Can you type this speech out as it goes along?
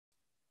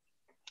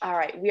All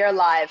right, we are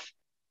live.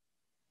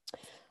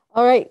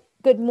 All right,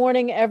 good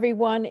morning,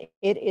 everyone.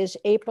 It is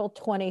April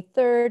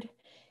 23rd,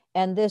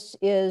 and this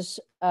is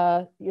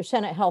your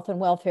Senate Health and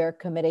Welfare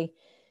Committee.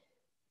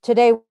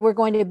 Today, we're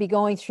going to be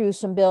going through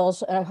some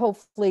bills,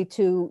 hopefully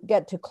to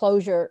get to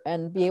closure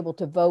and be able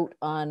to vote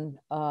on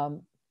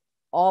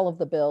all of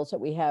the bills that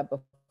we have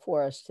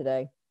before us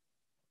today.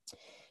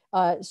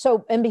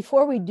 And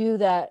before we do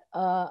that,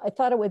 I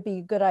thought it would be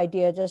a good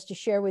idea just to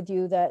share with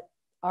you that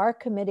our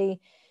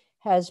committee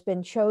has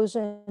been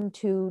chosen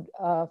to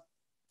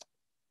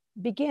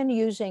begin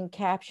using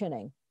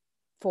captioning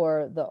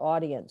for the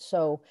audience.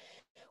 So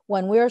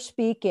when we're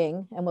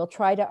speaking, and we'll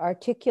try to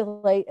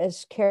articulate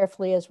as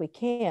carefully as we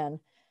can,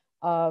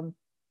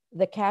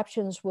 the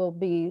captions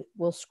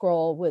will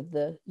scroll with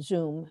the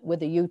Zoom,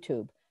 with the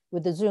YouTube,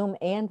 with the Zoom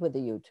and with the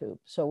YouTube.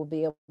 So we'll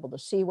be able to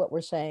see what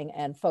we're saying,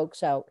 and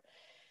folks out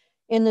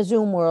in the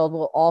Zoom world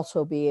will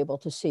also be able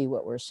to see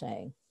what we're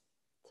saying.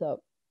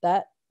 So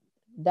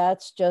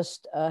that's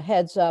just a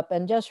heads up.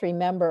 And just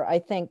remember, I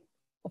think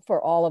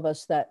for all of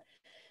us, that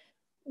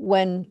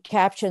when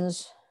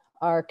captions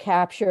are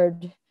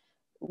captured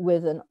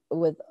with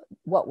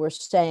what we're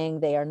saying,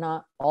 they are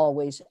not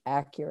always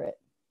accurate,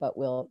 but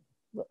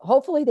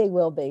hopefully they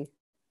will be.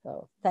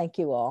 So thank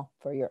you all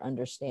for your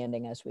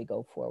understanding as we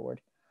go forward.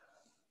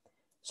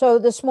 So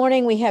this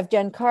morning we have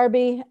Jen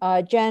Karby.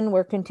 Jen,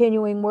 we're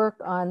continuing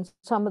work on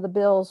some of the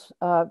bills.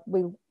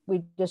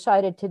 We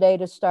decided today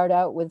to start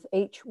out with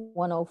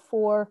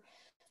H104.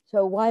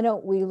 So why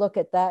don't we look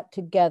at that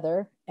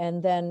together,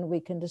 and then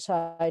we can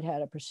decide how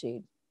to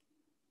proceed.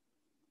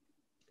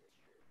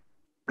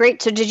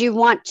 Great. So did you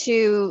want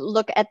to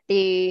look at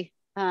the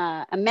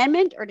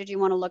amendment, or did you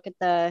want to look at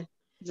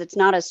because it's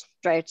not as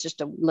straight, it's just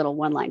a little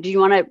one line. Do you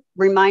want a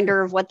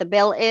reminder of what the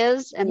bill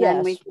is? And yes,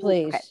 then we can,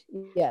 please.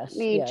 Okay. Yes. Let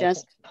me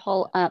just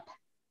pull up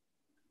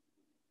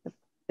the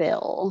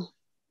bill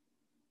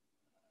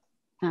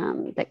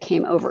that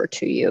came over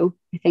to you.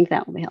 I think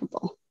that will be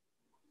helpful.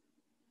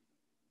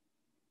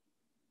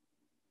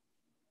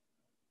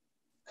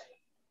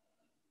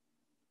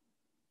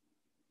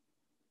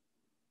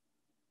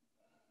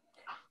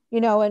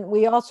 And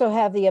we also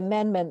have the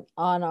amendment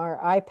on our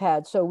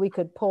iPad, so we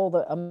could pull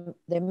the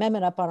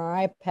amendment up on our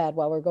iPad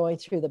while we're going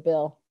through the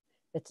bill.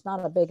 It's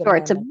not a big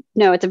amendment.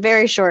 It's a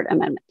very short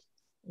amendment.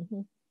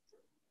 Mm-hmm.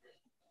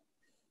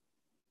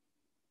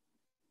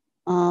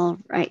 All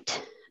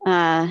right.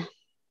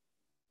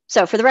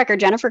 So for the record,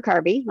 Jennifer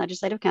Karby,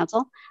 Legislative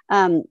Counsel.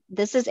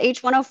 This is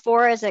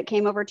H104 as it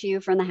came over to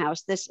you from the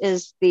House. This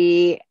is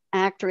the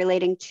act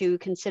relating to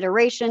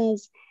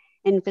considerations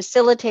in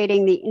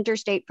facilitating the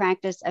interstate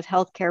practice of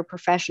healthcare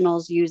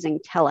professionals using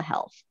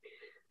telehealth.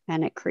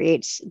 And it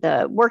creates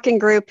the working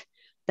group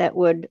that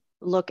would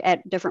look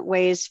at different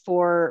ways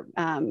for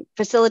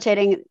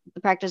facilitating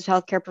the practice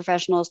of healthcare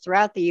professionals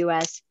throughout the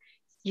US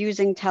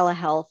using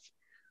telehealth.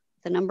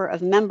 The number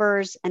of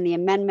members and the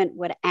amendment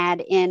would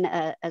add in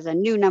as a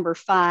new number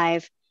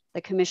 5,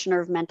 the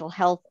Commissioner of Mental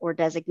Health or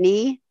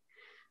designee.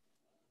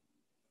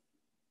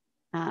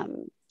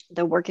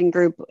 The working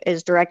group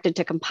is directed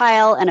to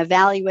compile and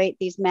evaluate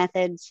these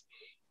methods,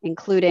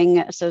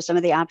 including, so some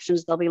of the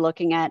options they'll be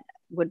looking at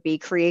would be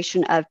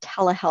creation of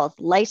telehealth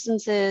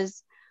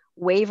licenses,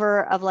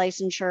 waiver of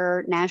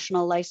licensure,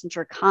 national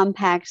licensure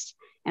compacts,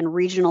 and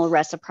regional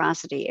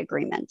reciprocity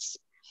agreements.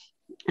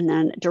 And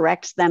then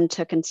directs them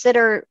to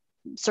consider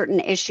certain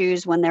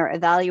issues when they're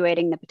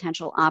evaluating the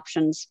potential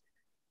options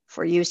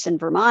for use in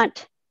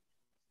Vermont.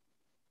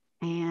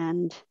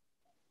 And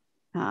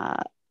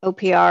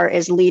OPR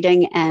is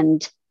leading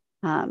and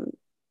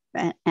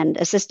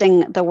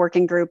assisting the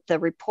working group. The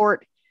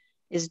report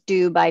is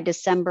due by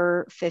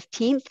December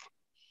 15th.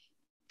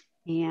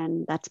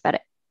 And that's about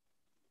it.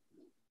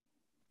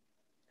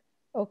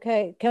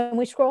 Okay, can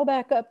we scroll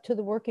back up to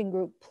the working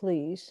group,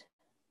 please?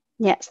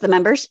 Yes, the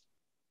members.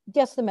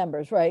 Yes, the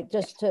members, right?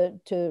 Just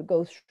to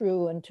go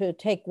through and to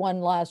take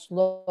one last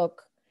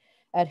look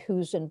at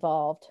who's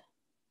involved.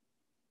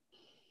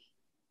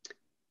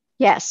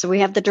 Yes, so we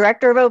have the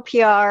director of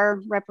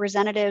OPR,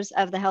 representatives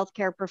of the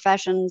healthcare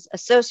professions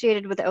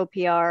associated with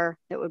OPR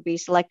that would be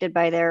selected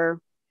by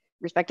their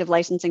respective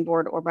licensing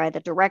board or by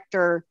the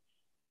director,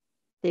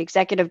 the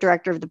executive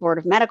director of the Board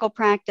of Medical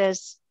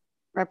Practice,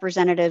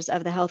 representatives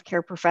of the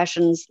healthcare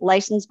professions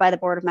licensed by the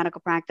Board of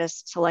Medical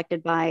Practice,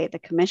 selected by the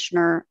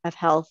Commissioner of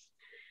Health.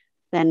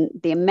 Then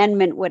the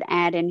amendment would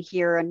add in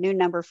here a new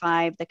number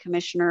 5, the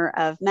Commissioner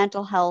of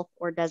Mental Health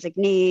or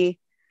designee,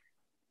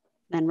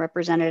 then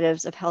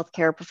representatives of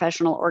healthcare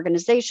professional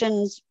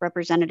organizations,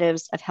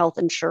 representatives of health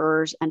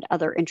insurers, and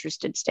other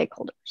interested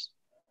stakeholders.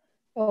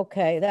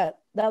 Okay, that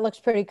looks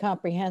pretty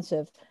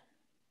comprehensive.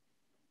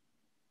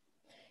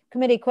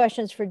 Committee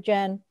questions for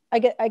Jen. I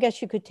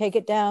guess you could take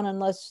it down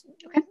unless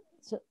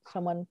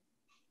someone.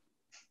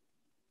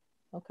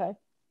 Okay.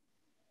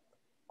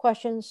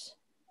 Questions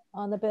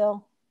on the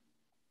bill?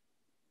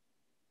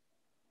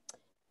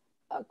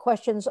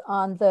 Questions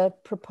on the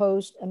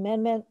proposed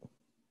amendment?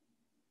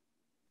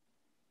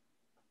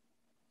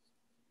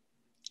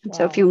 Wow.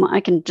 So if you want,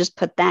 I can just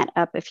put that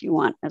up if you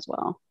want as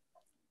well.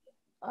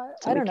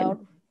 So I don't know.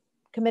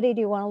 Committee,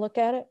 do you want to look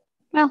at it?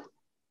 Well,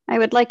 I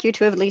would like you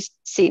to have at least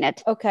seen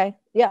it. Okay.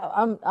 Yeah,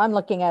 I'm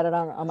looking at it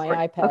on my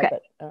iPad, Okay.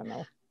 but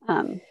I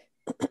don't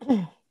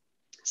know.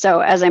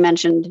 So as I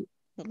mentioned,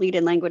 the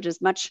lead-in language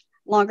is much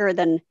longer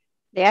than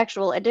the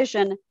actual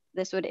addition.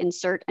 This would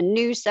insert a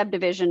new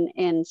subdivision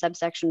in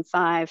subsection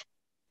 5,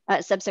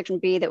 subsection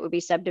B, that would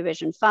be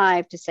subdivision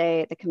 5, to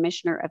say the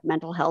Commissioner of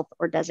Mental Health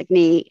or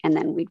designee, and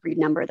then we'd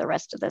renumber the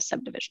rest of the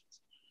subdivisions.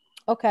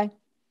 Okay,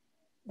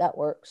 that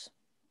works.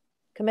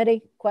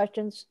 Committee,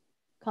 questions,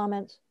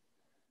 comments?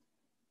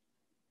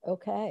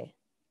 Okay,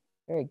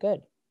 very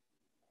good.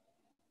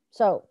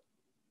 So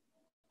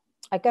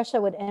I guess I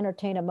would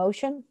entertain a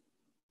motion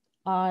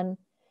on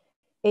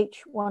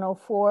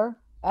H104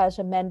 as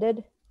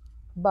amended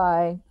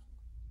by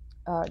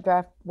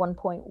draft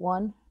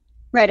 1.1.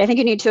 Right, I think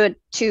you need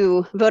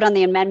to vote on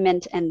the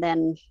amendment and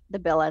then the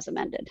bill as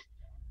amended.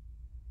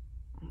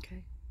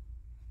 Okay.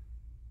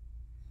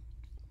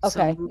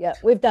 Okay, yeah,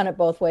 we've done it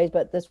both ways,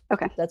 but that's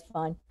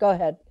fine. Go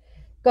ahead.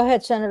 Go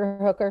ahead, Senator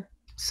Hooker.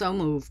 So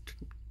moved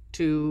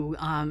to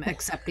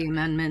accept the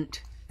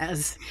amendment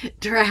as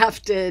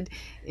drafted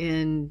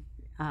in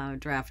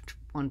draft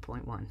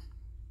 1.1.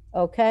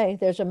 Okay,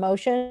 there's a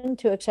motion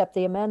to accept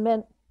the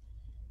amendment.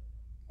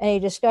 Any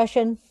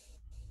discussion?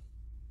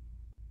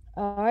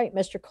 All right,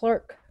 Mr.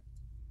 Clerk.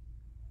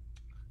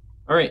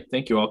 All right,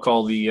 thank you. I'll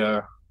call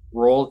the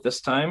roll at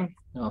this time.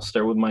 I'll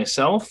start with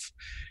myself.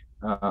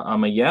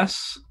 I'm a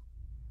yes.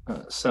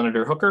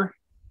 Senator Hooker,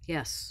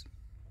 Yes.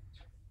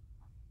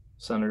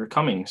 Senator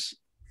Cummings,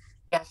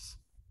 Yes.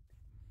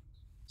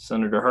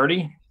 Senator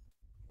Hardy,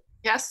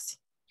 Yes.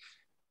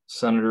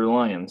 Senator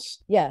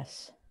Lyons.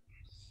 Yes.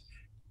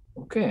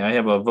 Okay, I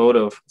have a vote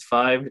of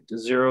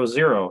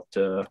 5-0-0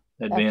 to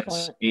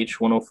advance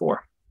Excellent. H104.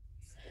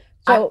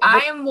 So I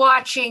am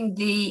watching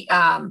the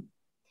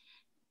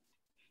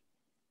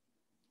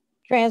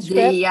transcript.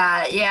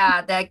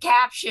 the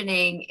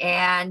captioning,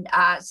 and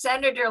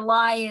Senator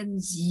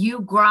Lyons, you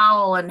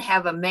growl and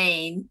have a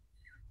mane,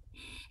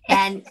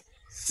 and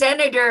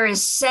Senator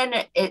is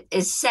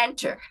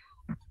center.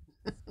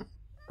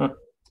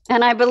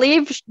 And I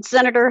believe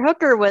Senator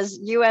Hooker was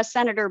U.S.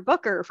 Senator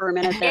Booker for a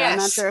minute there. I'm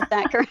not Yes. sure if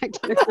that corrected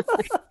or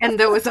not. And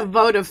there was a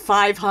vote of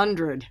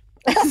 500.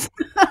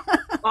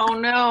 Oh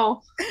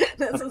no.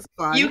 This is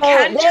fun. You Oh,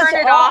 can there's turn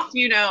it all- off,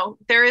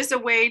 there is a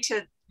way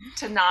to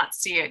not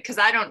see it, because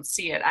I don't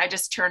see it. I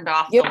just turned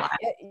off You, the live.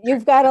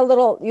 you've got a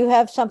little, you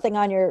have something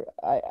on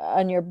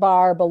your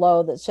bar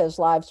below that says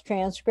live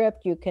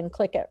transcript. You can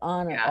click it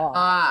on or Yeah.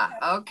 off.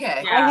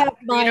 Okay. Yeah, have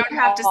you mine don't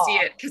have to see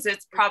off. it because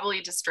it's probably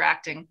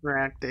distracting.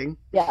 Correcting.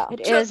 Yeah. It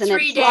Took is, and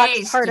 3 it blocks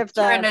days part to of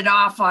turn the. it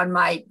off on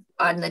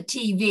the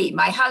TV.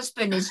 My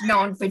husband is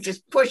known for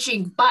just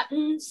pushing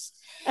buttons,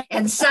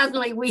 and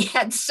suddenly we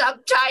had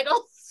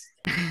subtitles.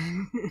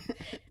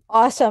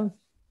 Awesome.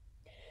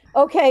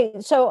 Okay,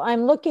 so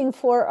I'm looking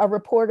for a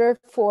reporter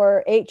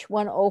for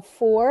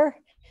H104,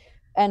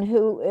 and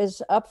who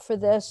is up for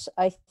this?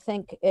 I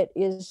think it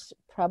is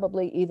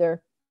probably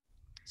either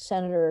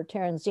Senator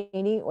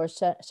Terenzini or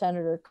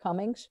Senator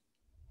Cummings.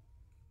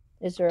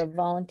 Is there a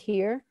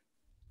volunteer?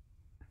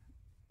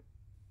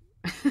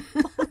 Come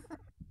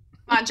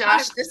on,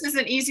 Josh, this is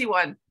an easy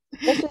one.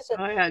 This is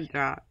Go ahead,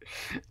 Josh.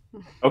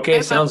 Okay,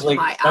 Give sounds up like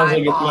my it's my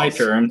eyeballs.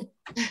 turn.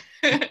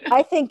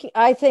 I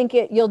think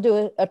you'll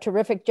do a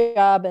terrific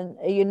job, and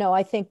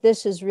I think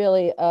this is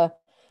really a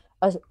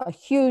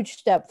huge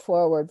step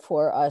forward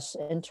for us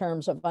in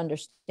terms of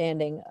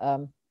understanding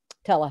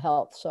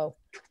telehealth. So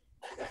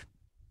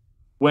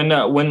When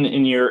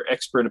in your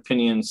expert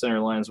opinion, Senator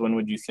Lyons, when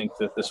would you think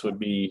that this would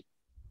be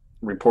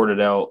reported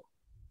out?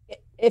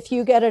 if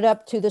you get it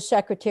up to the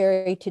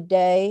secretary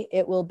today,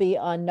 it will be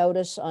on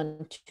notice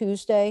on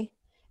Tuesday,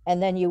 and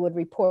then you would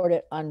report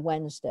it on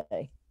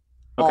Wednesday,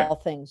 Okay. all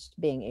things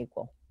being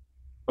equal.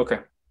 Okay,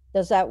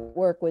 Does that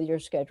work with your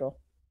schedule?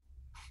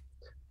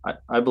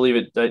 I believe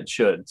it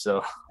should.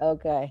 So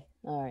Okay,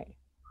 all right.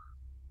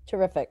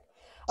 Terrific.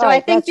 So All I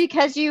right, think that's-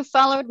 because you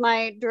followed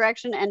my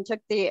direction and took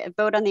the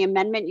vote on the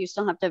amendment, you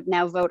still have to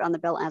now vote on the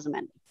bill as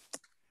amended.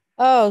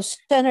 Oh,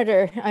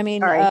 Senator,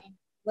 Sorry.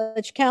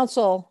 Village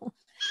Council.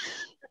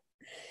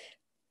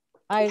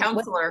 I would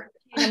Counselor.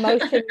 entertain a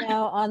motion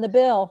now on the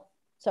bill.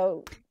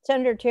 So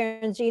Senator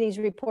Terenzini's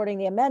reporting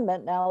the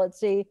amendment. Now let's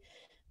see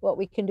what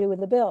we can do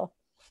with the bill.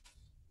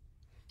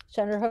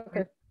 Senator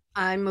Hooker.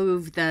 I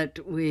move that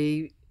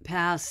we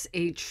pass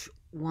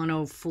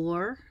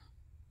H104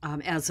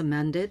 as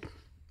amended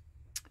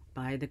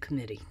by the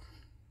committee.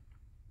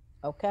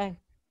 Okay.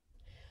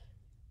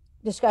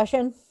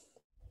 Discussion?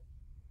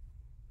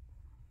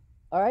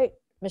 All right,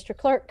 Mr.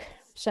 Clerk,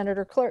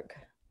 Senator Clerk.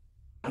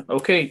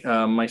 okay,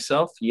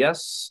 myself,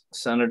 yes.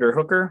 Senator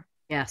Hooker,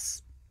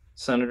 Yes.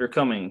 Senator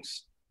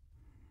Cummings,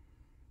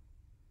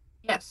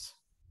 Yes.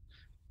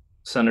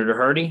 Senator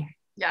Hardy,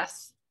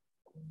 Yes.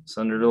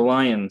 Senator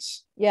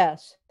Lyons.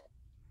 Yes.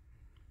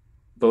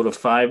 Vote of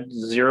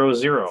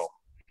 5-0-0.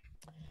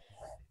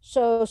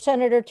 So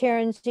Senator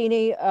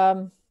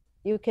Terenzini,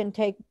 you can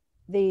take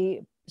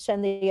the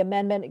send the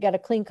amendment, get a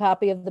clean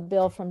copy of the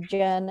bill from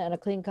Jen and a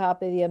clean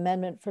copy of the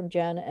amendment from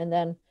Jen, and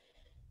then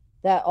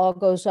that all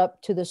goes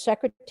up to the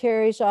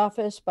secretary's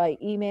office by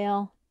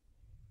email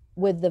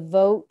with the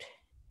vote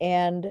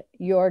and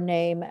your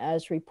name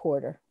as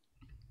reporter.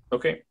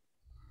 Okay.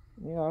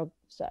 You're all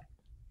set.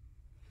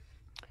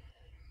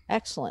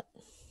 Excellent.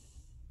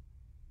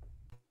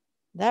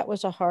 That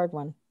was a hard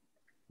one.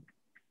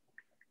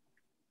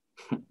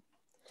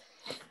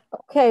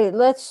 Okay,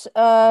 let's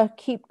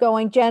keep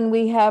going. Jen,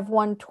 we have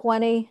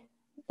 120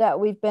 that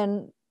we've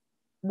been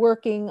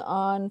working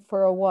on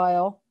for a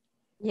while.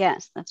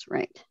 Yes, that's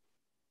right.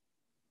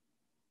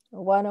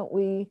 Why don't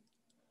we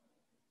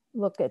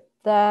look at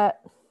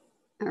that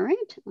All right.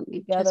 Let me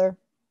just together?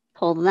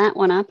 pull that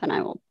one up and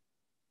I will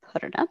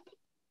put it up.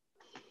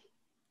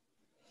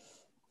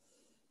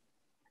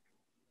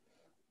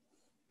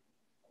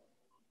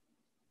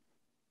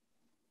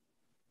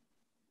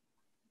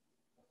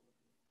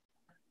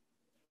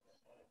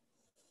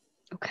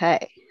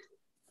 Okay.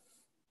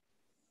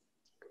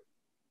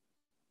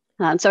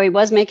 So he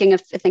was making, I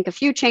think, a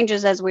few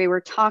changes as we were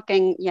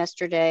talking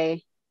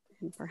yesterday.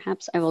 And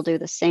perhaps I will do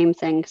the same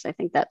thing because I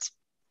think that's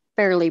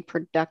fairly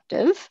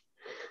productive.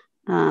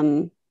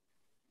 So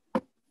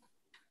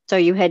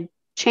you had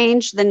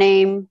changed the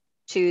name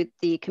to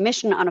the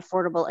Commission on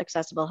Affordable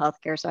Accessible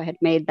Healthcare. So I had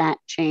made that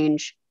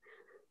change.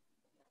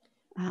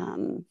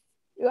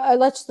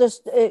 Let's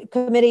just,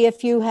 committee,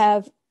 if you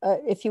have,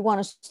 if you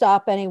want to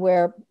stop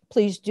anywhere,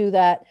 please do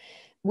that.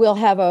 We'll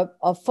have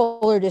a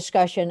fuller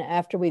discussion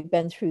after we've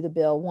been through the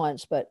bill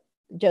once, but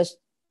just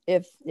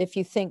if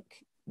you think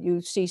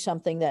you see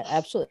something that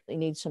absolutely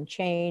needs some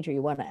change or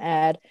you want to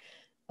add,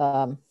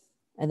 and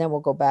then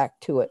we'll go back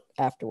to it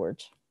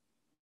afterwards.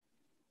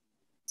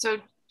 So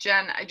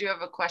Jen, I do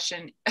have a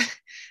question.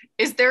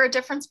 Is there a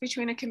difference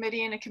between a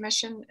committee and a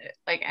commission,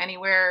 like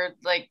anywhere,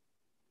 like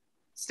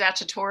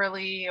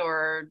statutorily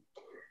or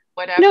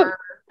whatever? No,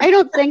 I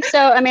don't think so.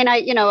 I mean,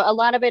 a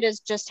lot of it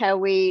is just how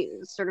we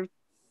sort of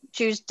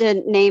choose to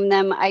name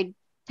them. I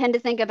tend to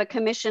think of a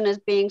commission as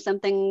being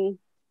something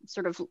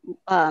sort of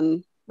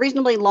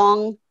reasonably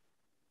long,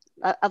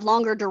 of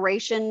longer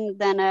duration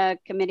than a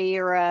committee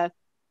or a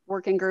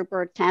working group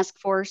or a task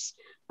force.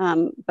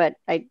 But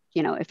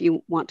if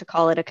you want to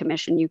call it a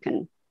commission, you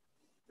can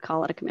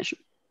call it a commission.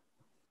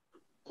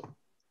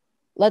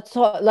 Let's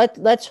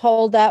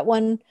hold that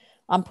one.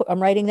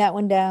 I'm writing that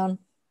one down,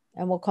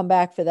 and we'll come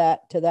back to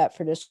that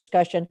for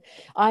discussion.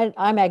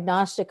 I'm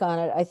agnostic on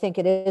it. I think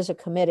it is a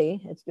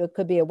committee. It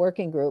could be a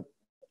working group.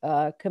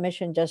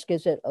 Commission just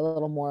gives it a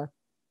little more,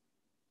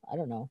 I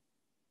don't know,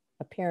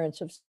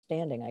 appearance of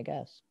standing, I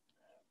guess.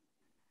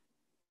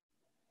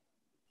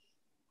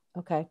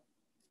 Okay.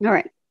 All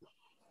right.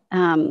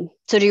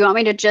 So do you want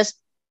me to just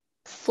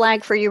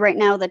flag for you right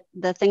now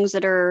the things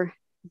that are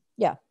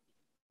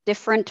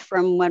different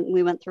from when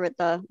we went through it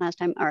the last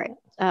time? All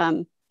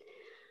right.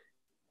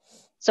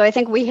 So I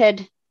think we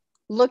had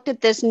looked at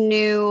this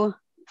new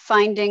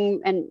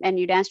finding and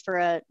you'd asked for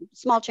a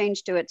small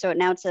change to it. So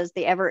now it says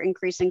the ever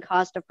increasing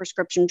cost of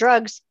prescription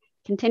drugs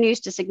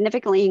continues to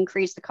significantly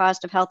increase the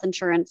cost of health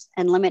insurance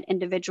and limit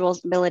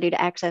individuals' ability to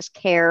access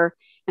care.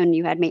 And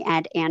you had me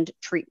add and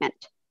treatment.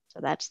 So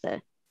that's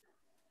the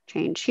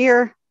change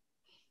here.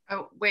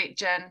 Oh, wait,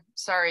 Jen,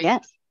 sorry.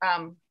 Yes.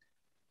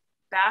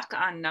 Back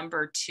on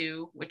number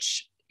 2,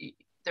 which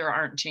there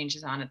aren't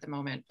changes on at the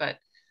moment, but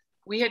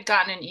we had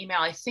gotten an email,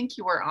 I think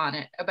you were on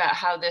it, about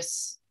how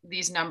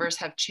these numbers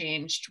have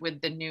changed with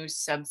the new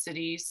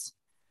subsidies.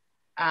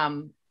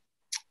 Now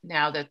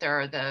that there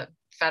are the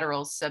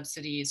federal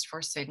subsidies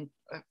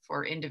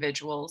for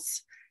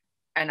individuals.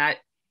 And I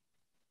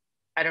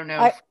don't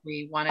know if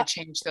we want to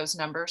change those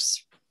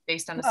numbers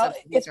based on the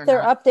subsidies or not.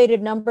 If they're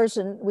updated numbers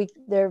and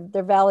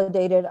they're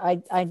validated,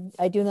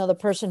 I do know the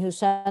person who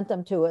sent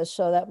them to us,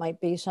 so that might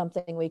be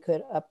something we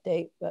could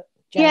update. But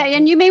yeah,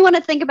 and you may want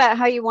to think about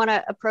how you want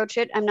to approach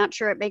it. I'm not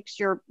sure it makes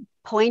your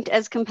point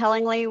as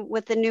compellingly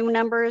with the new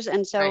numbers.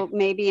 And so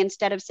maybe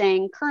instead of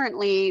saying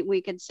currently,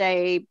 we could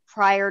say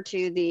prior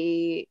to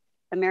the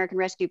American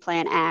Rescue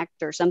Plan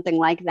Act or something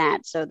like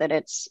that, so that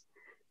it's...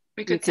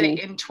 We could say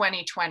in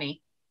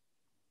 2020.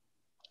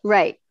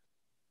 Right.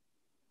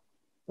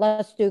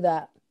 Let's do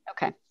that.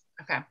 Okay.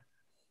 Okay.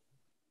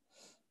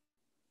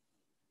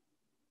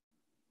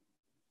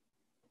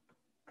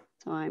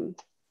 So I'm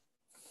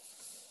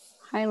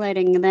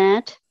highlighting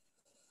that.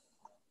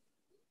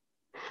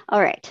 All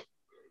right.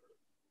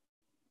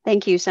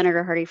 Thank you,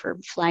 Senator Hardy, for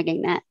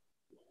flagging that.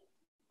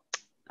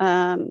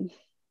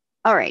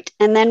 All right.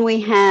 And then we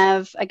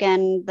have,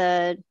 again,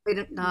 the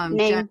name,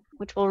 Jen,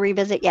 which we'll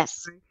revisit.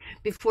 Yes.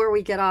 before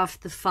we get off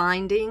the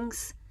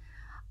findings,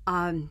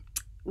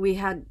 we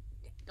had,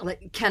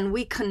 can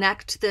we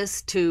connect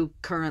this to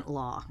current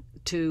law,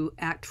 to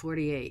Act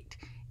 48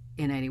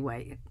 in any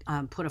way?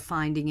 Put a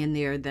finding in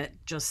there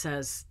that just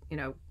says,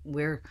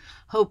 we're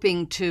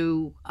hoping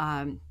to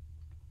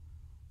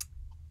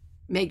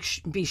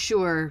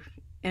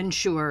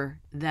ensure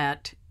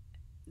that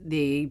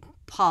the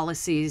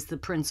policies, the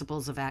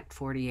principles of Act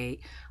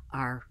 48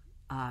 are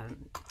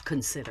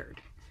considered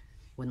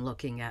when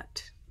looking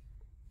at.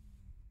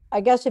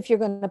 I guess if you're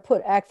going to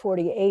put Act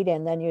 48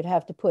 in, then you'd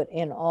have to put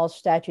in all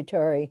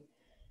statutory,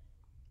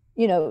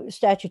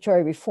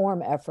 statutory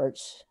reform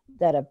efforts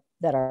that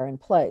are in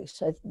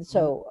place.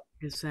 So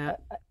Is that?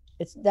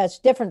 that's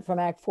different from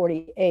Act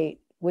 48.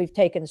 We've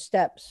taken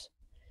steps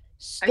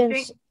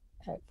since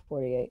Act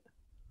 48.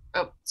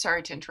 Oh,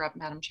 sorry to interrupt,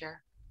 Madam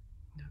Chair.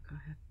 No, go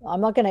ahead. I'm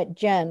looking at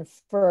Jen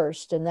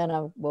first, and then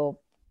I will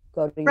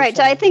go to you. Right.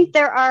 So I think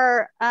there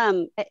are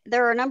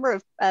a number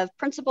of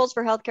principles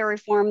for healthcare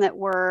reform that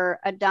were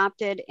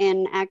adopted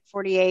in Act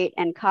 48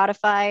 and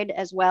codified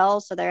as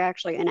well. So they're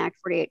actually in Act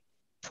 48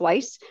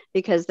 twice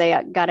because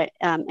they got it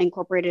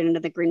incorporated into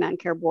the Green Mountain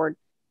Care Board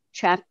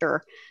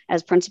chapter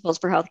as principles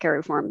for healthcare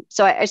reform.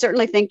 So I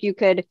certainly think you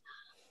could,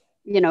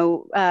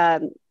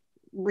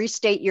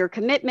 restate your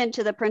commitment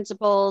to the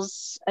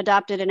principles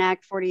adopted in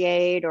Act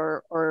 48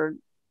 or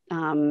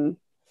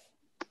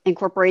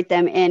incorporate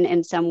them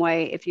in some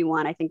way if you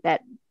want. I think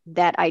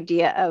that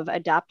idea of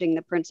adopting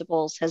the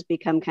principles has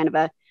become kind of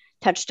a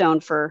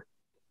touchstone for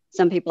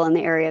some people in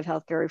the area of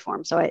healthcare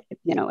reform. So it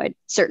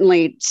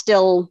certainly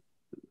still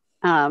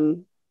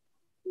valid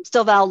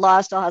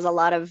law still has a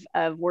lot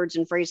of words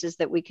and phrases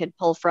that we could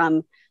pull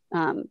from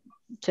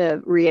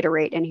to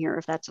reiterate in here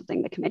if that's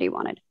something the committee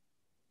wanted.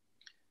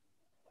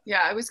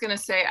 Yeah, I was going to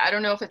say, I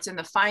don't know if it's in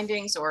the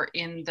findings or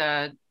in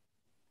their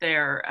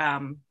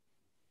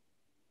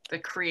the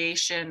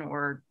creation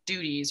or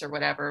duties or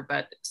whatever,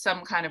 but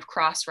some kind of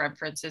cross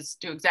references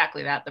do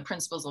exactly that. The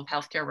principles of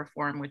healthcare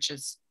reform, which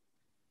is,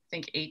 I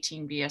think,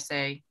 18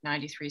 BSA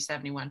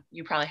 9371.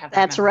 You probably have that.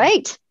 That's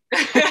right.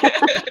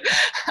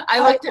 I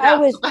looked it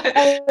up.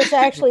 I was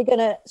actually going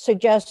to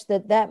suggest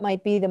that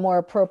might be the more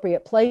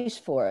appropriate place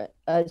for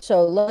it.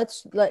 So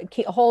let's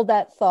hold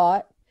that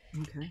thought.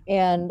 Okay.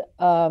 And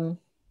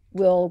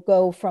we'll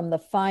go from the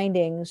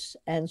findings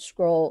and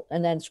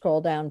then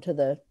scroll down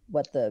to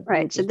what the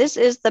right. So this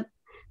is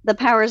the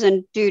powers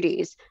and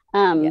duties.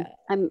 And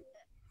I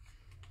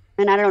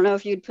don't know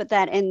if you'd put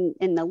that in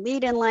the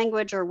lead-in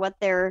language or what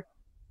they're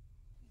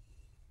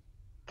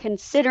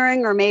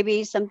considering, or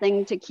maybe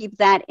something to keep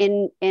that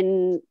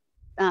in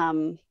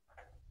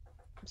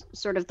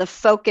sort of the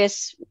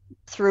focus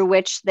through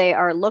which they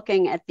are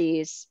looking at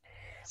these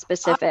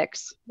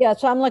specifics.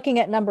 So I'm looking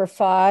at number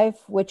 5,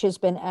 which has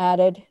been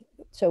added.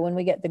 So when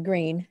we get the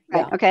green.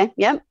 Right. Yeah. Okay.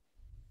 Yep.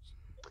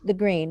 The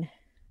green.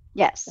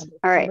 Yes.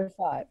 All right. Number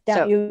 5. Down,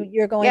 so,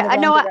 you're going. Yeah, I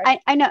know.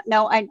 I know.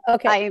 No,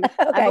 okay.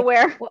 I'm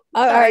aware. Well,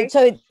 all right.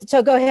 So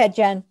go ahead,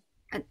 Jen.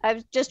 I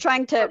was just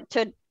trying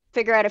to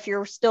figure out if you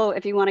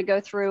want to go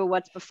through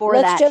what's before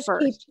Let's that just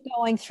first. keep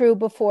going through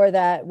before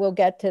that. We'll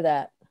get to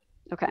that.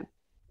 Okay.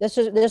 This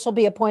will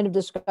be a point of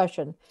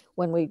discussion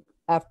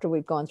after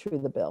we've gone through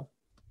the bill.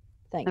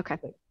 Thank you.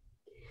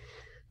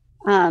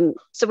 Okay.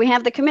 So we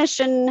have the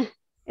commission,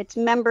 its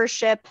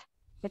membership,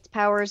 its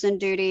powers and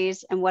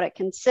duties, and what it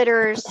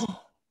considers.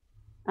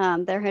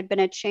 There had been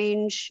a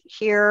change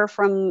here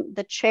from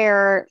the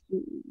chair,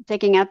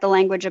 taking out the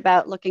language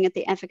about looking at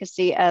the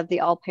efficacy of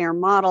the all-payer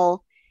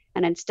model,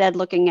 and instead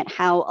looking at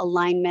how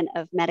alignment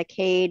of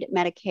Medicaid,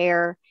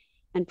 Medicare,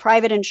 and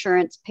private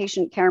insurance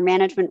patient care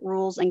management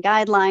rules and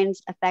guidelines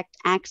affect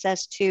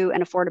access to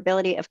and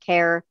affordability of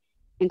care,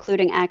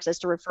 including access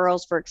to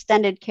referrals for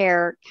extended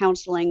care,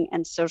 counseling,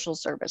 and social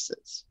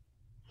services.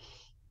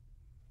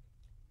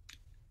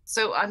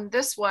 So on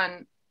this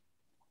one,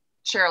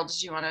 Cheryl,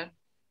 did you want to?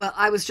 Well,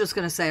 I was just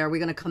going to say, are we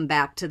going to come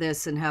back to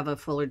this and have a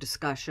fuller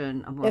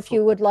discussion? If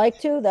you would like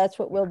to, that's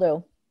what we'll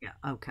do. Yeah.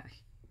 Okay.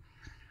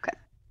 Okay.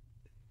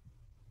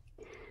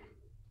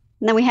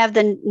 And then we have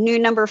the new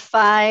number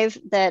 5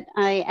 that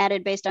I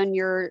added based on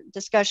your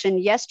discussion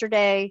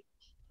yesterday.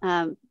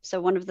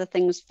 So one of the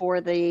things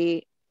for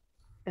the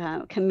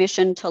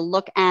commission to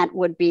look at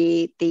would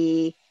be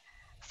the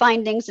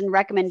findings and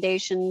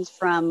recommendations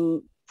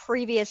from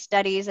previous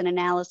studies and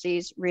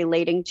analyses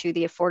relating to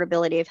the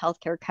affordability of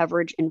healthcare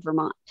coverage in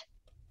Vermont.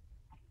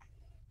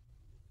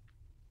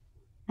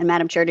 And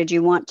Madam Chair, did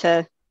you want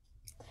to?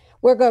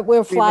 We're good.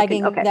 We're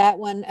flagging that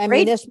one. I mean,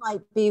 Great. this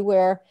might be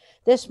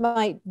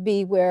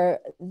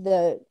where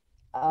the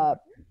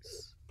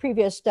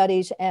previous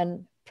studies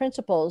and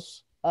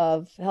principles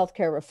of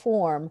healthcare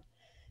reform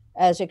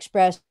as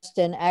expressed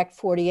in Act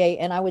 48,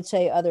 and I would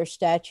say other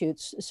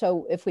statutes.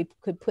 So if we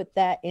could put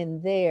that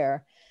in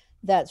there,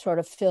 that sort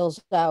of fills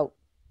out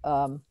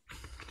some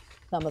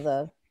of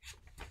the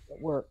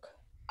work.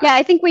 Yeah,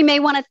 I think we may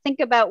want to think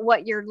about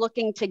what you're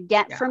looking to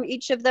get from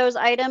each of those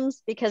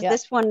items, because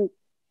this one,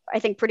 I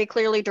think, pretty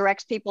clearly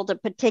directs people to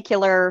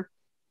particular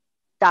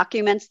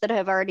documents that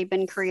have already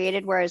been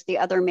created, whereas the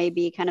other may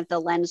be kind of the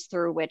lens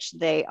through which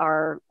they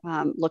are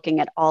looking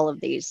at all of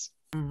these.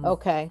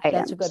 Okay,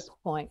 items. That's a good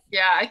point.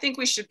 Yeah, I think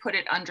we should put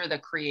it under the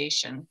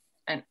creation,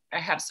 and I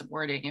have some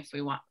wording if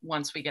we want,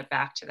 once we get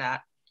back to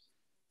that.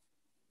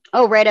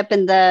 Oh, right up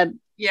in the,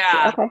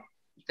 okay.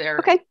 There.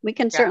 Okay, we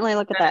can certainly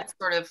look at that. It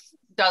sort of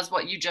does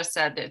what you just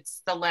said.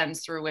 It's the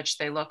lens through which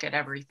they look at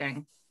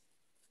everything.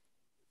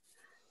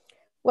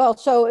 Well,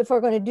 so if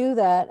we're going to do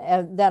that,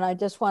 then I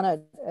just want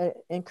to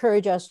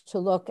encourage us to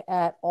look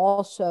at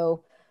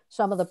also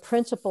some of the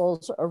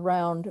principles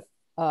around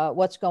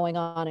what's going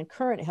on in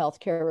current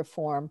healthcare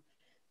reform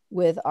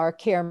with our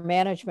care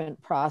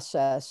management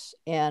process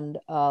and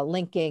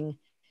linking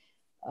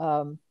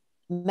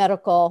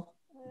medical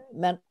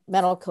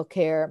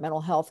care,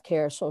 mental health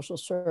care, social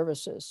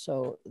services.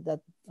 So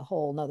that's a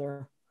whole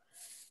nother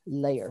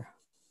layer.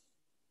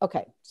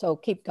 Okay, so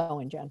keep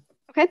going, Jen.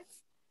 Okay.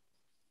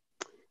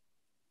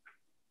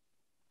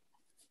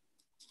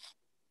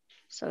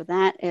 So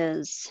that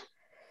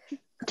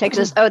takes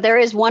us, oh, there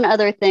is one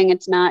other thing.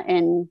 It's not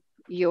in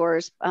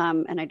yours,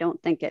 and I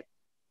don't think it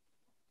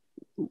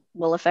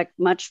will affect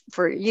much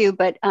for you,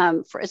 but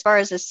for as far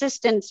as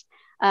assistance,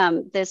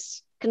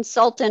 this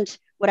consultant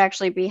would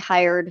actually be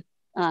hired.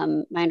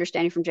 My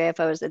understanding from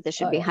JFO is that this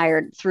should be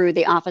hired through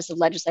the Office of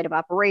Legislative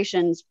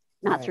Operations,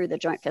 not through the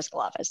Joint Fiscal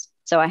Office.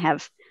 So I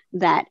have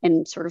that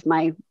in sort of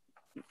my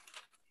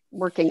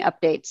working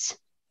updates.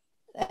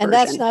 And version.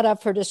 That's not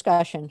up for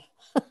discussion.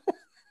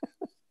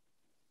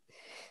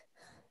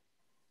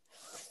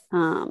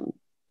 All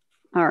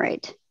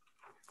right.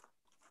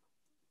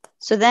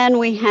 So then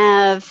we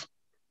have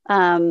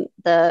some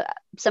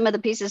of the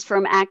pieces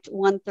from Act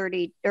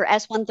 130 or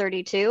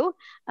S132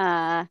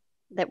 that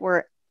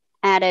were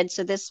added.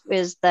 So this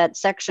is that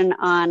section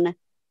on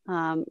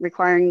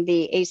requiring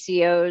the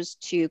ACOs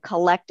to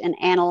collect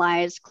and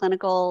analyze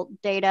clinical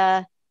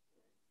data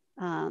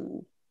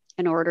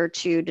in order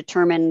to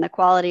determine the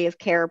quality of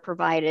care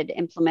provided,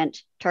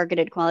 implement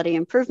targeted quality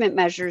improvement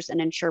measures,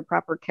 and ensure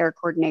proper care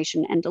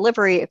coordination and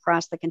delivery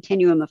across the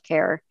continuum of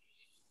care,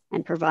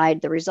 and provide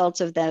the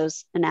results of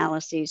those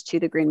analyses to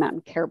the Green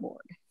Mountain Care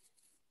Board.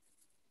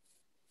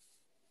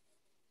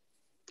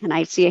 And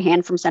I see a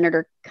hand from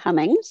Senator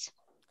Cummings.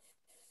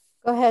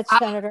 Go ahead,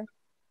 Senator.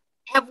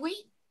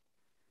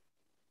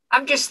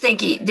 I'm just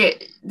thinking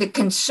that the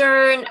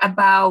concern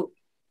about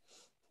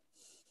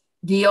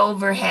the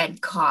overhead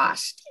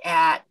cost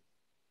at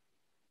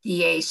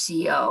the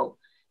ACO,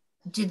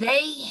 do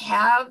they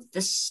have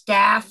the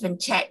staff and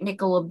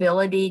technical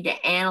ability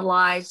to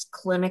analyze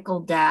clinical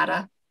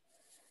data?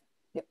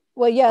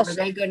 Well, yes. Or are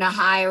they going to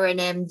hire an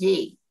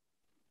MD?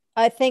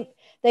 I think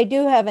they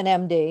do have an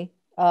MD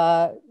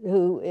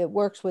who it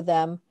works with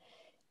them,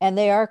 and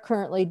they are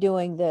currently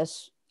doing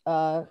this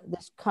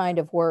this kind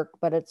of work,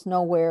 but it's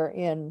nowhere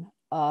in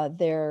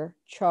their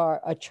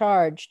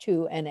charge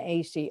to an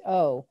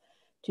ACO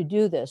to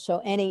do this.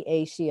 So any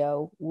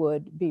ACO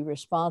would be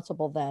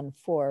responsible then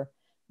for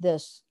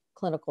this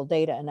clinical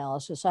data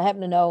analysis. I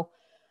happen to know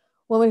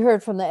when we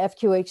heard from the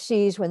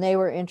FQHCs, when they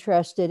were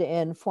interested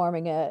in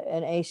forming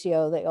an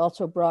ACO, they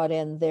also brought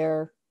in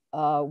their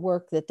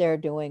work that they're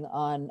doing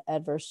on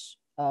adverse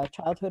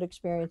childhood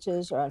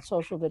experiences or on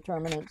social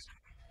determinants.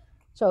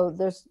 So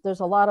there's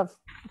a lot of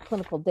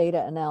clinical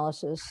data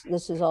analysis.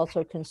 This is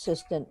also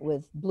consistent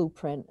with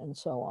Blueprint and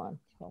so on.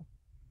 So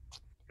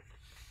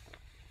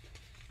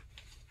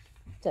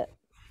that's it.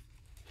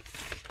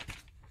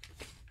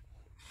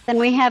 Then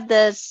we have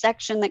the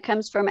section that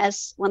comes from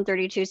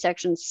S132,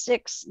 Section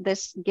 6.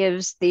 This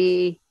gives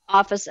the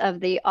Office of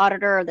the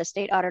Auditor or the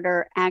State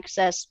Auditor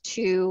access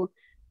to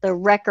the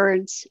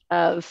records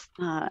of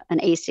an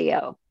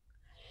ACO.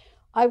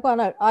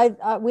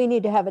 We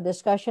need to have a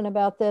discussion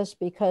about this,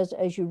 because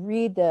as you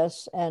read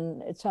this,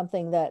 and it's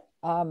something that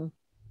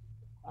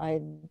I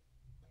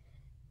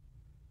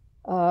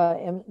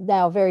am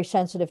now very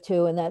sensitive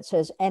to, and that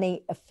says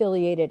any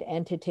affiliated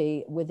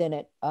entity within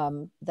it.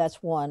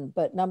 That's one.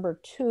 But number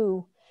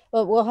two,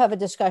 well, we'll have a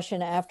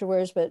discussion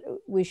afterwards, but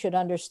we should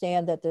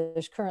understand that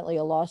there's currently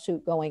a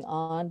lawsuit going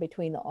on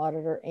between the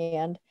auditor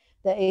and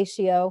the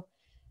ACO,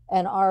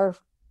 and our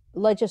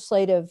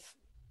legislative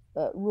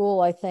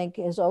rule, I think,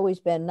 has always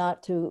been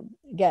not to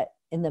get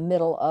in the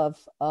middle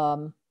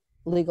of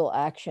legal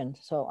action.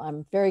 So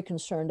I'm very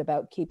concerned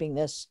about keeping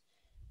this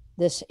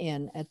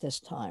in at this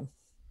time,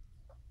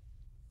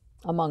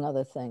 among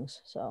other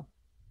things. So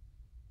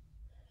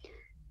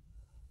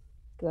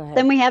go ahead.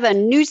 Then we have a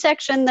new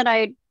section that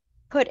I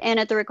put in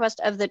at the request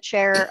of the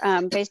chair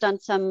based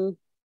on some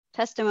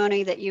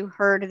testimony that you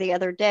heard the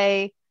other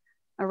day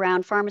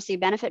around pharmacy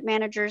benefit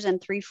managers and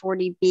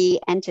 340B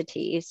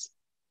entities.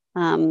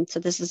 So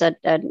this is an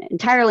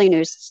entirely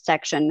new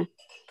section.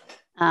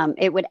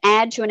 It would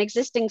add to an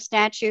existing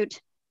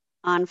statute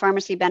on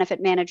pharmacy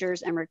benefit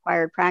managers and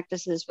required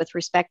practices with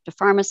respect to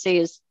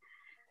pharmacies.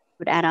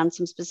 Would add on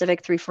some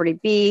specific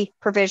 340B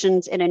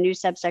provisions in a new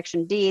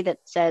subsection D that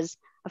says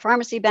a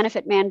pharmacy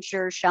benefit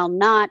manager shall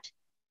not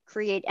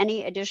create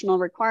any additional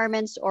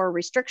requirements or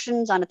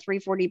restrictions on a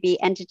 340B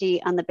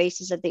entity on the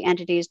basis of the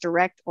entity's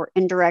direct or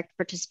indirect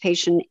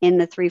participation in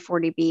the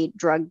 340B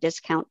drug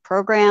discount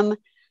program.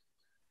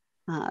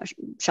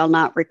 Shall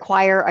not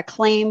require a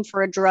claim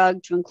for a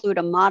drug to include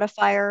a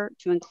modifier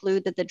to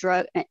include that the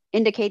drug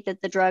indicate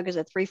that the drug is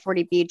a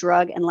 340B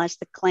drug unless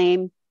the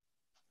claim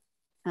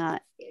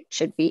it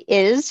should be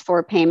is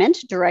for payment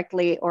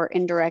directly or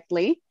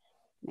indirectly,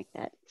 make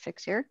that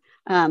fix here,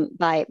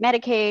 by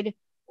Medicaid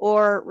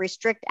or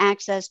restrict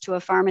access to a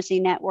pharmacy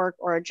network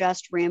or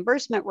adjust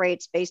reimbursement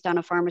rates based on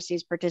a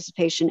pharmacy's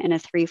participation in a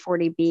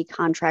 340B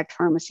contract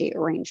pharmacy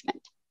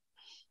arrangement.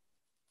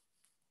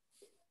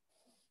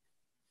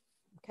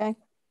 Okay.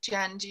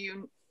 Jen, do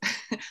you,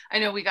 I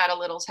know we got a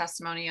little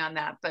testimony on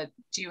that, but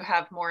do you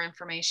have more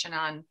information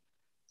on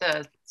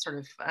the sort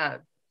of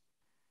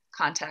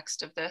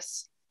context of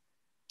this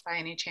by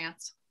any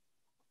chance?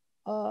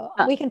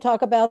 We can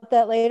talk about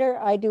that later.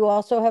 I do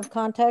also have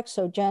context,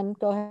 so Jen,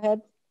 go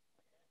ahead.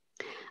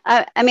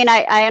 I mean,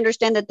 I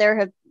understand that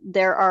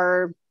there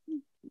are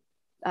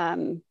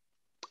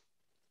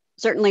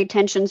certainly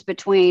tensions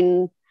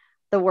between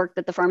the work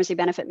that the pharmacy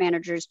benefit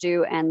managers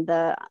do and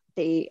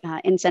the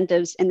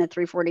incentives in the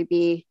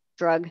 340B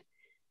drug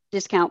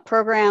discount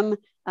program.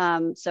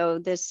 So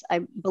this, I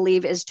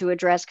believe, is to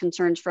address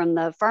concerns from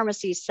the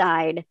pharmacy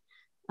side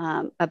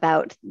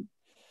about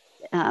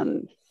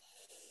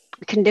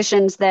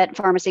conditions that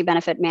pharmacy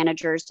benefit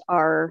managers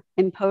are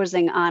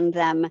imposing on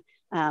them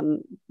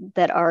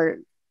that are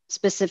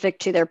specific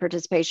to their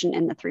participation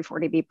in the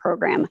 340B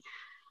program.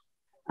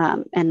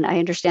 And I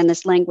understand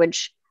this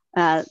language.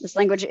 This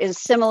language is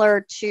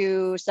similar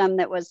to some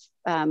that was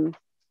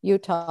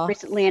Utah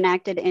recently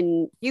enacted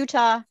in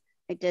Utah.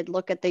 I did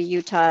look at the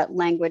Utah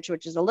language,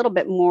 which is a little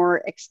bit more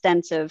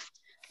extensive,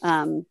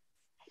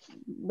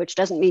 which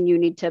doesn't mean you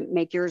need to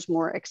make yours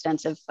more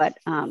extensive, but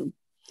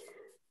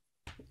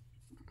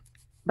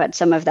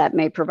some of that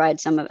may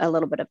provide a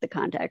little bit of the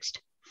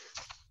context.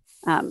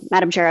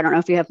 Madam Chair, I don't know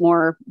if you have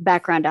more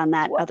background on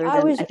that, other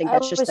than I think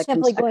that's just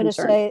simply going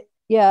concern. to say,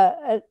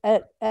 yeah,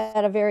 at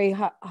a very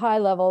high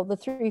level, the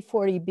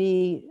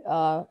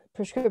 340B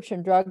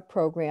prescription drug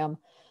program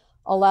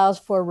allows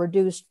for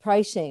reduced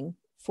pricing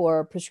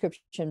for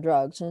prescription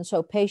drugs. And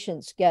so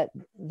patients get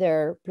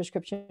their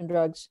prescription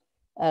drugs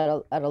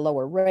at a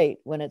lower rate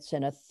when it's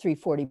in a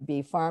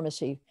 340B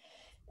pharmacy.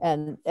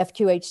 And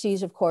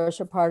FQHCs, of course,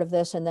 are part of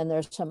this. And then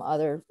there's some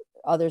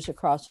others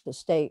across the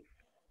state.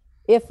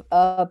 If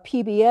a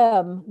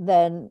PBM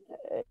then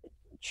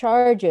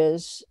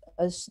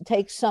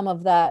takes some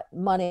of that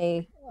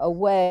money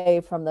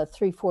away from the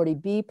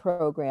 340B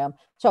program.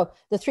 So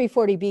the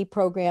 340B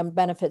program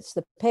benefits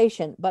the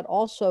patient, but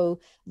also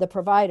the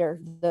provider,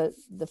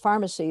 the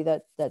pharmacy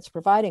that's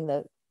providing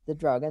the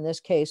drug. In this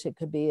case, it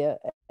could be a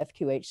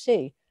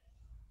FQHC.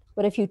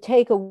 But if you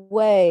take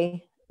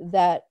away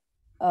that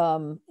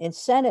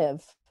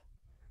incentive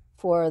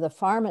for the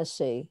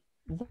pharmacy,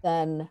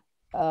 then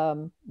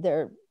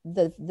the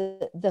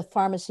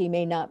pharmacy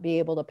may not be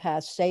able to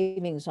pass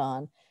savings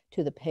on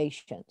to the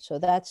patient. So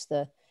that's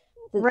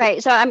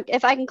right. So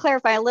if I can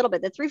clarify a little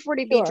bit, the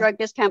 340B Sure. drug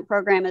discount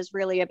program is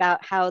really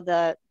about how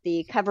the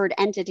covered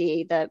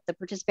entity, the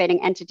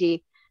participating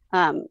entity,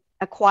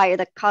 acquire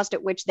the cost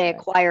at which they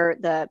acquire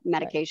the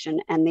medication.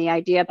 Right. And the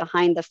idea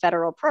behind the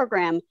federal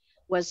program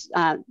was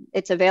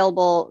it's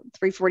available,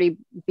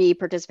 340B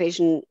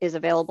participation is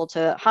available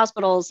to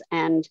hospitals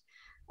and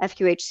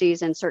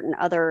FQHCs and certain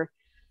other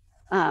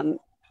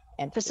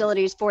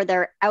facilities for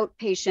their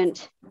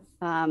outpatient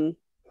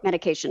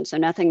medication. So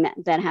nothing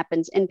that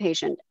happens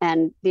inpatient.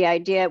 And the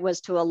idea was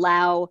to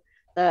allow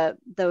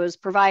those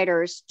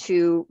providers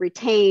to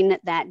retain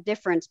that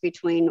difference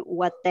between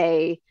what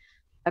they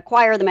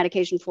acquire the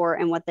medication for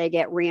and what they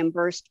get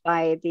reimbursed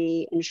by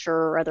the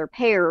insurer or other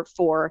payer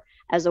for,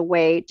 as a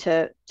way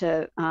to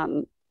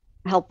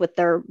help with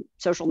their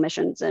social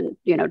missions and,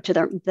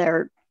 to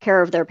their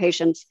care of their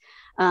patients.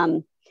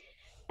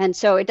 And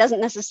so it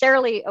doesn't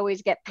necessarily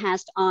always get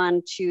passed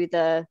on to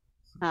the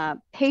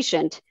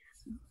patient,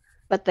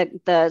 but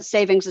the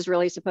savings is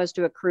really supposed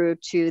to accrue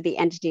to the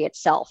entity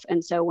itself.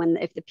 And so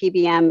if the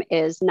PBM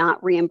is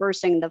not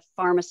reimbursing the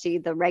pharmacy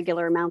the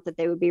regular amount that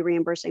they would be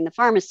reimbursing the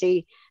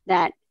pharmacy,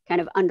 that kind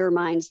of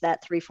undermines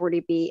that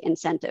 340B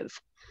incentive.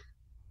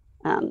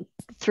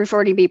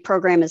 340B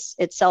program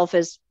itself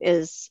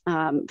is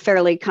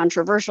fairly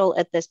controversial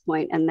at this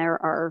point, and there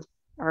are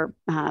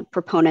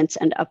proponents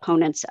and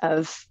opponents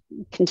of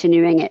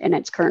continuing it in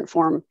its current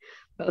form,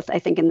 both I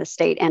think in the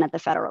state and at the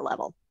federal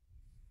level.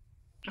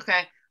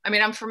 Okay. I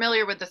mean, I'm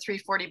familiar with the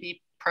 340B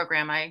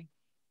program. I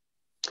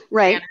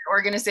ran an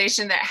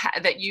organization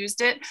that used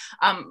it.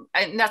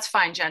 And that's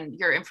fine, Jen.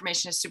 Your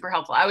information is super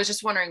helpful. I was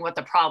just wondering what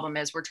the problem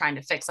is we're trying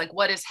to fix. Like,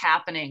 what is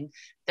happening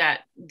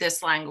that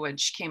this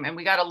language came, and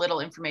we got a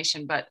little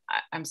information, but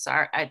I'm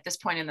sorry, at this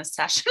point in the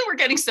session, we're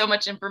getting so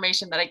much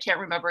information that I can't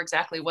remember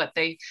exactly what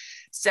they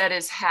said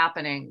is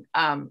happening.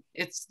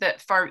 It's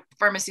that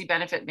pharmacy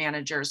benefit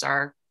managers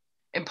are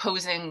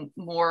imposing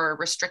more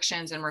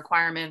restrictions and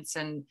requirements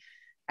and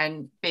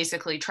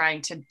basically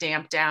trying to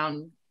damp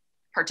down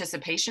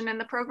participation in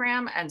the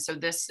program. And so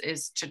this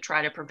is to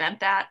try to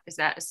prevent that. Is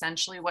that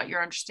essentially what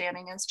your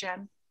understanding is,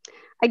 Jen?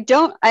 I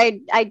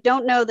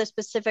don't know the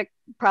specific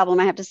problem,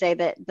 I have to say,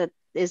 that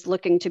is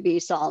looking to be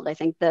solved. I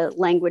think the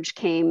language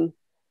I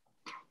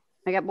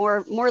got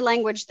more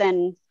language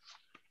than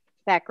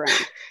background.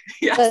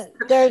 Yes.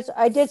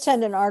 I did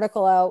send an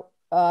article out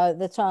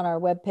that's on our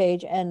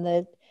webpage, and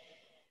that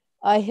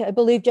I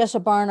believe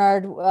Jessa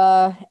Barnard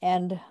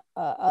and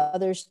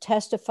others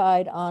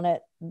testified on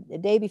it the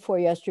day before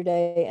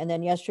yesterday, and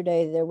then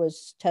yesterday there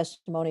was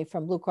testimony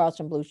from Blue Cross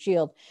and Blue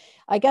Shield.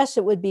 I guess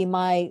it would be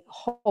my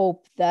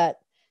hope that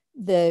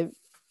the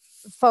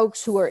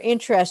folks who are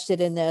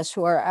interested in this,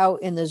 who are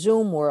out in the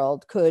Zoom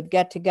world, could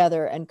get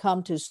together and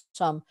come to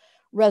some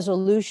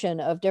resolution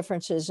of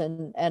differences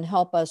and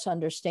help us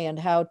understand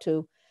how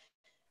to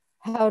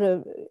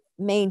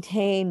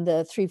maintain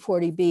the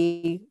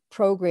 340B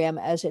program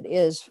as it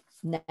is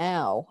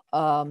now,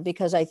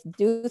 because I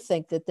do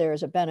think that there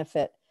is a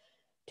benefit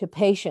to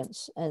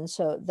patients, and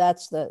so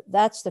that's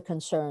the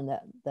concern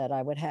that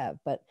I would have.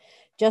 But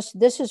just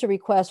this is a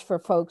request for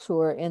folks who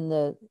are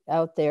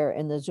out there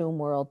in the Zoom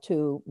world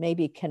to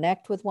maybe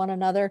connect with one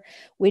another.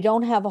 We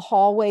don't have a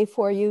hallway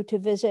for you to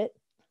visit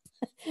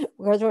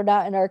because we're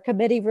not in our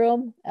committee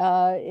room.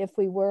 If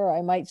we were,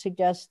 I might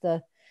suggest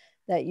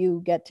that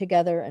you get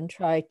together and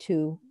try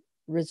to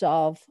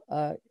resolve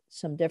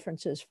some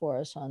differences for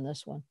us on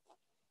this one.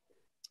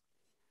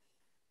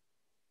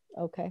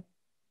 Okay.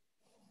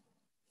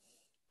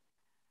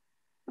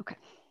 Okay.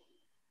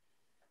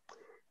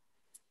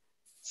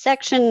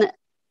 Section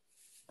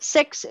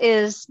 6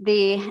 is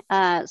the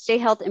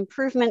State Health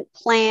Improvement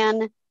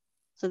Plan.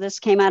 So this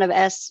came out of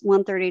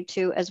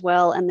S-132 as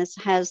well, and this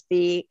has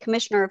the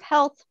Commissioner of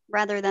Health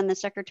rather than the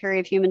Secretary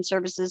of Human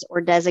Services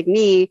or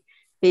designee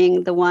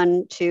being the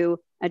one to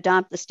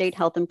adopt the State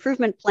Health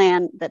Improvement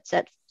Plan that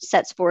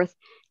sets forth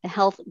the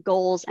health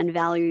goals and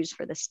values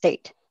for the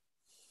state.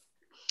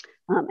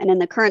 And in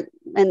the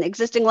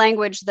existing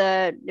language,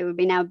 it would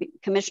be now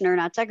Commissioner,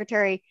 not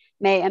Secretary,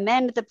 may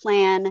amend the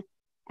plan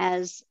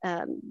as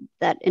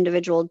that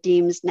individual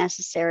deems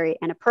necessary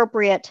and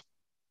appropriate.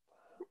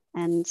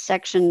 And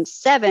Section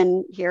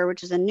 7 here,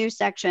 which is a new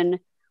section,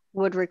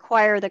 would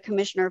require the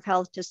Commissioner of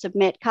Health to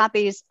submit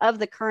copies of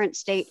the current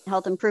State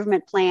Health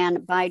Improvement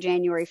Plan by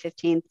January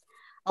 15th,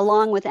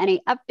 along with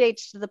any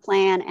updates to the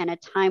plan and a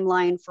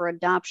timeline for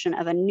adoption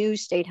of a new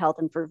State Health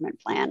Improvement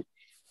Plan.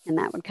 And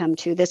that would come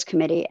to this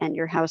committee and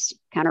your House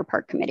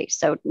counterpart committee.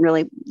 So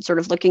really sort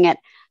of looking at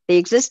the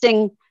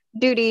existing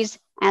duties,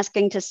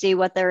 asking to see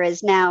what there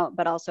is now,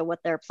 but also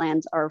what their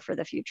plans are for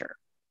the future.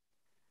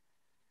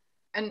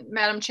 And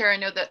Madam Chair, I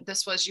know that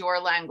this was your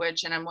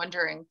language, and I'm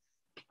wondering,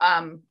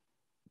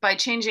 by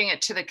changing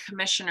it to the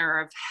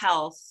Commissioner of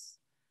Health,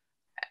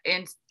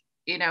 and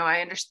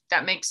I understand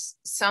that makes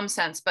some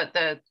sense, but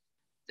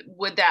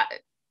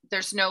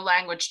there's no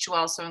language to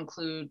also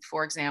include,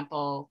 for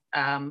example,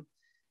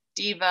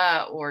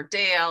 DEVA or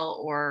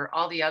Dale or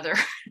all the other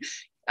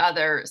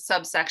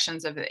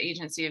subsections of the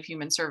Agency of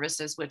Human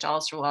Services, which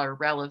also are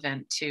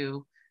relevant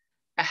to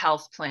a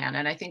health plan.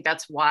 And I think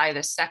that's why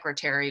the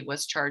Secretary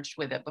was charged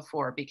with it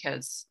before,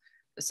 because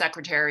the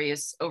Secretary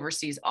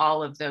oversees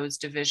all of those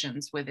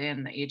divisions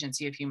within the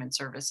Agency of Human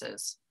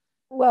Services.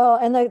 Well,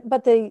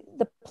 but the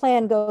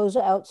plan goes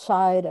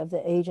outside of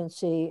the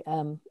agency,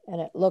 and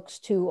it looks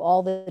to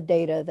all the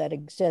data that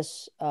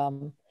exists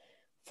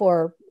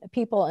for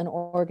people and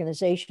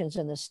organizations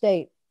in the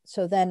state.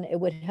 So then it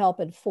would help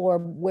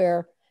inform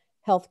where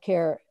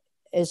healthcare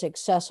is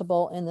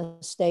accessible in the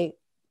state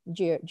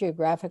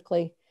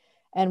geographically,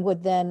 and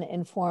would then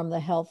inform the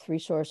health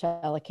resource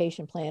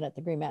allocation plan at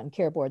the Green Mountain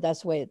Care Board.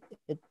 That's the way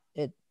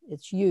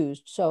it's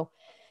used. So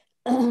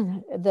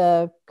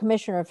the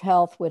Commissioner of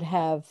Health would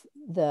have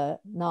the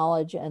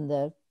knowledge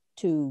and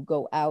to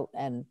go out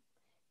and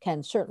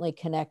can certainly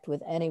connect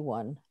with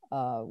anyone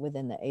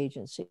within the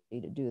agency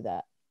to do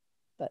that.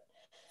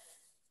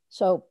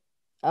 So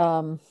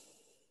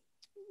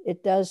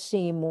it does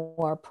seem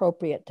more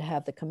appropriate to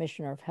have the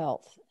Commissioner of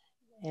Health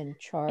in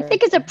charge. I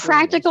think it's a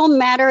practical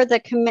matter.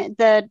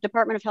 The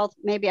Department of Health,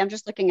 maybe I'm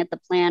just looking at the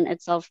plan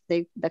itself,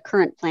 the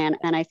current plan,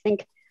 and I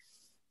think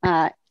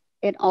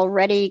it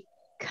already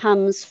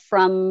comes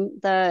from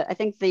I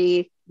think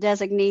the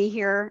designee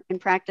here in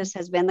practice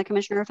has been the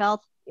Commissioner of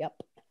Health. Yep.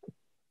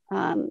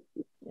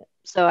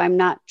 So I'm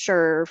not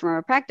sure from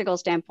a practical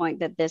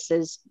standpoint that this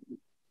is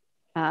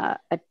a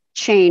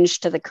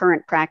change to the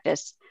current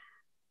practice,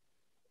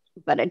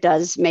 but it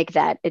does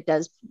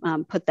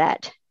put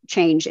that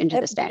change into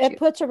the statute. It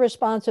puts a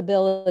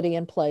responsibility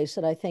in place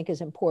that I think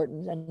is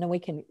important, and then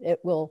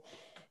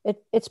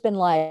it's been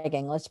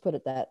lagging, let's put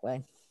it that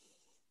way.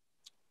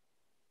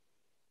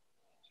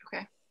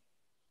 Okay.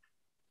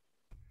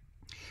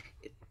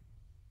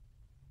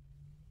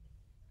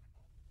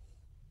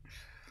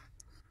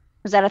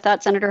 Was that a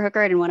thought, Senator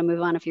Hooker? I didn't want to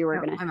move on if you were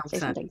going to say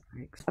something.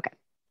 Okay.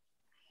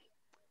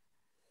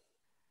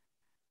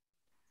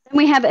 Then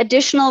we have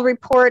additional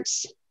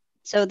reports.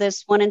 So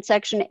this one in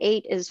Section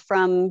 8 is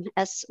from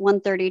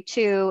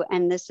S-132,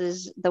 and this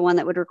is the one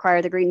that would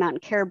require the Green Mountain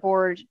Care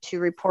Board to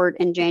report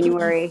in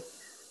January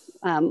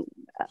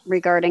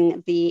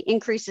regarding the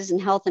increases in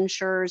health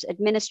insurers'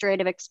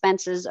 administrative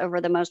expenses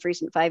over the most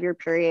recent 5-year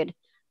period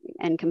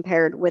and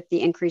compared with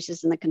the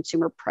increases in the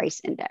Consumer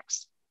Price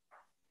Index.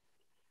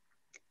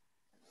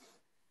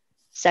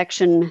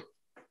 Section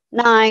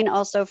 9,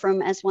 also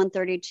from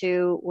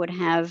S-132, would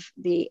have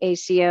the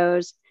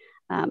ACOs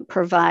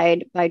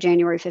provide by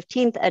January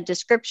 15th a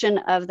description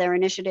of their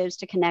initiatives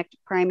to connect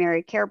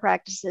primary care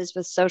practices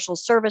with social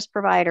service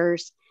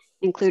providers,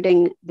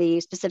 including the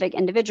specific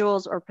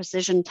individuals or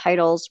position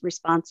titles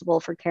responsible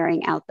for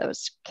carrying out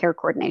those care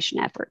coordination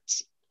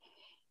efforts.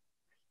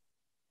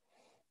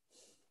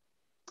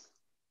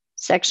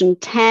 Section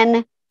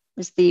 10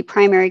 is the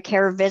primary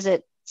care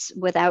visits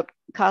without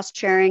cost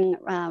sharing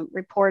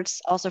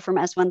reports, also from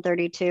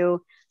S132.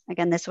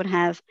 Again, this would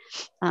have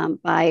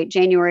by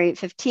January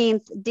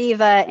 15th,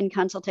 DVHA in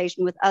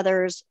consultation with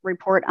others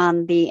report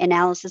on the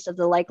analysis of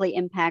the likely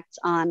impacts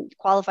on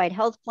qualified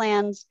health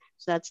plans.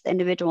 So that's the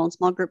individual and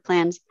small group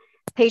plans,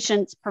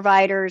 patients,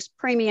 providers,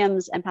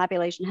 premiums, and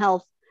population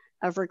health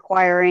of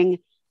requiring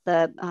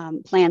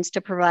the plans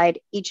to provide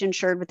each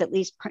insured with at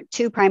least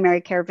 2 primary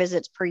care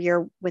visits per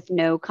year with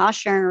no cost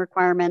sharing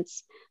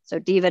requirements. So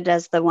DVHA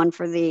does the one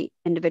for the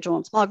individual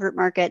and small group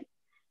market,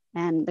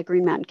 and the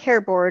Green Mountain Care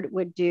Board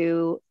would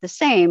do the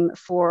same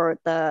for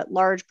the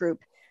large group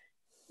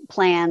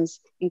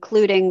plans,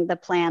 including the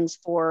plans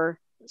for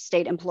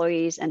state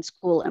employees and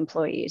school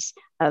employees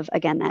of,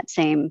 again, that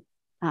same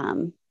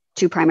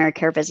 2 primary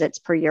care visits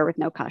per year with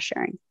no cost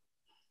sharing.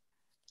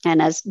 And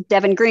as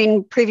Devin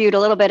Green previewed a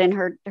little bit in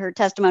her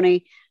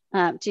testimony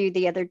to you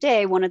the other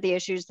day, one of the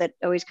issues that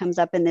always comes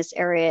up in this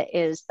area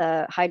is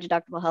the high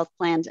deductible health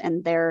plans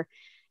and their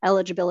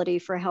eligibility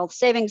for a health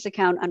savings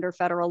account under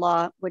federal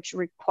law, which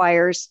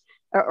requires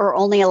or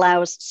only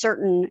allows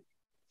certain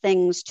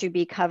things to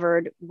be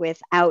covered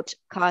without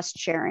cost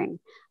sharing.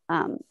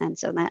 And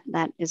so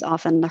that is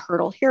often the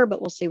hurdle here,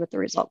 but we'll see what the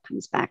result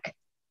comes back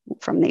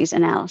from these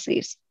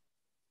analyses.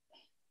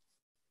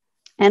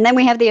 And then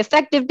we have the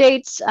effective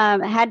dates,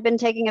 had been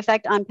taking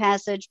effect on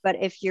passage, but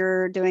if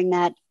you're doing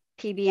that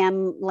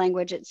PBM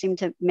language, it seemed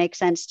to make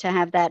sense to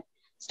have that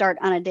start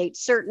on a date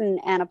certain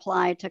and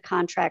apply to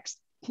contracts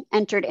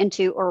entered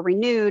into or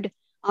renewed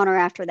on or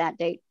after that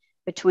date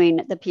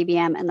between the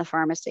PBM and the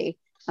pharmacy.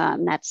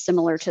 That's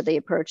similar to the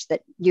approach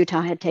that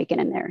Utah had taken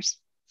in theirs.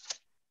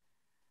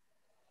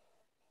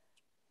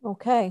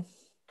 Okay.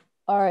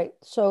 All right.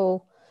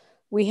 So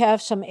we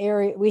have some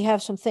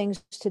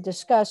things to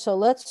discuss. So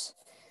let's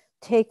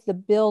take the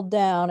bill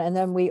down, and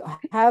then we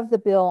have the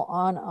bill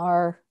on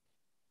our,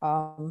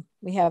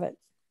 we have it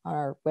on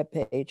our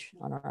webpage,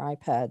 on our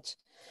iPads.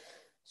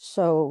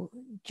 So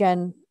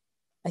Jen,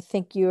 I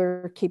think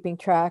you're keeping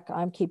track,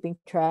 I'm keeping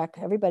track,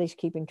 everybody's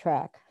keeping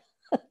track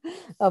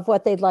of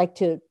what they'd like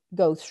to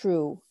go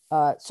through.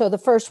 So the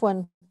first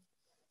one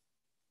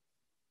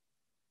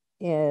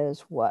is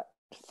what?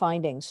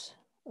 Findings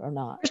or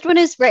not? First one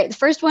is, right, the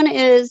first one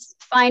is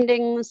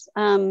findings.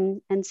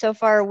 And so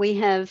far we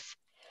have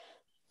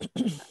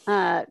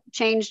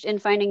changed in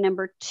finding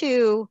number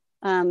 2,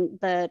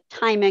 the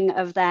timing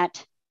of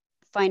that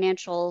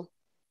financial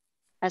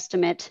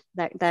estimate,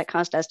 that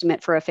cost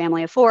estimate for a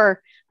family of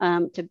 4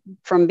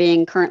 from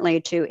being currently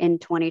to in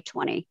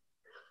 2020,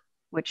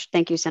 which,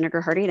 thank you,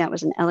 Senator Hardy, that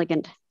was an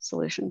elegant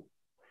solution.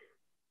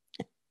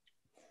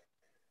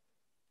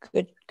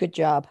 Good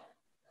job.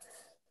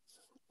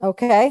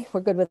 Okay,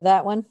 we're good with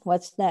that one.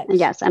 What's next?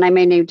 Yes, and I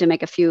may need to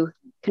make a few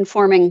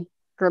conforming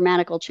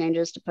grammatical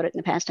changes to put it in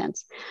the past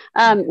tense.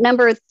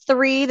 Number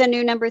 3, the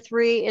new number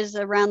 3 is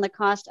around the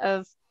cost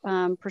of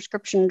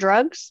prescription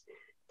drugs.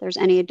 If there's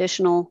any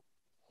additional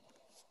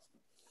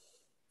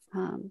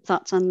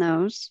thoughts on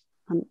those,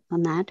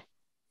 on that?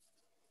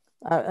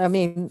 I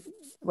mean,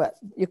 well,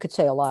 you could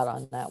say a lot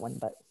on that one,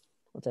 but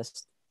we'll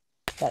just,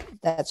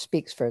 that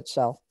speaks for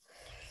itself.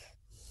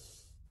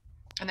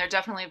 And there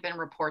definitely have been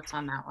reports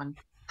on that one.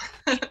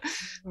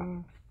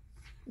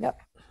 Yep.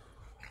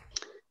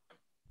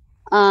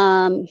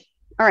 All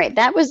right,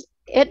 that was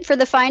it for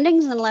the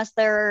findings, unless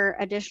there are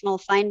additional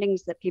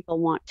findings that people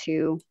want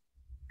to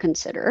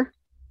consider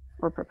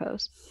or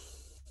propose.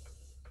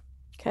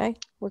 Okay,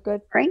 we're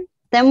good. Right.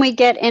 Then we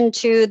get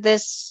into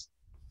this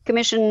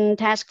commission,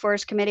 task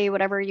force, committee,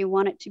 whatever you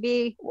want it to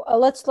be. Well,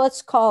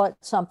 let's call it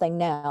something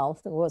now.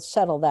 We'll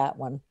settle that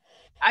one.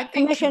 I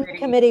think Commission,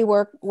 committee,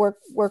 work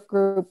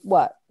group,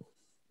 what?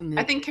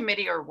 I think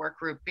committee or work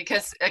group,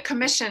 because a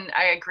commission,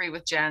 I agree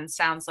with Jen,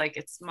 sounds like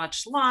it's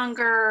much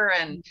longer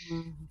and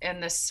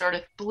in this sort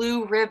of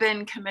blue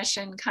ribbon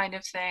commission kind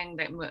of thing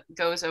that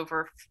goes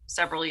over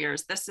several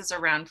years. This is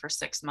around for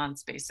 6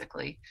 months,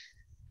 basically.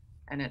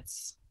 And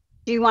it's...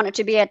 Do you want it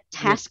to be a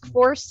task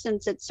force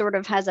since it sort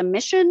of has a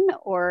mission,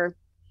 or?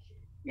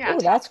 Yeah, ooh,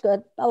 that's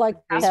good. I like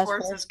task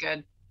force is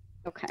good.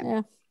 Okay.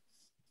 Yeah.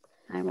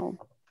 I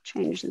will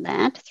change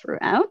that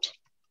throughout.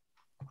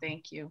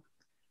 Thank you.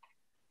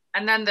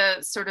 And then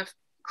the sort of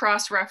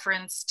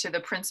cross-reference to the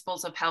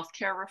principles of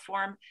healthcare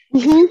reform.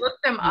 If you look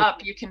them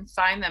up, you can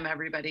find them,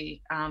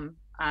 everybody.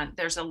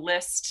 There's a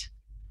list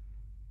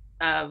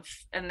of,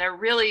 and they're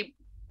really,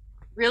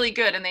 really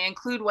good. And they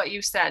include what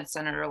you said,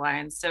 Senator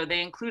Lyons. So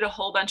they include a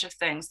whole bunch of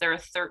things. There are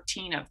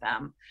 13 of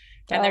them.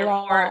 And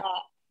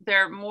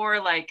they're more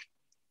like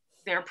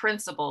their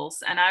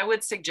principles. And I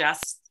would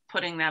suggest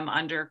putting them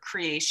under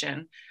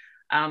creation,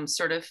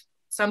 sort of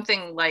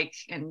something like,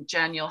 and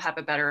Jen, you'll have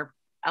a better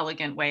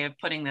elegant way of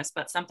putting this,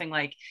 but something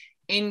like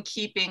in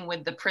keeping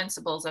with the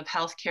principles of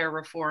healthcare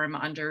reform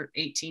under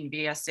 18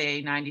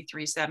 VSA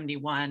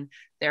 9371,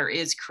 there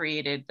is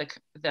created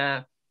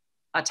a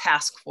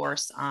task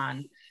force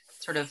on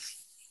sort of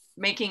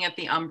making it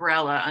the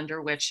umbrella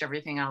under which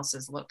everything else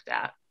is looked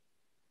at.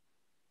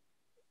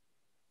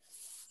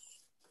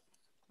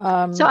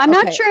 So I'm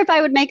not sure if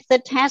I would make the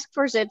task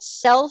force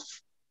itself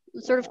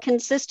sort of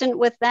consistent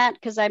with that,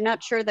 because I'm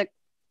not sure that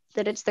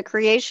it's the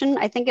creation.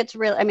 I think it's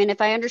real. I mean,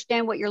 if I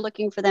understand what you're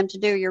looking for them to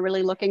do, you're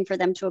really looking for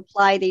them to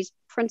apply these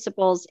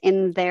principles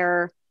in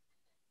their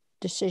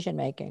decision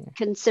making,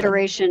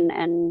 consideration,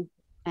 and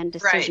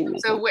decision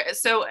making. Right.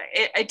 So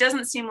it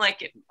doesn't seem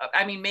like it,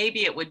 I mean,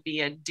 maybe it would be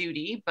a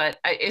duty, but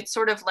it's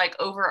sort of like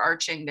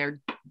overarching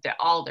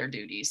all their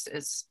duties.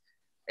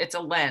 It's a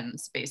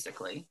lens,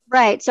 basically.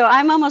 Right. So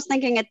I'm almost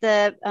thinking at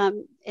the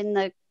in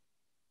the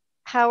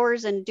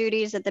powers and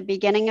duties at the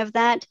beginning of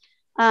that.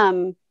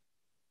 Go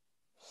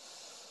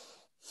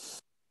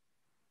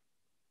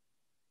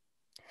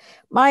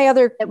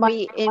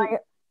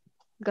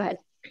ahead.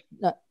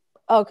 No,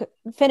 okay,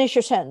 finish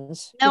your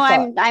sentence. No,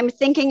 I'm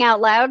thinking out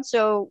loud,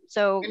 so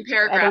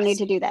I don't need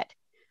to do that.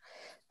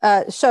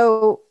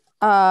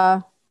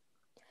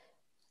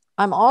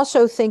 I'm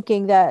also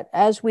thinking that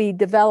as we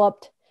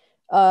developed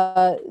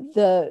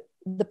the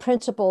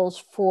principles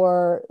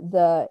for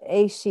the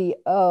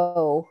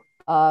ACO,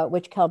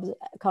 which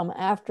come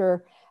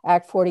after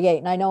Act 48.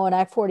 And I know in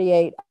Act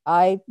 48,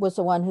 I was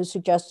the one who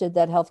suggested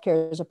that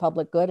healthcare is a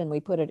public good, and we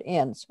put it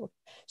in.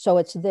 So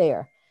it's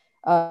there.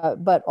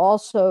 But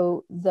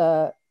also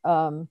the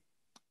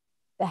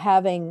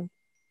having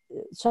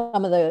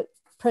some of the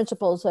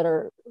principles that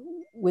are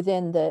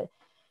within the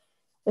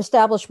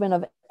establishment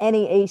of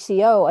any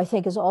ACO, I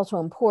think is also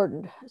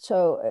important.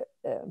 So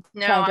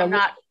no, I'm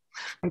not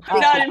in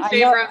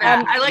favor of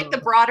that. I like the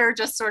broader,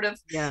 just sort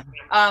of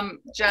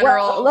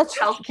general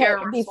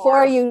healthcare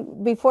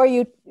reform.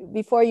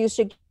 Before you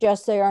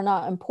suggest they are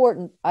not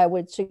important, I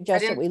would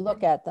suggest that we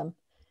look at them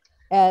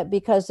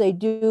because they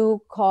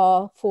do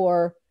call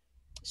for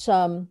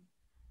some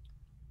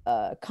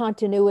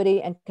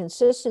continuity and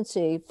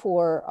consistency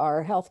for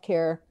our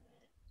healthcare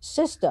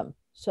system.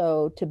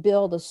 So to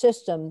build a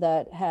system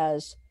that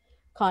has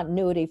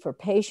continuity for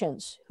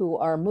patients who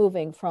are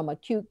moving from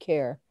acute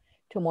care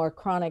to more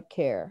chronic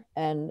care,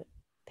 and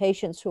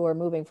patients who are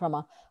moving from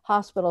a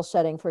hospital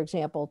setting, for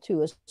example,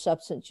 to a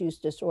substance use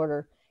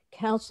disorder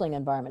counseling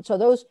environment. So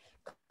those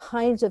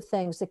kinds of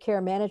things, the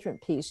care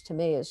management piece to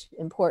me is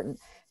important.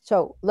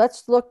 So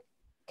let's look,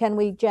 can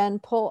we, Jen,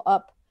 pull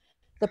up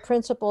the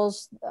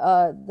principles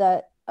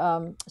that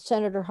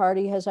Senator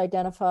Hardy has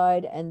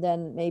identified, and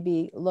then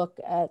maybe look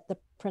at the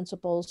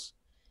principles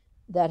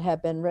that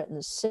have been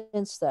written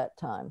since that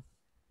time.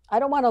 I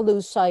don't want to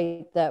lose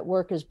sight that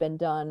work has been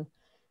done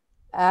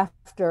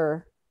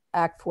after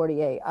Act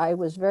 48. I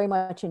was very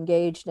much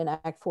engaged in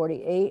Act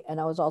 48, and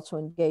I was also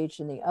engaged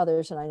in the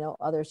others, and I know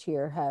others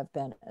here have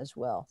been as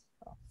well.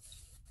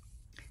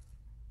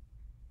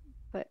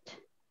 But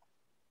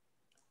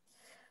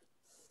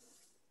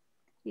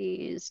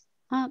he's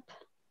up.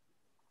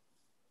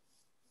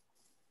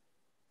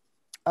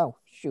 Oh,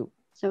 shoot.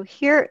 So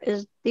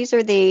these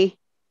are the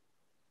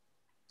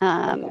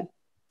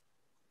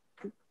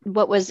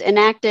what was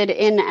enacted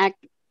in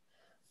Act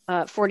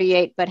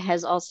 48, but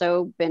has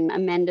also been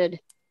amended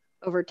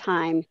over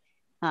time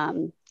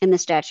in the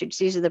statutes.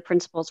 These are the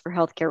principles for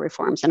healthcare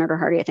reform. Senator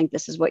Hardy, I think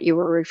this is what you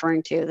were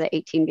referring to, the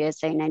 18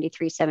 VSA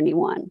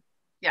 9371.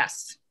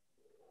 Yes.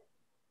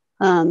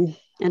 And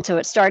so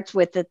it starts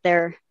with that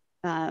the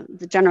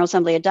General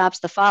Assembly adopts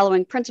the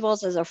following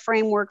principles as a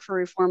framework for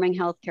reforming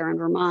healthcare in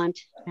Vermont.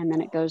 And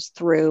then it goes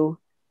through,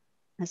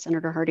 as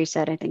Senator Hardy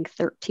said, I think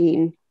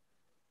 13.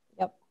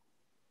 Yep.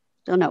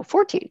 So no,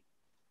 14.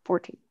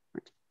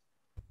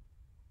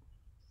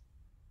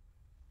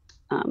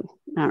 I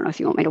don't know if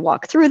you want me to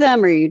walk through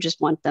them or you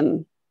just want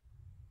them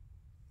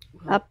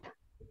up.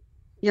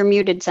 You're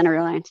muted,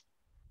 Senator Lyons.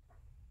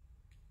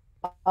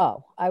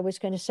 Oh, I was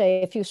going to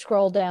say, if you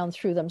scroll down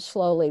through them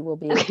slowly, we'll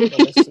be able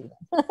to see them.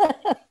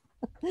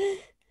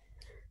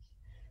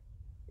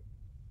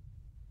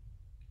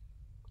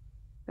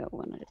 Go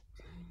one at a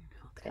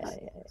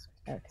time.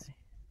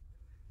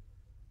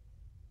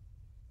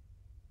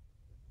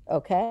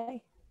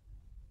 Okay.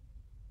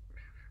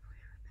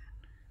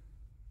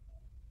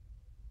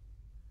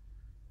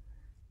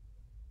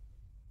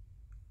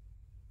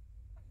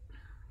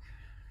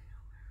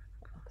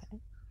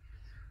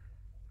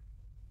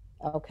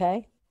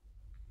 Okay.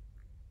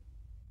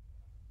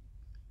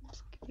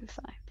 Just give you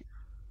 5.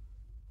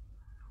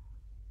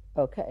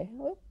 Okay.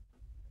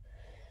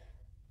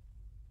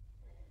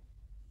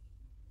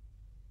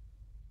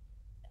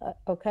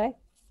 Okay.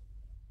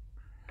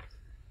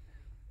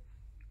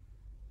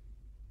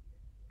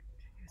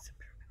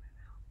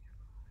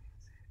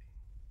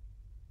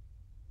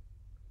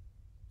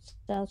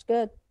 Sounds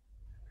good.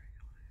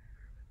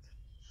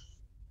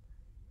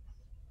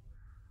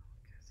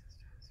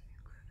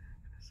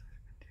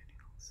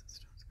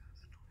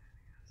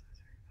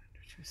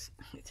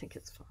 I think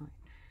it's fine.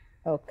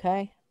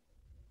 Okay.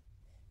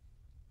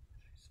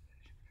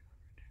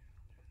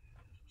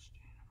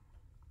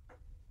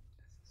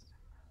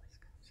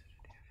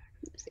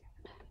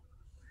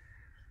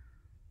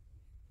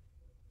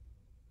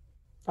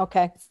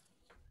 Okay.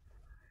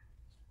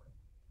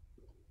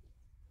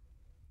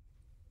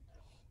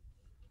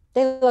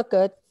 They look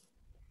good.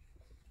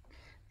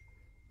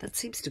 That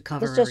seems to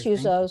cover Let's just use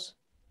everything. those.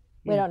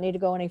 We Yeah. don't need to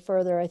go any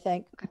further, I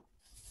think.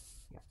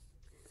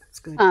 That's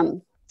good.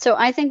 So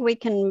I think we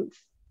can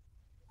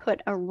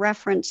put a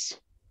reference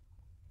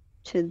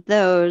to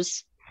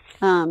those.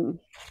 And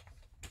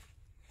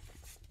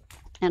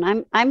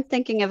I'm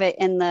thinking of it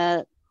in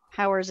the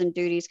powers and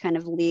duties kind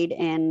of lead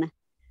in.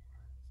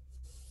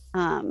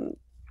 Under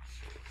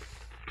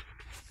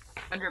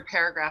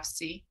paragraph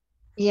C.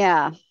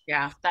 Yeah.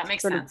 Yeah, that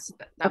makes Sort of- sense.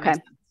 That okay.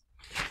 makes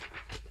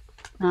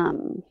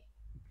sense.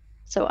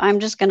 So I'm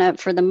just gonna,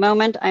 for the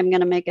moment, I'm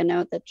gonna make a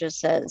note that just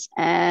says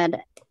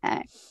add,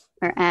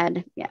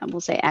 yeah,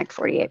 we'll say Act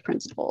 48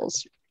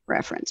 principles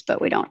reference,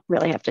 but we don't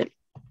really have to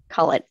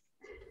call it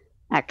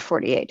Act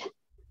 48.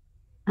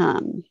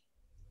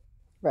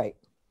 Right.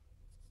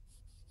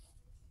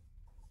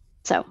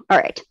 So, all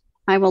right,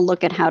 I will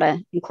look at how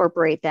to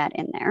incorporate that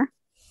in there.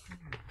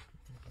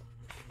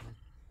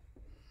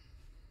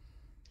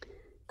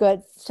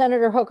 Good.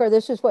 Senator Hooker,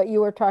 this is what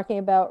you were talking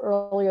about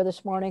earlier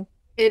this morning.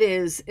 It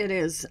is. It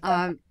is.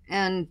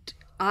 And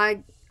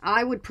I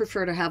would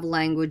prefer to have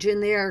language in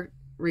there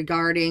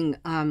regarding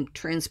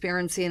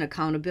transparency and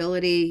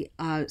accountability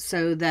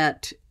so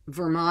that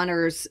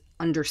Vermonters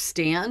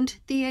understand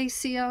the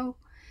ACO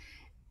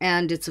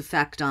and its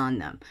effect on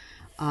them.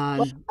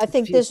 Well, I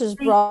think this is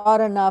broad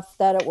enough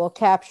that it will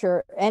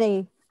capture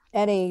any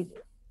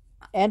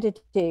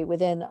entity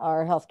within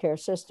our healthcare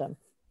system.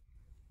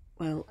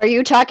 Well, are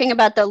you talking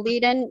about the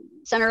lead-in,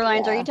 Senator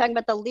Lyons? Yeah. Are you talking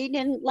about the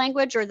lead-in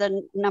language or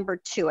the number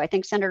 2? I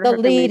think Senator The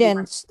Hooker may be lead-in.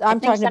 I'm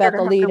talking Senator about the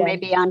Hooker lead-in.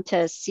 maybe onto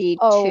C2.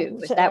 Oh,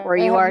 Is that where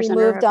you have are, you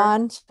Senator moved Hooker?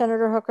 on,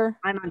 Senator Hooker?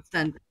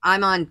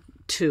 I'm on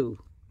 2.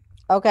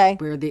 Okay.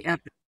 Where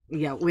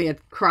we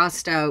had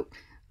crossed out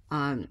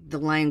the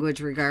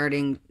language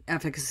regarding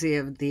efficacy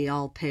of the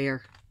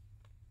all-payer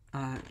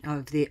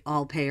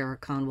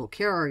accountable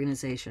care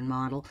organization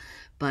model,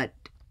 but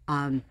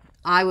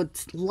I would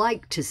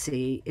like to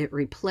see it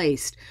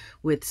replaced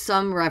with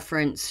some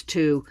reference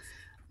to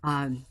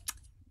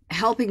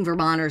helping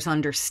Vermonters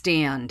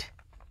understand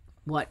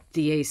what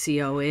the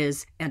ACO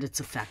is and its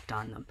effect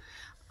on them.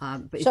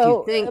 But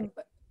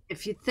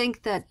if you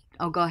think that,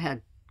 go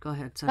ahead,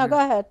 Senator. No, go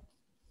ahead.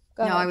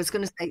 I was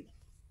going to say,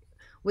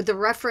 with the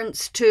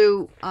reference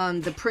to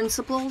the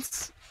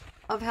principles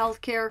of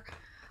healthcare,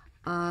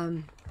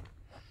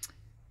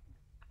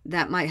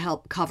 that might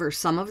help cover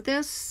some of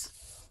this,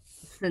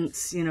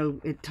 since,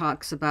 it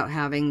talks about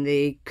having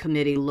the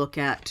committee look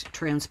at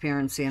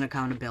transparency and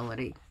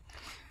accountability.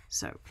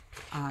 So,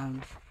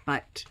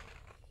 but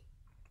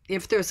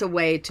if there's a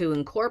way to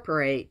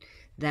incorporate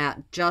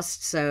that,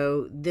 just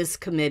so this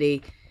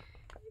committee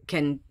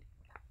can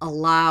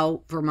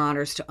allow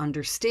Vermonters to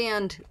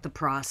understand the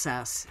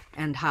process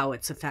and how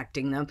it's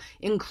affecting them,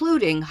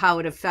 including how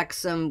it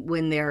affects them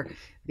when they're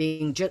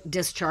being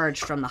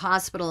discharged from the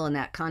hospital and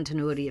that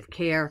continuity of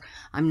care.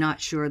 I'm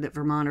not sure that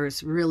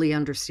Vermonters really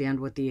understand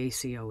what the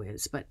ACO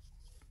is, but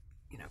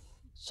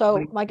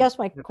So I guess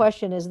my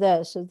question is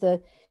this: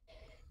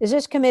 is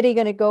this committee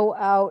going to go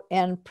out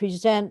and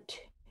present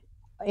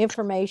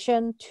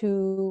information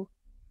to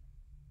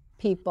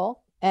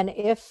people? And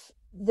if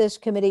this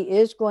committee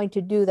is going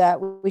to do that,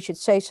 we should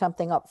say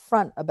something up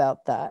front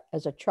about that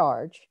as a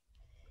charge.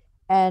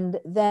 And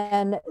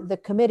then the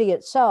committee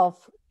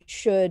itself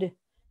should,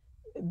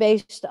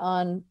 based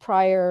on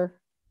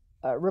prior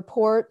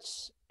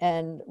reports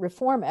and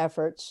reform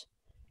efforts,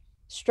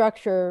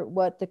 structure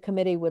what the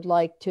committee would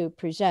like to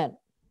present.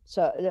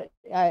 So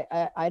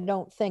I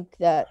don't think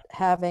that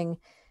having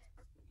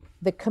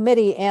the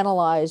committee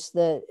analyze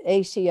the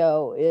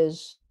ACO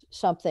is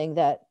something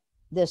that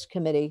this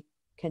committee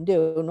can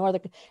do, nor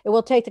it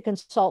will take the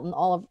consultant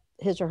all of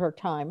his or her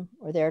time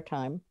or their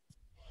time.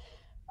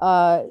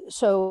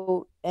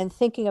 So, and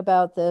thinking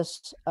about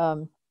this,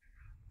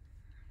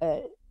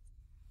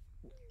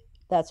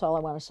 that's all I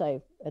want to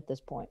say at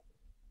this point.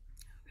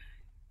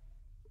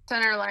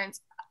 Senator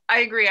Lyons, I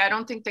agree. I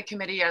don't think the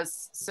committee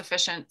has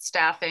sufficient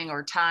staffing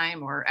or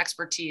time or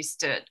expertise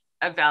to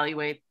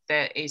evaluate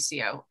the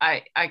ACO.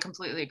 I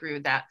completely agree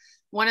with that.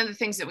 One of the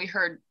things that we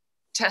heard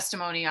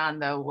testimony on,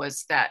 though,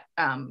 was that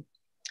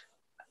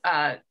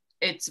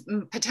it's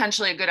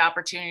potentially a good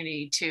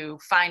opportunity to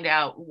find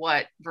out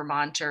what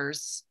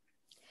Vermonters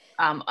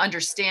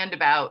understand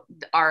about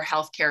our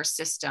healthcare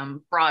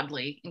system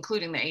broadly,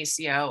 including the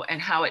ACO, and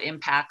how it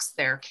impacts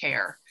their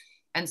care.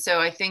 And so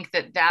I think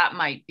that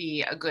might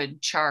be a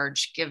good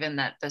charge, given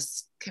that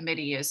this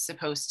committee is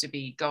supposed to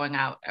be going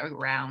out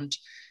around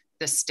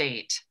the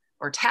state,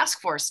 or task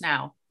force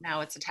now.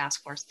 Now it's a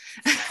task force.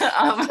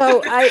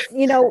 So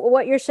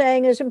what you're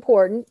saying is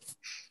important,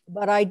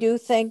 but I do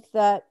think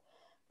that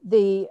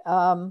the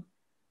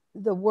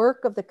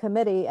work of the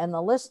committee and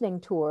the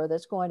listening tour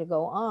that's going to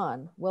go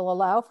on will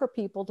allow for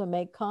people to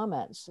make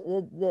comments.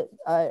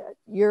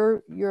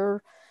 You're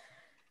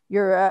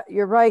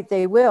right.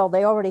 They will.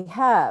 They already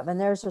have. And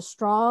there's a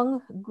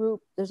strong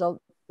group. There's a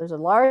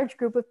large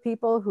group of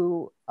people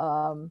who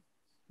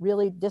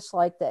really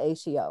dislike the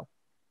ACO.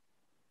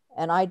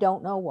 And I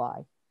don't know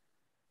why.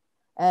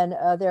 And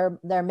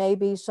there may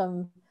be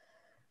some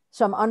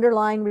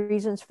underlying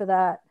reasons for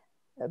that,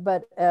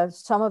 but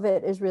some of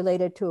it is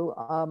related to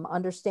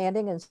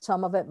understanding, and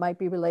some of it might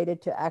be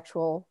related to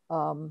actual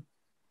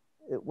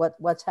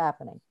what's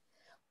happening.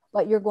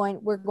 But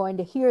we're going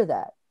to hear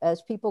that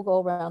as people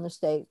go around the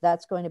state.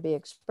 That's going to be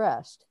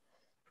expressed.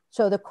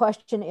 So the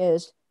question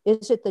is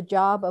it the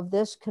job of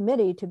this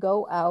committee to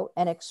go out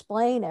and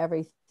explain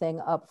everything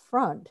up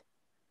front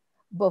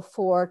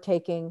before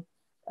taking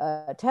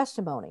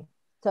testimony?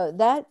 So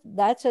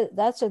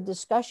that's a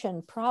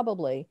discussion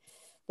probably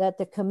that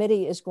the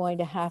committee is going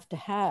to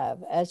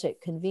have as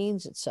it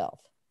convenes itself.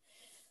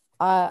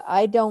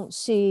 I don't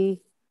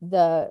see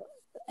the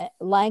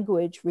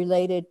language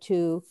related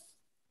to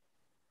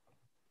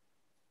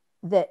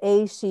the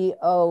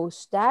ACO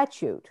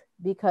statute,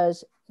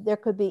 because there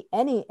could be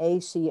any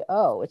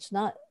ACO. It's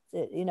not,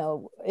 you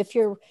know, if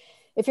you're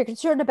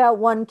concerned about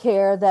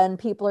OneCare, then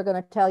people are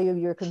going to tell you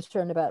you're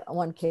concerned about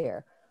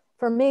OneCare.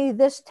 For me,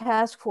 this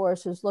task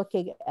force is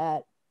looking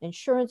at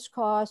insurance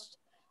cost,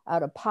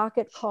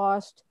 out-of-pocket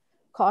cost,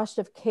 cost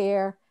of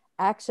care,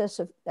 access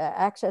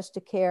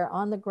to care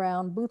on the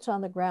ground, boots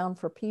on the ground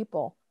for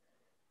people.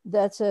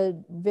 That's a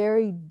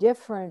very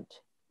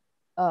different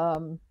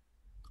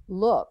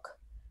look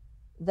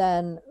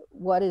than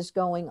what is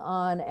going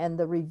on and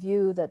the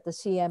review that the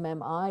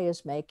CMMI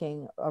is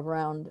making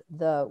around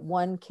the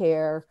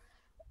OneCare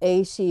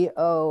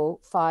ACO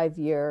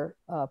 5-year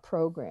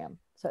program.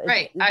 So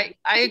right. I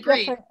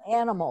agree. Different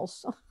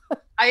animals.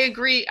 I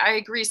agree,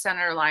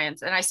 Senator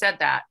Lyons, and I said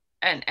that.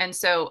 And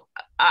so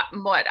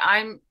what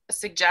I'm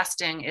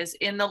suggesting is,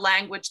 in the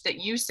language that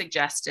you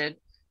suggested,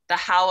 the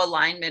how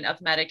alignment of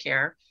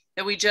Medicare,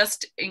 that we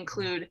just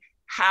include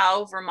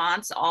how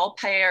Vermont's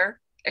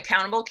all-payer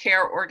accountable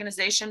care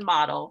organization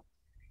model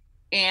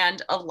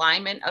and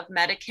alignment of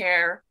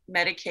Medicare,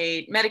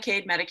 Medicaid,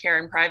 Medicare,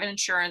 and private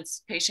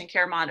insurance, patient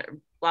care model,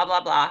 blah, blah,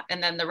 blah,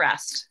 and then the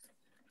rest.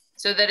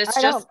 So that it's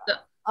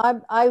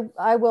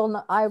I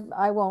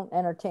won't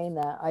entertain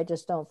that. I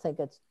just don't think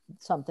it's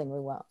something we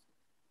want.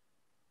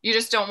 You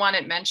just don't want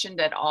it mentioned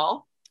at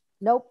all?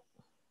 Nope.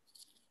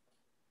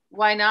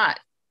 Why not?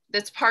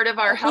 That's part of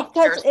our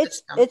healthcare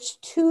system. It's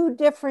two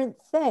different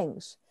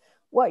things.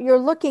 What you're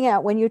looking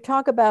at when you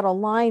talk about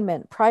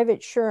alignment, private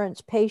insurance,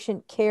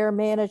 patient care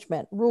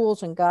management,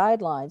 rules and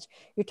guidelines,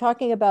 you're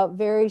talking about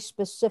very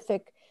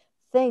specific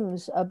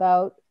things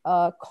about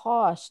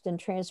cost and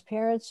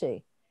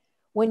transparency.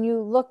 When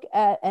you look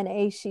at an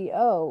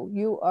ACO,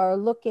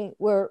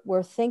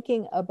 we're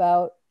thinking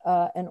about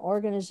an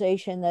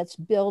organization that's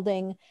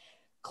building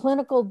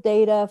clinical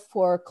data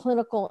for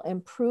clinical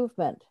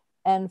improvement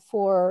and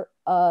for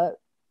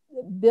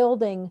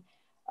building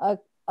a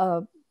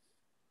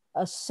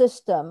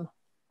system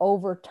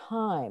over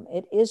time.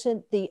 It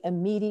isn't the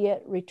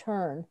immediate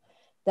return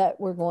that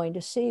we're going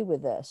to see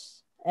with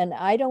this. And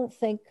I don't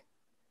think,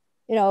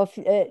 you know,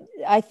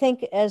 I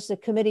think as the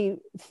committee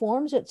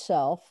forms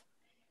itself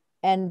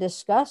and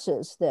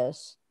discusses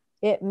this,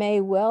 it may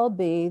well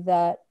be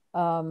that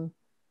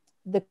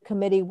the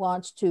committee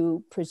wants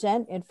to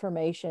present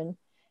information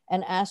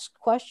and ask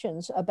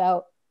questions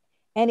about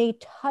any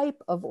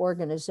type of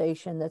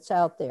organization that's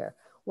out there,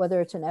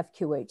 whether it's an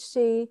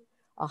FQHC,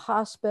 a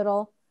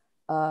hospital,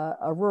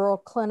 a rural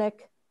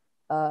clinic,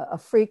 a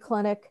free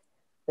clinic.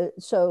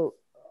 So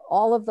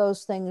all of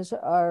those things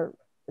are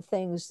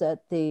things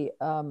that the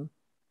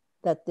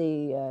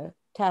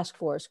task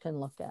force can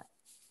look at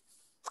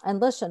and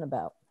listen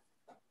about.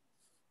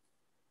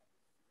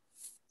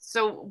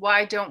 So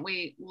why don't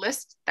we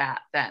list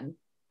that then?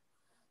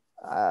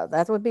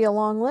 That would be a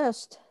long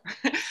list.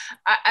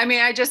 I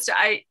mean, I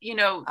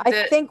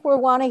think we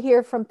want to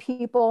hear from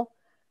people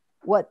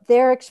what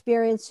they're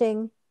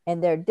experiencing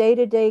and their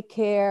day-to-day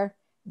care,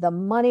 the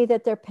money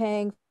that they're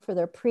paying for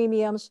their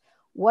premiums,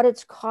 what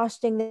it's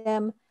costing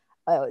them,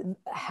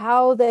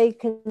 how they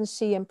can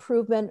see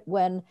improvement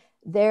when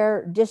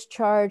they're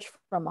discharged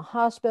from a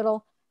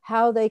hospital,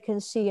 how they can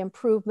see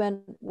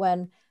improvement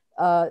when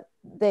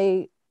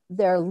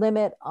their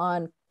limit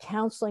on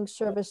counseling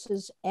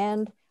services,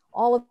 and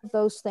all of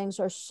those things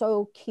are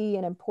so key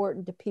and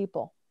important to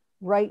people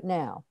right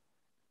now.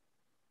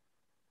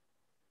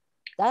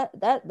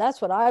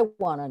 That's what I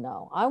want to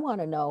know. I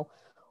want to know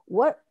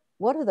what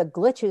are the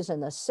glitches in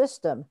the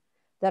system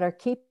that are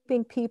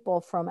keeping people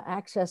from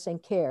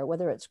accessing care,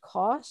 whether it's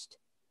cost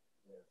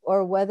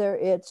or whether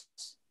it's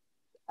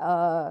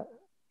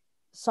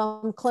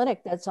some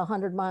clinic that's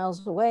 100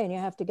 miles away and you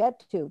have to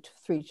get to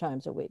 3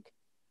 times a week.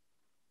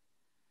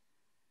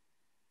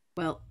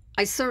 Well,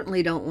 I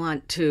certainly don't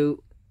want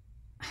to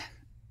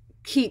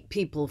keep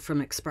people from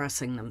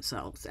expressing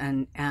themselves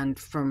and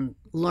from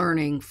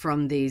learning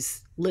from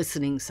these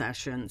listening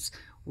sessions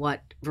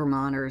what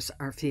Vermonters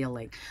are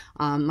feeling.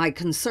 My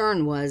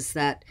concern was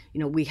that, you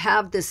know, we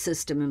have this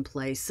system in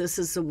place. This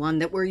is the one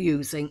that we're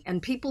using,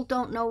 and people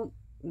don't know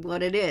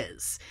what it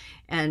is.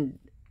 And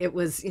it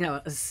was, you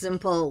know, a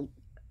simple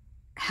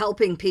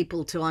helping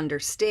people to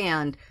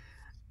understand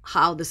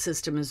how the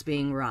system is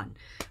being run.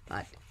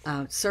 But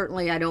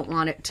certainly I don't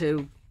want it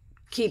to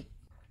keep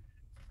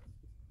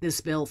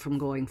this bill from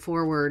going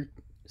forward.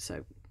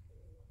 So,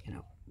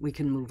 we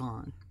can move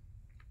on.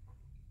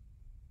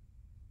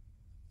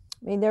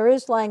 I mean, there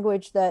is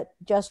language that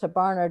Jessica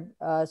Barnard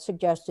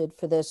suggested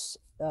for this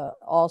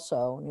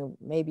also.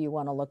 Maybe you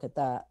want to look at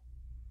that.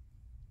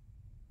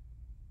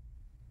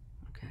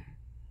 Okay.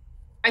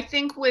 I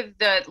think with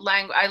the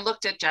language, I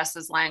looked at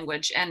Jess's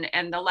language,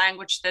 and the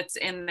language that's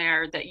in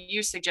there that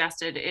you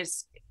suggested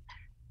is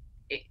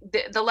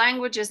the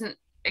language isn't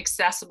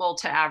accessible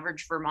to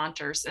average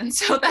Vermonters. And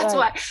so that's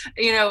Right.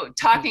 why,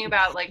 talking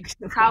about like,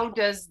 how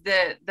does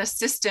the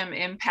system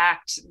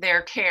impact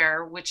their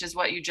care, which is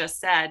what you just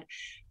said.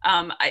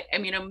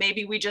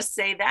 Maybe we just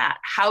say that.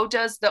 How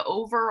does the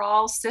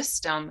overall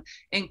system,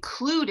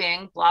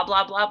 including blah,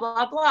 blah, blah,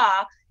 blah,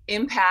 blah,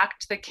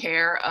 impact the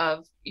care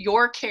of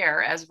your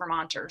care as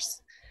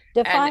Vermonters?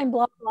 Define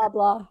blah, blah,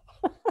 blah.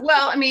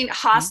 Well,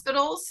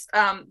 hospitals,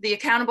 the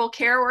Accountable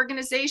Care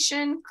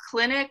Organization,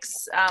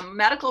 clinics,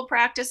 medical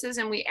practices,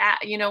 and we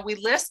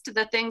list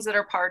the things that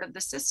are part of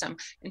the system,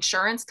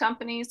 insurance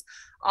companies,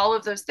 all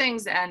of those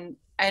things, and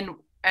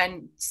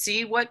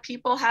see what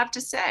people have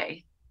to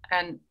say.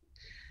 And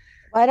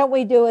why don't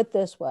we do it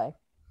this way?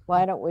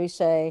 Why don't we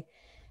say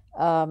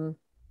the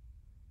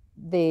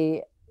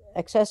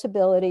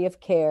accessibility of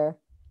care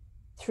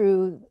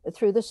through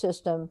the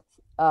system,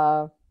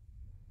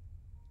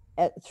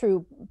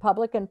 through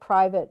public and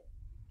private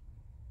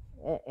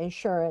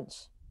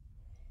insurance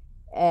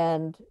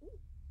and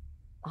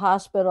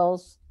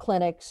hospitals,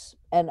 clinics,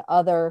 and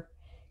other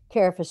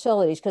care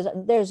facilities, because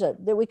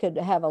we could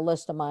have a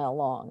list a mile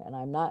long, and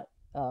I'm not,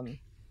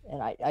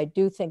 and I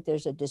do think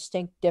there's a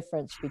distinct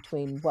difference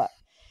between what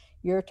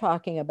you're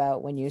talking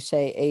about when you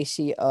say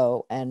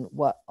ACO and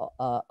what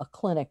a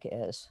clinic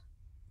is.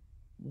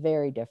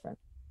 Very different.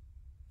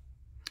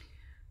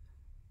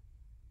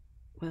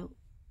 Well,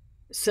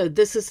 so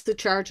this is the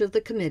charge of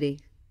the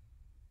committee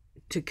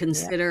to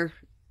consider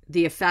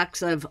the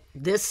effects of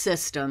this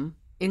system,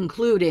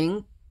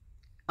 including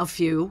a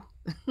few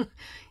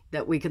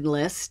that we can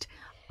list.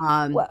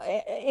 Well,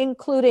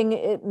 including,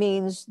 it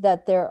means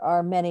that there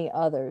are many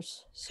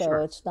others. So Sure.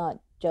 It's not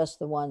just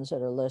the ones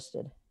that are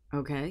listed.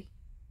 Okay.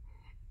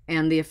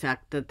 And the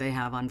effect that they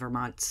have on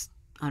Vermonters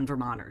and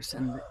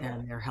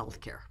their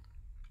health care.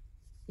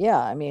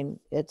 Yeah,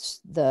 it's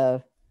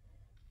the,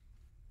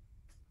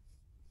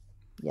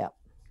 yeah.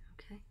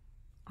 Okay.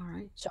 All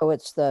right. So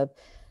it's the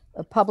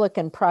public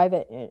and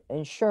private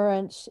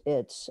insurance.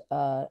 It's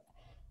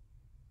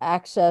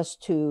access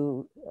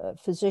to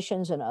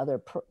physicians and other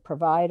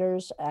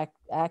providers,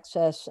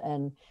 access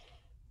and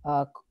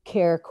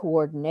care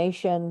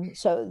coordination.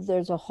 So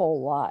there's a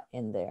whole lot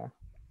in there.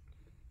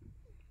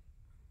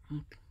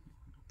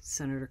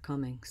 Senator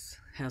Cummings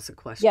has a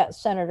question. Yeah,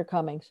 Senator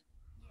Cummings.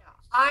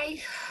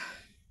 I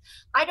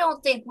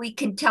don't think we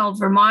can tell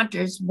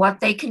Vermonters what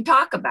they can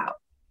talk about.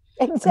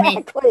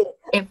 Exactly.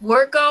 If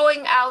we're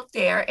going out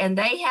there and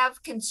they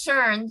have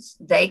concerns,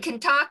 they can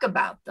talk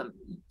about them.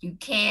 You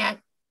can't.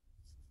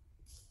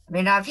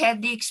 I've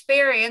had the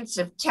experience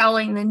of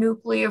telling the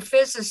nuclear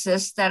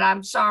physicists that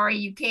I'm sorry,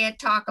 you can't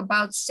talk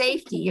about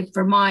safety at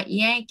Vermont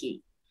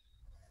Yankee.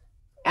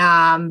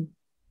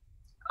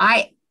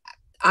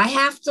 I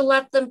have to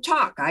let them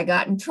talk. I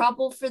got in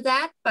trouble for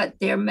that, but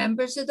they're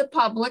members of the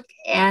public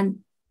and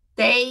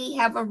they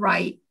have a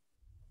right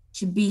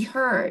to be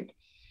heard.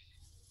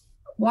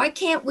 Why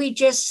can't we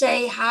just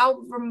say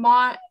how the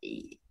Vermont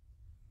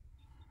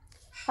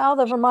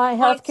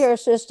healthcare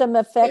system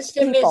affects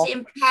people? Is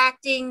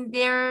impacting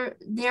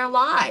their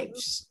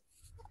lives?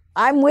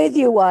 I'm with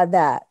you on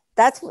that.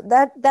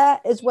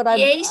 That is what the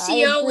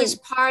ACO is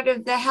part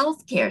of the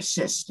healthcare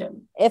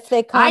system. If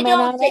they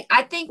comment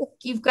I think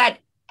you've got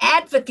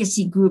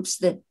advocacy groups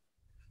that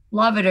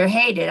love it or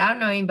hate it. I don't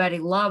know anybody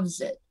loves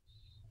it.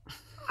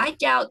 I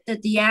doubt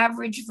that the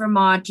average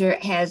Vermonter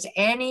has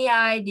any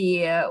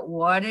idea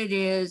what it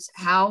is,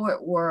 how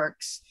it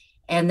works,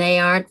 and they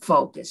aren't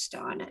focused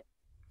on it.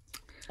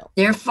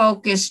 They're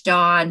focused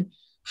on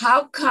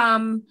how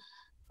come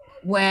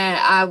when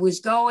I was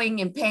going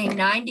and paying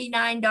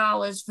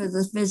 $99 for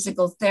the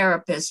physical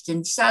therapist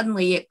and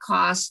suddenly it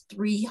cost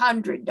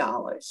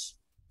 $300.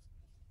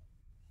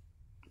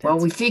 Well,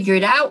 we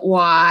figured out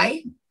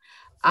why.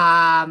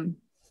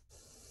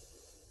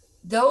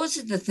 Those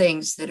are the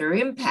things that are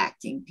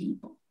impacting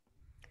people.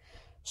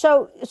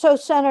 So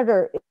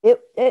Senator,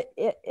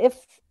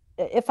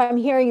 if I'm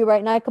hearing you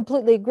right, and I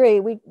completely agree,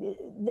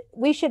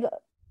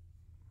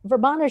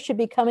 Vermonters should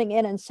be coming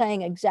in and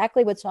saying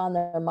exactly what's on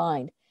their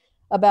mind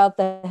about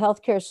the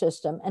healthcare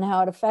system and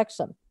how it affects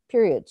them,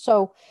 period.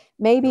 So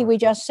maybe we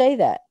just say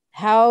that,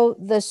 how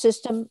the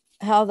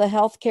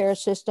healthcare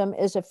system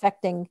is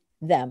affecting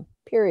them,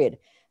 period,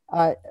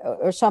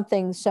 or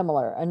something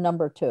similar, a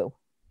number 2.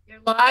 Their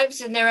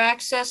lives and their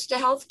access to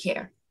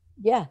healthcare.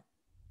 Yeah,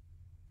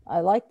 I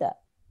like that.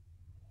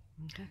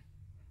 Okay.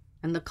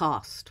 And the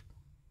cost.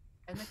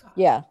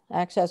 Yeah,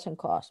 access and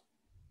cost.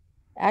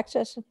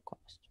 Access and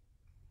cost.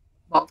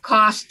 Well,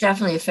 cost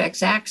definitely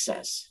affects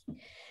access.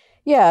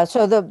 Yeah,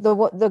 so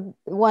the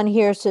one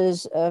here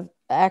says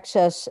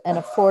access and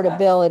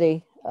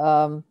affordability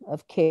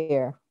of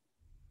care.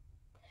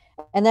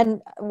 And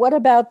then what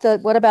about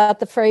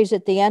the phrase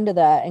at the end of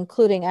that,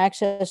 including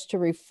access to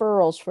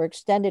referrals for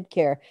extended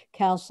care,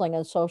 counseling,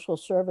 and social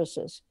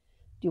services?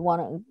 Do you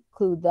want to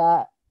include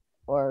that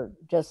or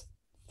just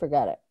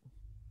forget it?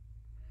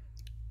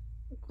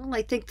 Well,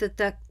 I think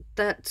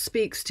that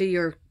speaks to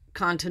your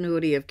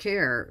continuity of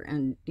care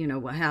and,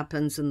 what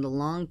happens in the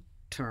long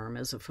term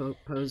as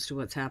opposed to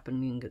what's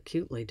happening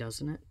acutely,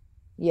 doesn't it?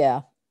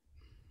 Yeah,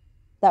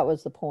 that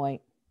was the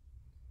point.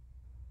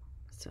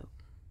 So,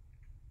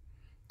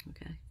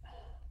 okay.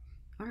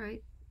 All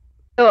right.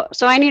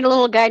 So I need a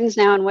little guidance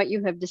now on what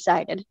you have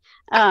decided.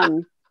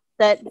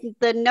 That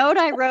the note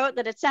I wrote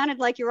that it sounded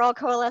like you were all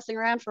coalescing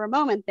around for a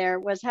moment there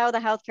was how the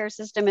healthcare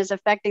system is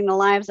affecting the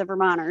lives of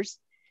Vermonters.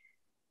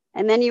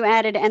 And then you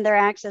added and their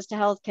access to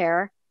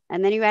healthcare.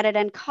 And then you added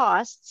and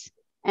costs.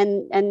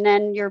 And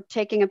then you're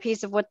taking a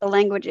piece of what the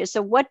language is.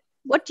 So what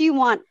do you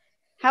want?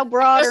 How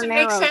broad or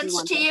narrow does it make do you sense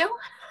want to this? you?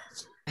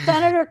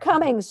 Senator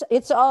Cummings,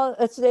 it's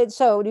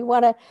so do you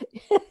want to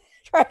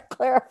try to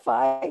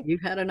clarify? You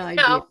had an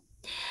idea. No.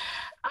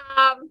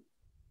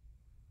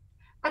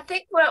 I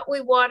think what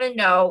we want to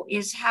know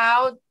is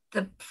how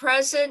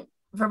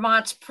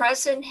Vermont's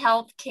present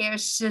healthcare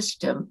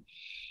system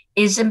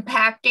is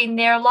impacting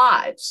their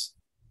lives.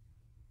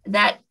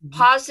 That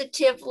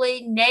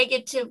positively,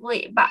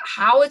 negatively, but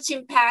how it's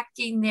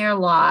impacting their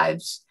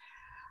lives.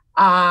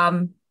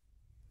 And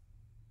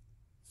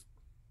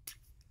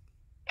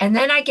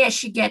then I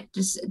guess you get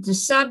the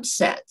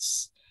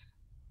subsets,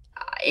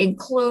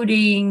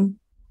 including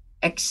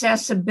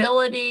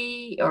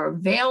accessibility or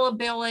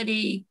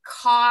availability,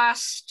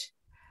 cost,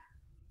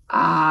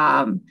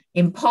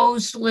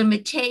 imposed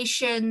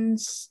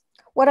limitations.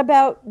 What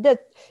about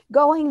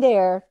going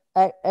there,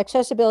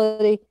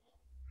 accessibility,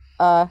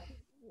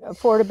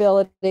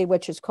 affordability,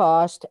 which is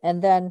cost,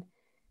 and then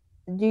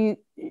do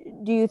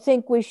you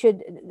think we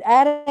should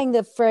adding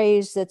the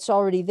phrase that's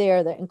already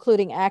there, that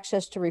including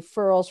access to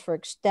referrals for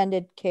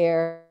extended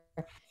care,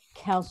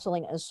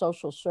 counseling, and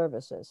social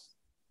services?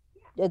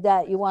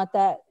 That you want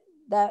that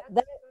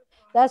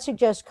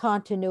suggests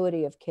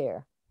continuity of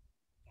care.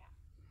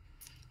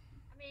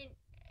 I mean,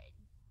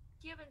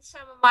 given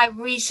some of my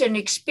recent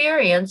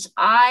experience,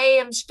 I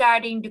am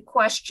starting to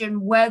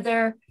question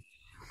whether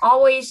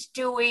always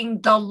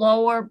doing the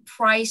lower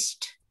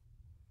priced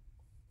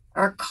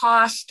or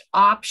cost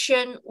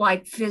option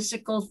like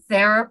physical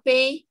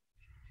therapy,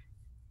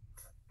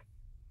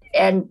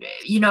 and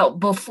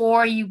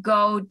before you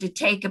go to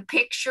take a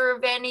picture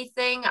of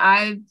anything,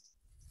 I've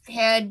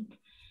had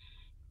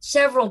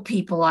several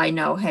people I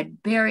know had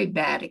very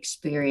bad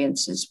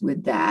experiences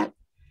with that.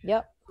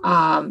 Yep.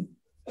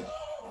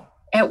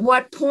 At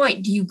what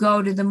point do you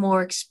go to the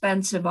more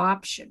expensive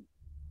option?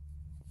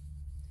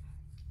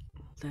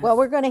 Well,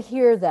 we're going to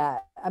hear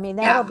that. I mean,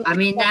 that'll be. I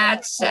mean,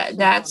 that's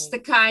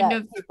the kind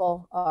of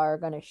people are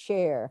going to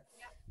share.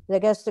 I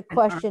guess the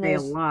question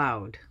is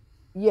allowed.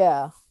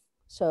 Yeah.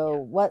 So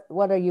what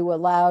are you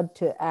allowed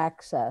to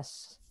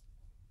access?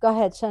 Go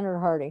ahead, Senator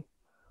Hardy.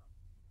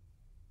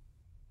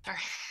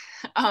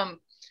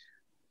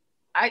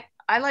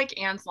 I like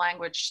Anne's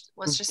language.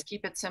 Let's just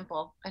keep it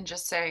simple and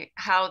just say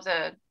how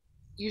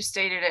you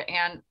stated it,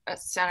 Anne,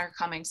 Senator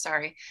Cummings,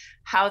 sorry,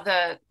 how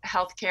the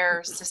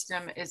healthcare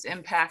system is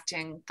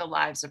impacting the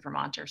lives of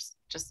Vermonters,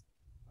 just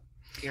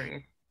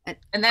period.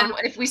 And then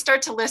if we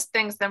start to list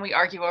things, then we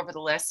argue over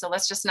the list. So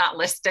let's just not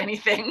list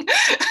anything.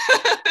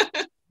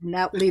 And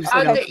that leaves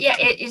it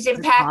it is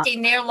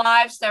impacting their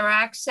lives, their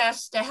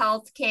access to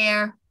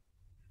healthcare,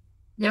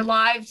 their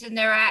lives and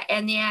their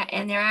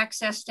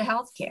access to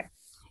healthcare.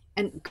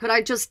 And could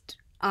I just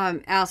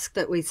ask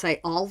that we say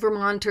all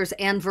Vermonters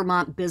and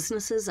Vermont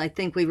businesses? I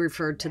think we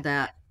referred to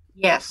that.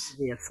 Yes.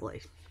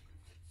 Obviously.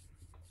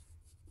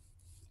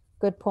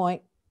 Good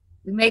point.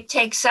 We may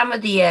take some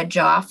of the edge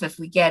off if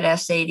we get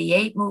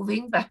S88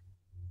 moving, but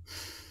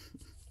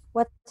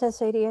what's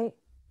S88?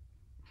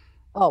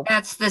 Oh,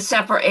 that's the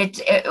separate.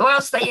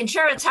 It's the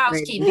insurance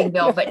housekeeping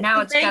bill, but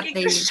now it's got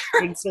the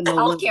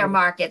healthcare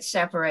market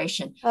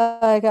separation.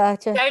 I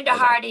gotcha. Senator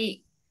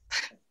Hardy,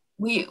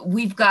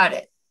 we've got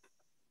it.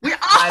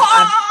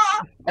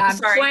 I'm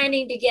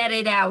planning to get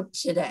it out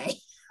today.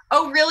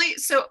 Oh, really?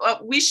 So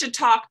we should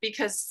talk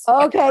because.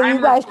 Okay,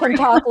 you guys can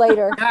talk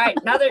later. All right,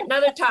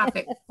 another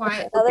topic.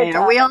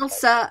 Are we all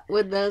set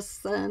with this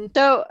then?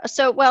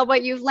 So well,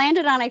 what you've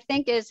landed on, I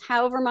think, is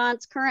how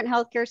Vermont's current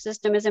healthcare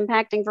system is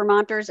impacting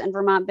Vermonters and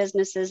Vermont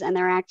businesses and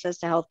their access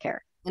to healthcare.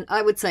 And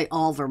I would say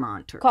all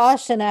Vermonters.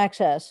 Costs and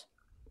access.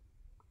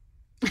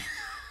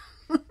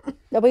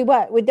 we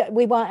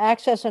want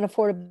access and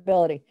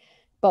affordability,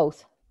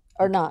 both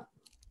or not.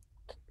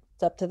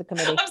 It's up to the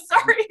committee. I'm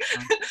sorry.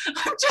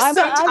 I'm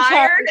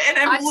tired and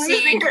I'm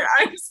losing it.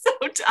 I'm so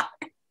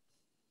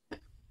tired.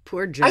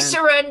 Poor Jen. I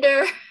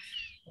surrender.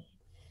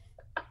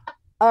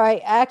 All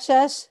right,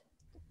 access,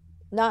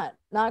 not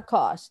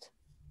cost.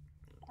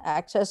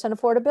 Access and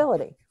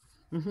affordability.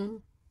 Mm-hmm.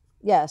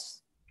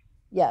 Yes.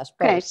 Yes.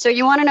 Okay, both. so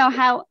you want to know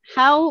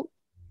how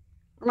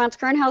Vermont's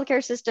current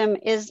healthcare system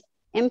is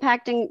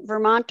impacting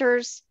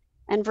Vermonters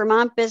and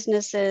Vermont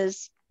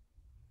businesses.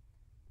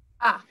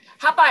 How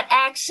about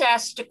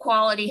access to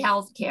quality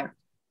health care?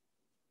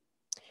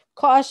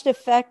 Cost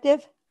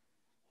effective?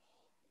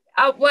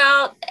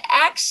 Well,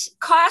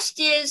 cost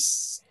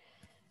is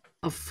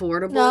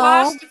Affordable. No.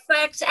 cost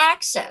affects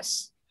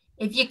access.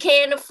 If you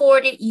can't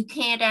afford it, you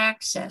can't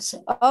access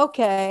it.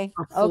 Okay.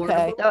 Okay.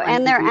 Affordable. So,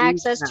 and their I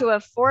access believe to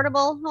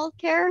affordable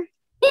healthcare.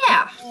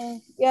 Yeah,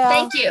 Yeah.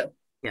 thank you.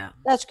 Yeah.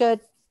 That's good.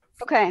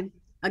 Okay.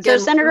 Again,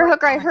 So Senator one more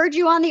Hooker, I time. heard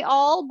you on the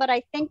all, but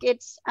I think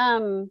it's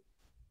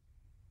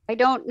I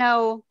don't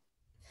know.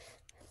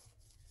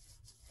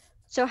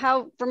 So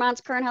how Vermont's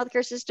current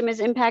healthcare system is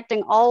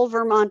impacting all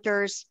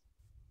Vermonters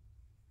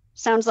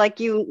sounds like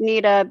you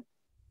need a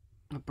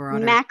A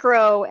broader.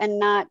 macro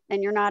and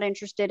you're not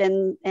interested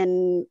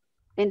in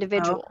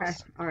individuals. Okay.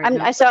 All right.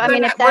 No, So I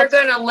mean, if We're that's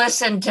going to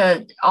listen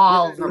to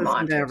all listen to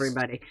Vermonters.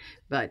 everybody,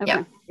 but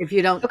okay. if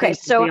you don't Okay,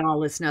 think so- the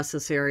all is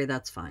necessary,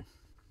 that's fine.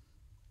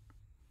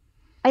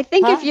 I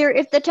think Huh?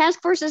 if the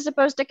task force is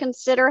supposed to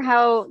consider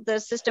how the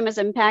system is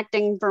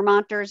impacting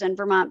Vermonters and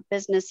Vermont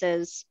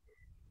businesses,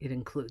 It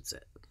includes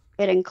it.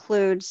 it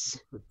includes,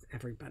 With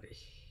everybody.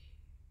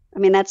 I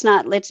mean,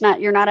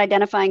 you're not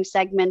identifying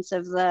segments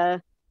of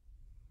the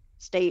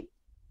state.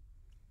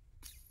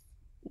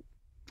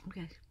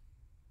 Okay.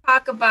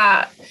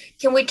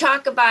 Can we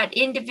talk about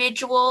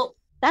individual?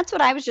 That's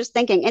what I was just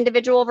thinking.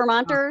 Individual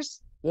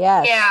Vermonters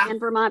Yes. Yeah. and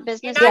Vermont And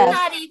businesses. I'm Yes.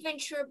 not even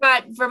sure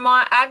about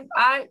Vermont.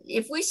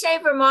 If we say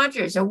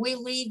Vermonters, are we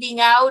leaving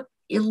out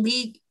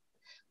illegal?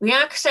 We're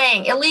not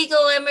saying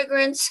illegal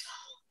immigrants.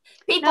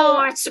 People No.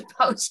 aren't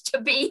supposed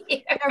to be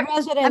here. They're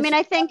residents. I mean,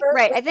 I think, remember?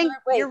 right. I think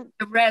Wait, you're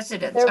The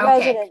residents. they're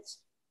Okay. residents.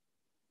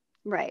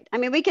 right. I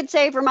mean, we could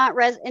say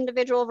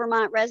individual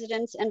Vermont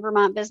residents and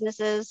Vermont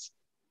businesses,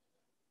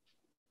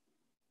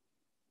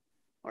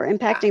 or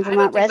impacting I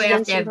Vermont don't think we have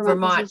residents to and have Vermont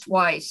Vermont businesses.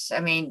 twice. I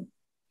mean,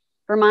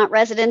 Vermont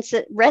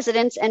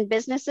residents and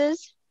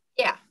businesses.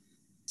 yeah.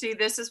 See,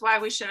 this is why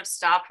we should have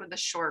stopped with the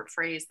short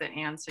phrase that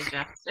Anne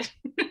suggested.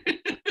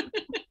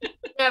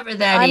 Never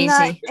that I'm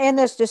not easy. in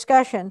this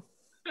discussion.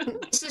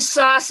 This is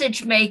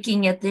sausage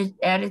making at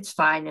its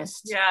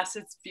finest. Yes,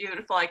 it's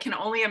beautiful. I can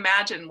only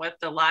imagine what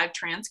the live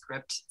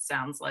transcript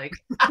sounds like.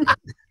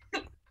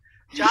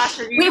 Josh,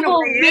 are you We gonna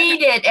will read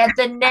read it at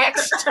the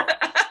next.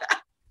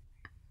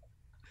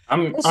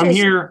 I'm This I'm is-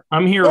 here.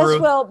 I'm here, This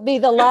Ruth. will be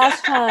the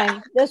last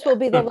time. This will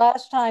be the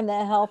last time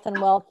that health and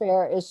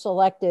welfare is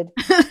selected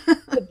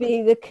to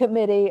be the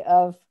committee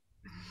of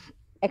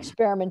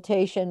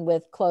experimentation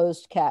with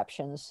closed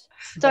captions.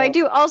 So I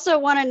do also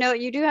want to note,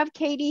 you do have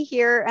Katie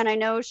here, and I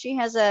know she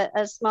has a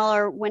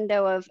smaller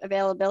window of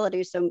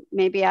availability. So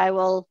maybe I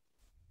will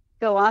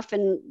go off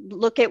and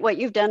look at what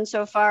you've done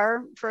so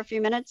far for a few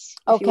minutes.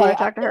 If you want to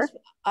talk to her.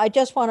 I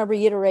just want to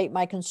reiterate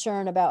my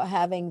concern about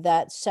having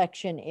that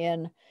section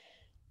in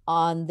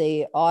on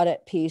the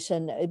audit piece,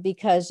 and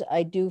because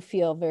I do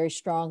feel very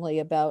strongly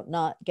about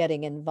not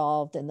getting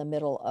involved in the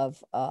middle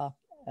of a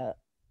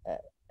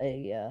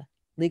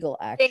legal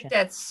I action. think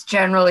that's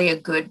generally a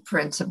good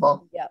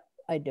principle. Yep,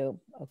 I do.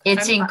 Okay.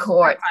 It's in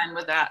court. I'm fine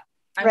with that.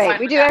 I'm Right. fine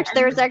We with do that.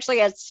 actually, there's actually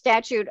a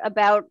statute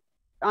about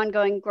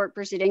ongoing court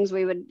proceedings.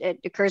 It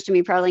occurs to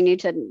me, probably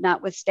need to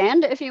not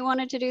withstand if you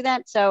wanted to do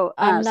that. So,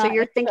 I'm so not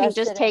you're thinking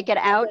interested just take in-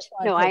 it out? just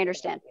wanna No, take I it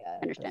understand. out. Yeah, I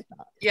understand. it's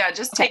not- Yeah,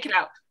 just Okay. take it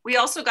out. We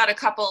also got a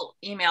couple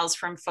emails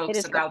from folks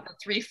is about the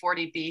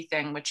 340B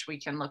thing, which we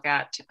can look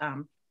at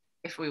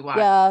if we want.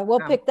 Yeah,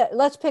 we'll Um, pick that.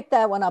 Let's pick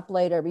that one up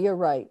later. But you're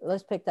right.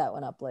 Let's pick that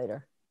one up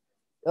later.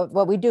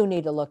 Well, we do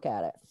need to look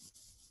at it.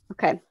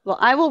 Okay. Well,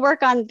 I will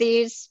work on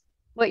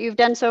what you've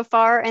done so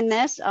far in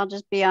this. I'll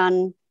just be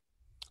on.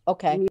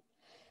 Okay.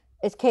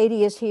 Is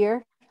Katie is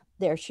here?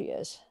 There she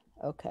is.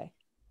 Okay.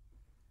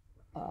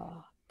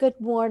 Good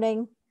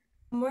morning.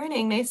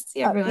 Morning, nice to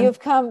see everyone.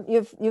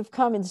 You've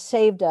come and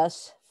saved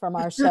us from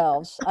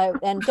ourselves.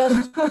 And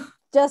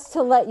just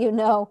to let you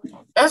know,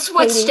 That's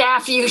what Katie.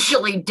 staff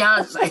usually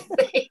does, I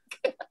think.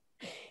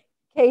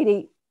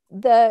 Katie,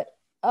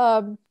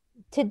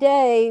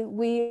 today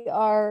we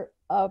are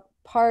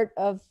part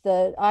of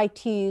the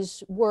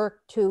IT's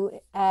work to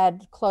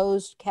add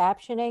closed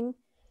captioning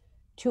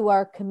to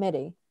our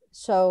committee.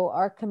 So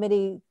our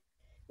committee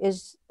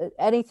is,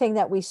 anything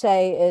that we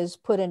say is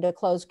put into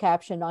closed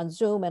caption on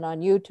Zoom and on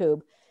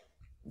YouTube.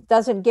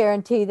 Doesn't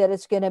guarantee that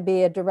it's going to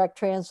be a direct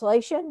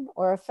translation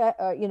or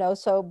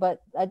but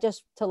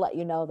just to let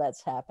you know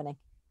that's happening.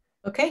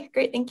 Okay,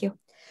 great, thank you.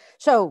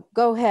 So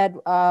go ahead.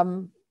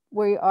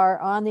 We are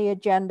on the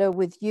agenda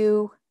with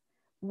you.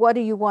 What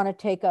do you want to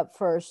take up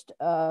first?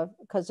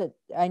 Because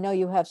I know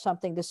you have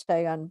something to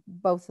say on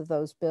both of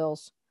those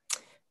bills.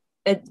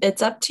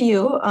 It's up to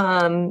you.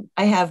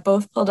 I have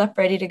both pulled up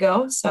ready to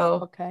go.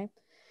 So Okay.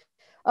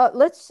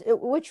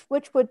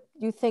 Which would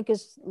you think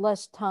is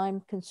less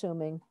time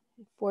consuming?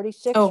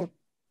 46? Oh,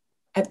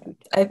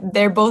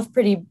 they're both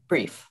pretty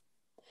brief.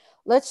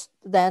 Let's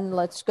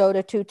go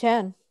to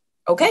 210.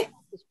 Okay.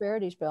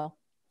 Disparities bill.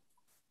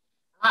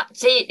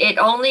 See,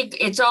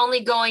 it's only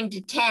going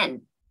to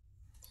 10.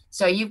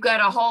 So you've got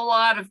a whole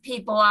lot of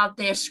people out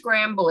there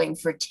scrambling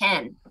for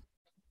 10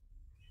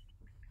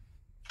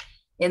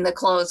 in the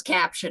closed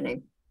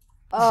captioning.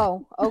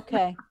 Oh,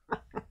 okay.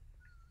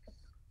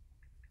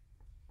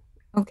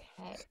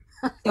 Okay.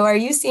 So are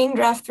you seeing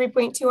draft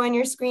 3.2 on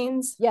your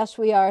screens? Yes,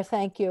 we are.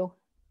 Thank you.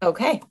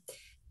 Okay.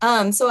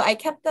 So I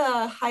kept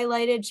the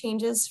highlighted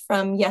changes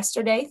from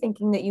yesterday,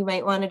 thinking that you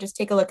might want to just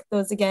take a look at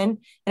those again.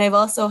 And I've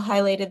also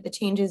highlighted the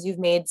changes you've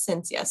made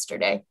since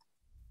yesterday.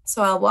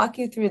 So I'll walk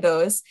you through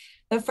those.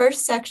 The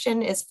first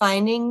section is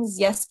findings.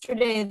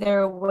 Yesterday,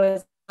 there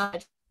was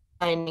not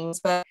findings,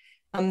 but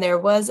there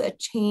was a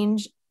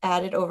change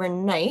added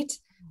overnight.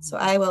 So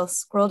I will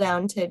scroll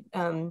down to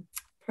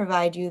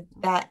provide you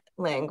that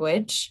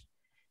language.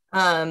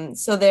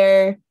 So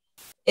there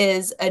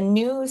is a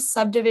new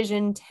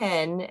subdivision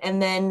 10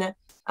 and then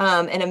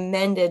an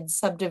amended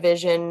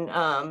subdivision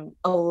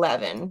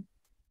 11,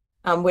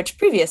 which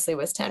previously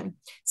was 10.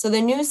 So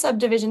the new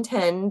subdivision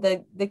 10,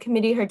 the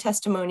committee heard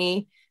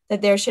testimony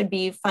that there should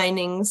be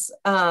findings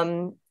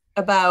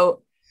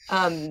about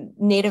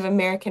Native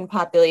American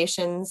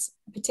populations,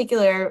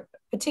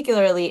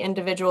 particularly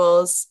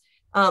individuals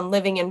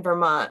living in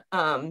Vermont.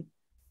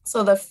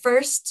 So the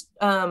first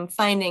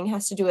finding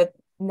has to do with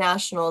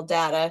national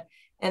data,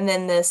 and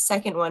then the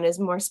second one is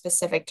more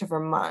specific to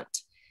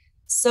Vermont.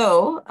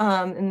 So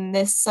in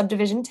this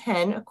subdivision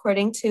 10,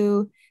 according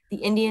to the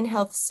Indian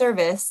Health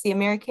Service, the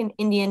American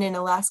Indian and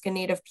Alaska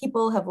Native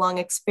people have long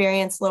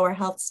experienced lower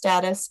health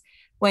status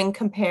when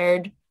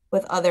compared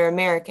with other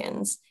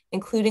Americans,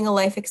 including a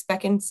life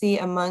expectancy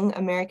among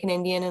American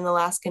Indian and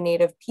Alaska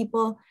Native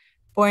people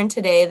born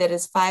today that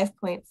is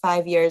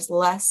 5.5 years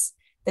less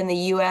than the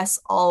US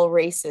all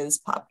races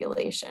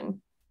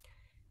population.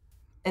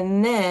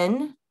 And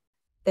then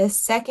the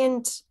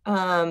second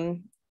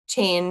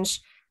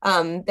change,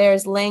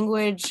 there's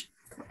language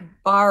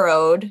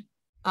borrowed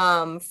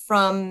from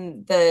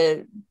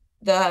the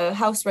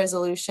House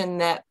resolution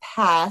that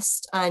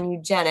passed on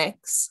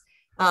eugenics.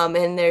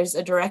 And there's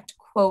a direct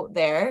quote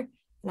there,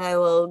 and I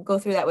will go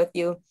through that with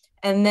you.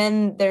 And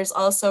then there's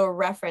also a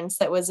reference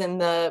that was in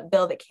the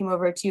bill that came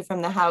over to you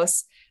from the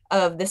House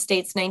of the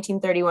state's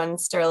 1931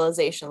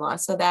 sterilization law.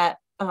 So that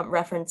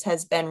reference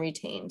has been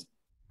retained.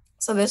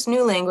 So this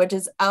new language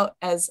is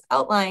as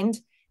outlined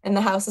in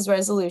the House's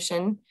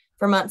resolution.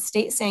 Vermont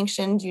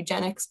state-sanctioned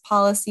eugenics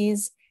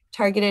policies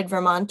targeted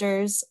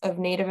Vermonters of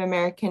Native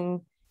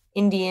American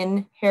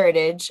Indian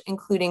heritage,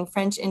 including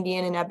French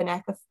Indian and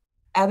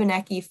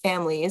Abenaki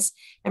families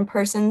and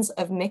persons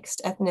of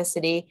mixed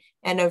ethnicity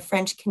and of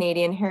French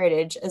Canadian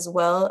heritage, as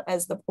well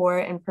as the poor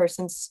and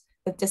persons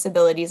with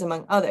disabilities,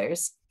 among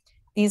others.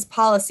 These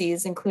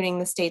policies, including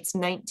the state's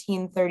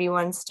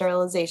 1931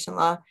 sterilization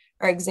law,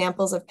 are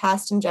examples of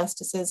past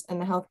injustices in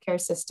the healthcare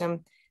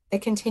system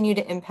that continue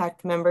to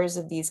impact members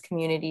of these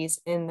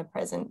communities in the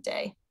present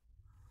day.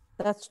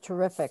 That's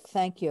terrific.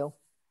 Thank you.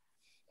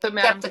 So,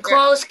 Except the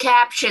closed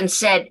caption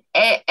said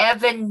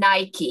Evan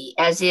Nike,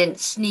 as in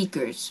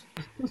sneakers.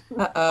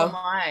 Oh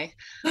my.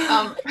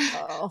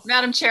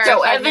 Madam Chair.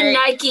 So Evan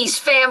Nike's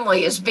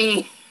family is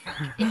being.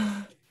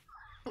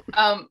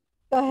 Go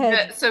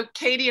ahead. So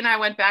Katie and I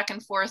went back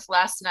and forth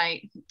last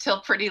night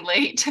till pretty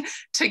late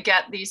to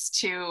get these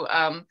two.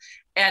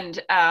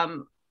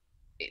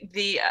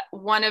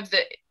 One of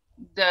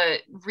the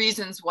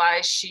reasons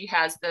why she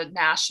has the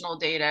national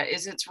data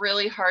is it's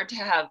really hard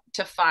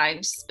to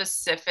find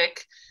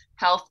specific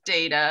health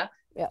data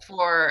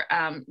for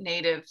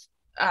Native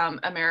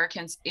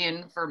Americans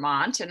in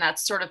Vermont. And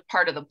that's sort of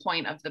part of the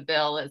point of the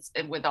bill is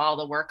with all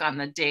the work on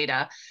the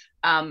data.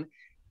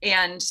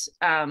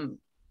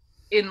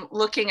 In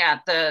looking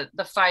at the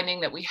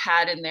finding that we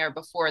had in there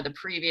before, the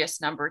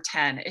previous number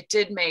 10, it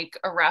did make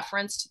a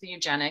reference to the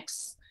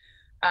eugenics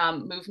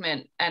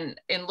movement. And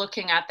in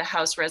looking at the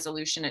House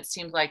resolution, it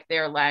seemed like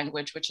their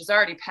language, which has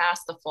already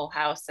passed the full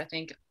House, I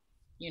think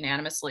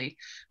unanimously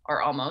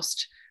or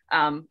almost,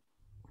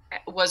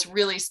 was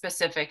really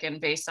specific and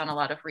based on a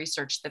lot of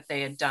research that they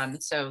had done.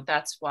 So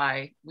that's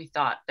why we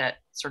thought that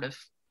sort of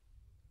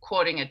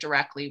quoting it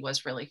directly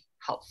was really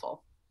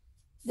helpful.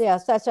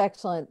 Yes, that's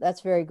excellent. That's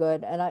very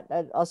good. And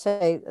I'll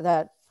say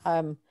that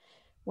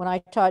when I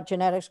taught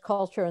genetics,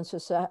 culture, and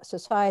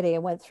society, I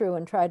went through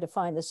and tried to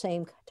find the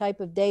same type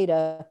of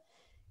data.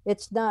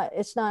 It's not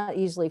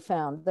easily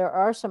found.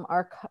 There is some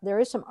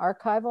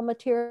archival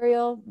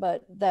material,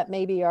 but that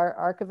maybe our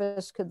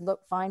archivists could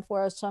find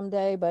for us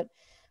someday. But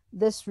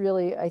this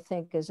really, I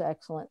think, is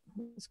excellent.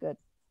 It's good.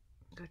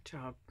 Good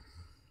job.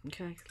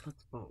 Okay,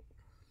 let's vote.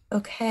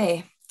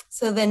 Okay.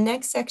 So the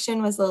next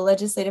section was the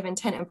legislative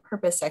intent and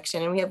purpose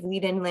section, and we have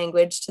lead-in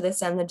language to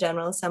this end. The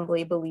General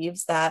Assembly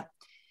believes that.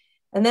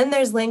 And then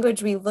there's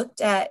language we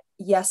looked at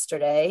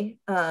yesterday.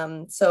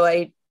 So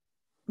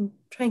I'm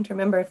trying to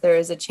remember if there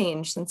is a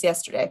change since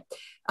yesterday.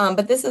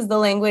 But this is the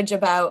language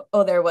about,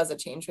 there was a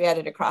change. We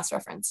added a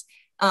cross-reference.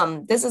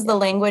 This is the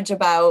language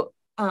about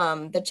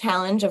the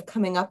challenge of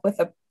coming up with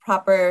a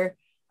proper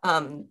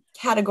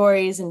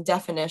categories and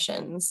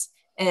definitions.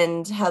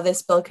 and how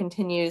this bill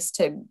continues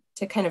to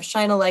kind of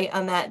shine a light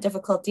on that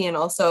difficulty and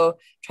also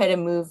try to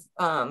move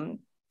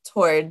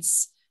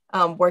towards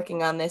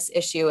working on this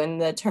issue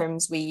and the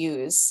terms we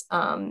use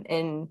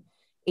in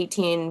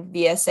 18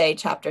 VSA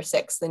Chapter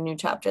 6, the new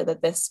chapter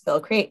that this bill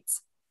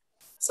creates.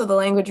 So the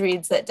language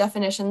reads that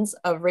definitions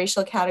of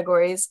racial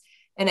categories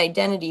and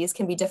identities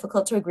can be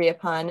difficult to agree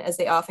upon, as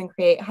they often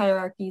create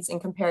hierarchies and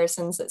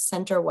comparisons that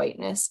center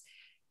whiteness,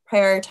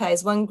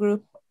 prioritize one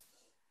group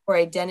or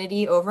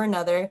identity over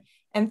another,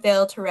 and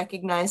fail to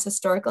recognize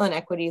historical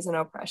inequities and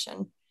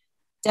oppression.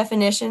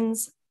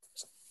 Definitions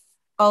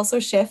also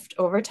shift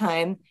over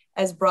time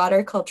as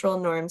broader cultural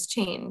norms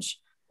change.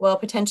 While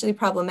potentially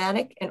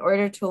problematic, in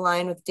order to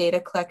align with data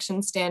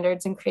collection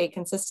standards and create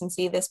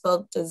consistency, this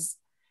bill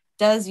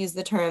does use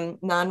the term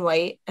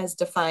non-white as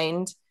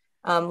defined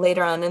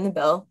later on in the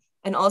bill,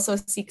 and also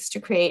seeks to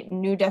create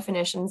new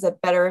definitions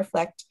that better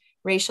reflect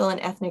racial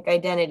and ethnic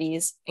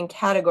identities and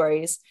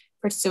categories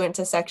pursuant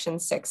to Section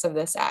 6 of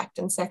this Act.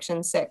 And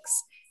Section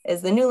 6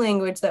 is the new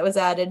language that was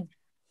added,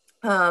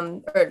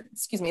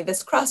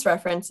 this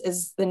cross-reference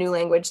is the new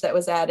language that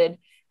was added,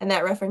 and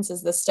that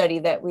references the study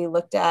that we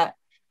looked at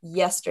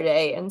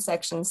yesterday in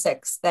Section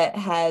 6 that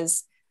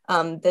has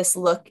this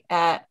look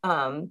at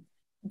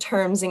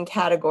terms and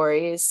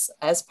categories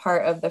as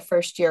part of the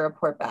first year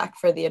report back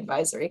for the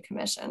Advisory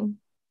Commission.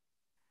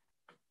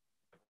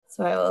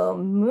 So I will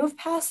move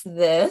past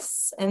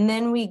this, and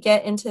then we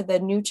get into the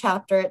new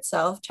chapter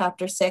itself,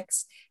 Chapter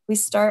 6. We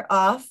start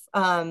off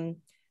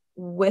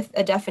with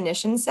a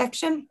definition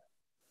section.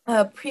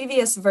 A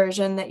previous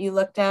version that you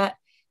looked at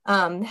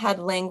had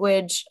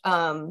language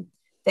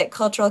that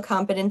cultural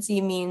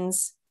competency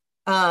means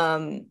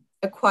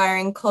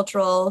acquiring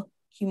cultural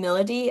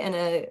humility and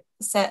a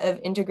set of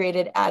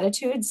integrated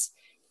attitudes.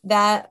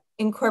 That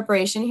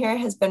incorporation here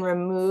has been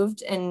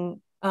removed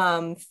in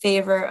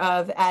favor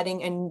of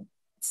adding a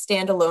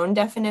standalone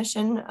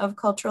definition of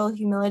cultural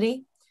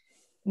humility,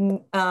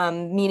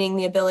 meaning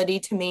the ability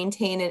to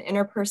maintain an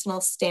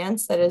interpersonal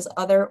stance that is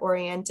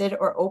other-oriented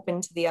or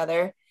open to the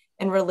other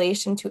in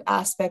relation to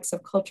aspects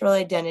of cultural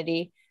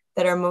identity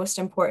that are most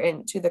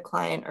important to the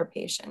client or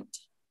patient.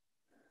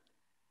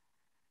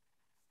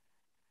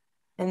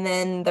 And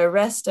then the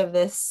rest of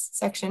this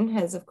section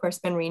has, of course,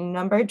 been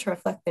renumbered to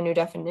reflect the new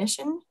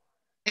definition.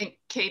 And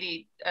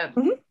Katie,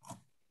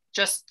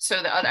 just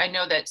so that I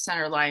know that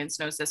Senator Lyons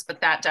knows this,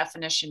 but that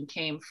definition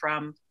came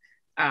from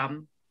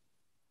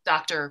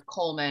Dr.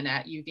 Coleman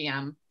at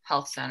UVM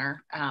Health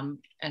Center.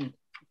 And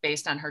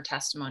based on her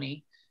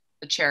testimony,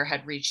 the chair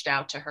had reached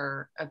out to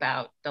her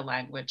about the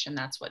language, and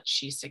that's what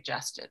she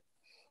suggested.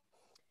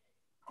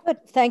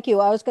 Good, thank you.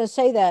 I was going to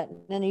say that,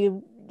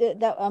 and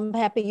I'm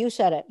happy you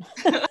said it.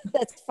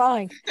 That's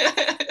fine.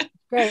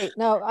 Great.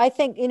 No, I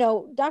think,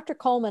 Dr.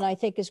 Coleman, I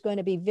think, is going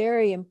to be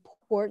very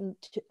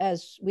important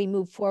as we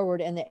move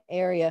forward in the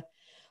area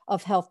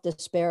of health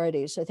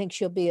disparities. I think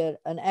she'll be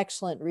an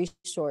excellent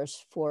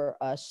resource for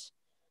us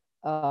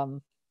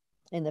in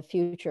the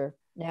future,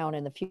 now and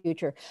in the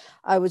future.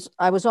 I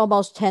was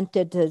almost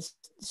tempted to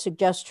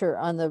suggest her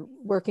on the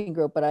working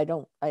group, but I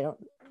don't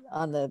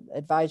on the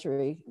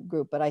advisory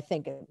group, but I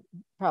think it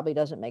probably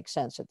doesn't make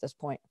sense at this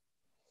point.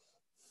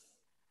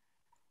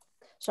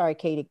 Sorry,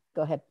 Katie,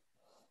 go ahead.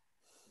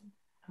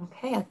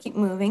 Okay, I'll keep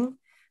moving.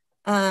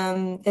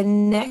 The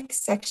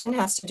next section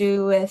has to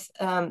do with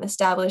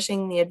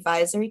establishing the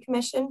Advisory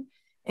Commission,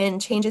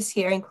 and changes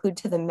here include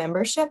to the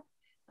membership.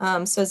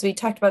 So as we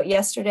talked about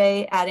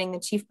yesterday, adding the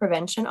Chief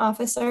Prevention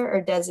Officer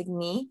or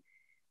designee.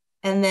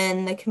 And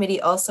then the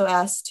committee also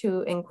asked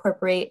to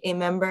incorporate a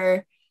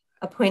member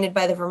appointed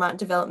by the Vermont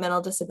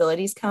Developmental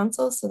Disabilities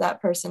Council. So that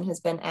person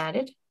has been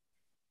added.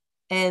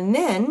 And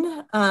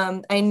then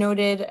I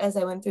noted as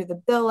I went through the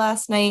bill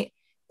last night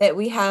that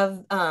we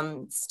have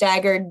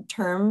staggered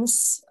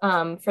terms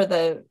for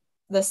the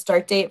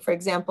start date. For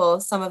example,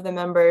 some of the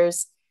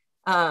members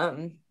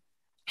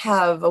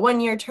have a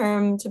 1-year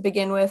term to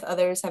begin with,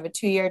 others have a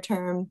 2-year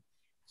term,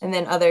 and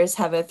then others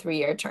have a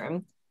 3-year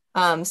term.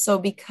 So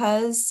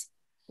because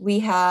we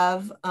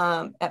have,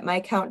 at my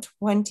count,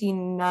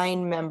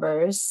 29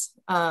 members,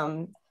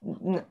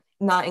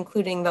 not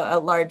including the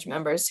large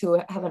members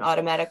who have an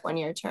automatic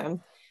 1-year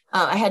term,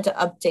 I had to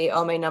update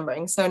all my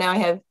numbering. So now I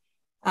have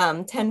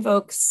 10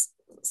 folks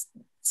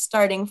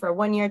starting for a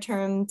 1-year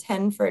term,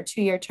 10 for a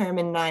 2-year term,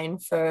 and 9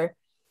 for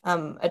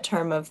a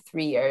term of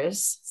 3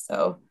 years.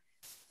 So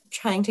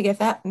trying to get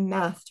that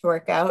math to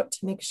work out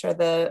to make sure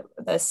the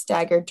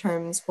staggered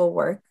terms will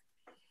work.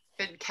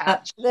 Good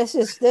catch. This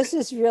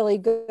is really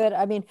good.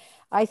 I mean,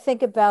 I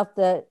think about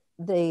the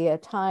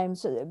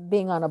times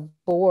being on a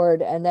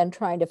board and then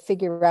trying to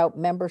figure out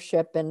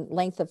membership and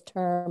length of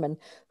term and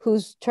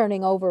who's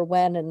turning over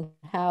when and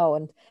how.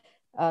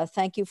 And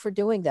thank you for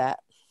doing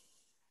that.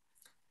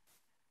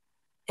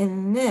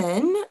 And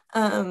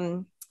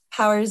then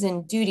powers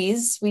and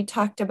duties, we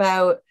talked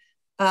about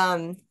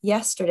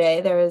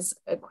yesterday. There was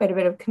quite a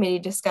bit of committee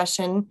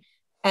discussion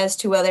as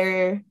to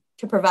whether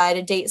to provide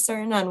a date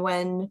certain on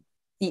when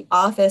the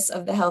Office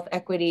of the Health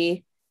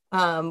Equity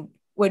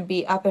would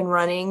be up and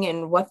running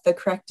and what the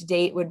correct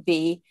date would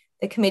be,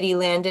 the committee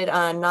landed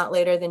on not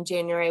later than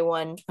January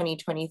 1,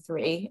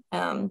 2023.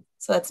 So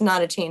that's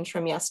not a change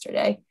from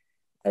yesterday,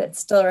 but it's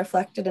still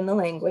reflected in the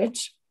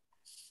language.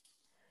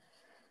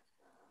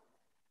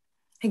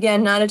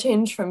 Again, not a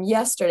change from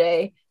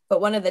yesterday,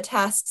 but one of the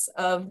tasks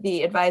of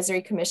the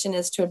advisory commission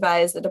is to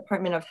advise the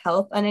Department of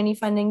Health on any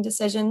funding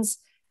decisions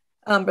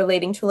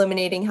relating to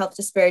eliminating health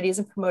disparities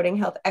and promoting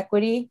health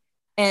equity.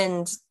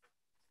 And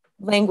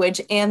language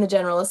and the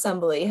General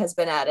Assembly has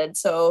been added.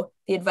 So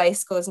the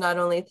advice goes not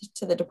only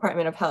to the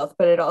Department of Health,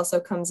 but it also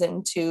comes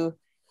into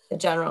the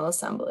General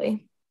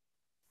Assembly.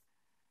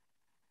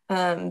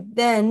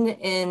 Then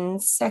in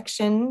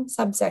subdivision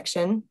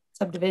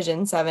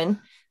 7,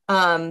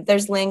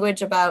 there's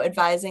language about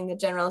advising the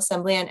General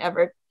Assembly on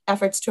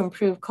efforts to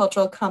improve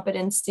cultural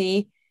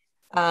competency,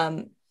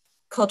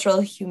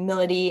 cultural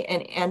humility,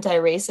 and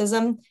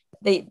anti-racism.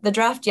 The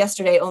draft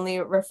yesterday only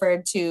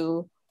referred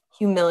to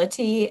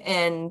humility,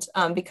 and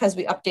because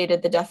we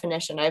updated the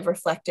definition, I've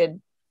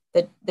reflected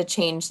the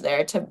change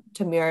there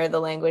to mirror the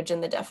language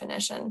in the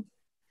definition.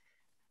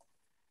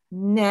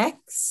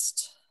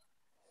 Next.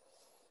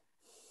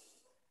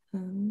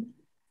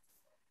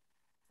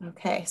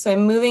 Okay, so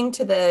I'm moving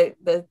to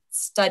the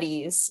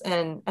studies,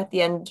 and at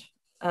the end,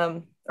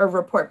 or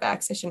report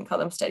backs, I shouldn't call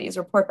them studies,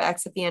 report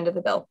backs at the end of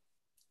the bill.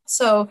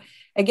 So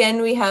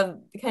again, we have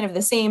kind of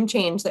the same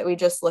change that we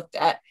just looked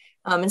at.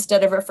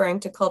 Instead of referring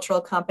to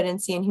cultural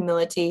competency and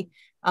humility,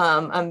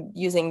 I'm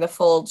using the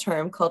full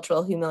term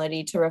cultural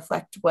humility to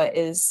reflect what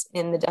is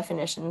in the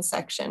definition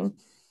section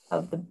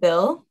of the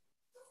bill.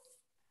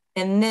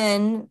 And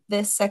then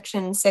this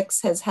section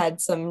 6 has had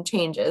some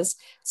changes.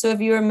 So if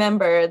you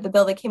remember, the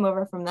bill that came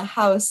over from the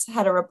House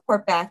had a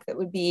report back that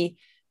would be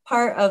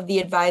part of the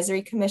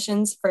Advisory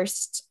Commission's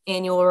first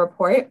annual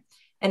report,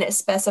 and it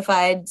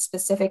specified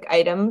specific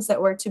items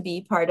that were to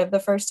be part of the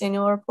first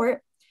annual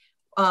report.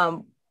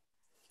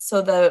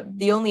 So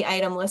the only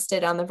item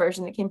listed on the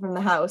version that came from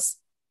the House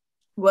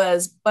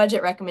was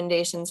budget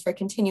recommendations for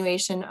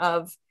continuation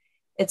of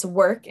its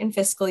work in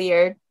fiscal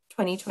year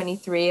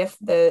 2023 if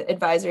the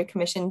Advisory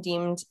Commission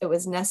deemed it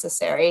was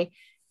necessary.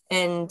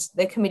 And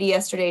the committee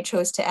yesterday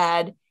chose to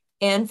add,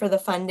 and for the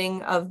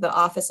funding of the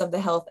Office of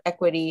the Health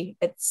Equity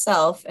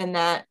itself. And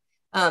that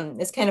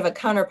is kind of a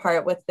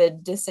counterpart with the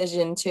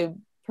decision to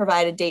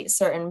provide a date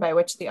certain by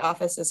which the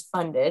office is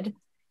funded.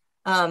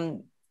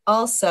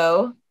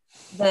 Also,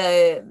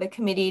 the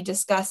committee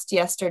discussed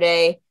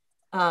yesterday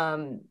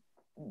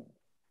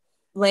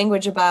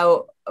language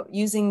about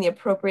using the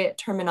appropriate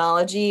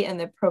terminology and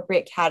the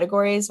appropriate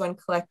categories when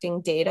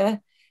collecting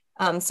data.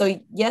 So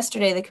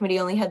yesterday, the committee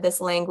only had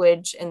this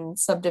language in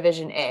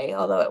subdivision A,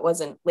 although it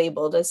wasn't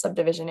labeled as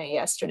subdivision A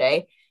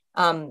yesterday,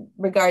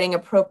 regarding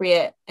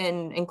appropriate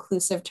and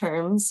inclusive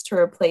terms to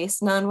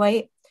replace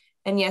non-white.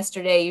 And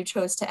yesterday, you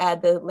chose to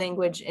add the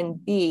language in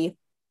B,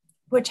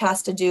 which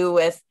has to do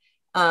with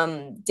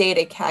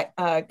data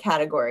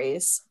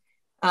categories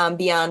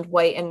beyond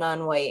white and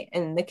non-white.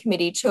 And the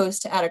committee chose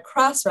to add a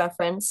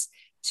cross-reference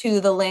to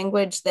the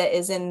language that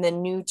is in the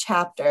new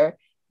chapter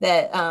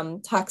that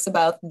talks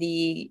about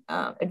the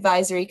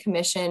Advisory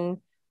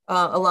Commission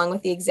along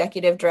with the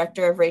Executive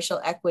Director of Racial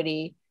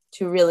Equity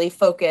to really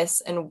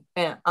focus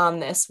on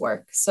this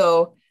work.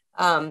 So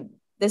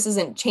this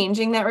isn't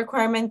changing that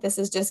requirement. This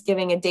is just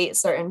giving a date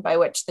certain by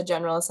which the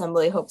General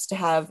Assembly hopes to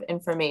have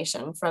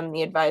information from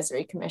the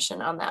Advisory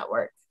Commission on that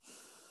work.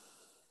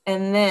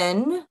 And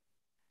then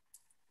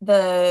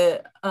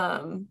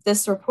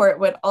this report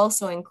would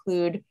also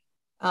include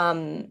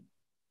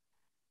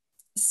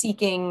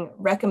seeking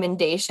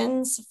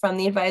recommendations from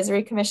the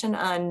Advisory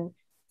Commission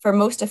for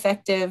most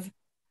effective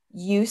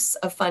use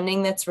of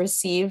funding that's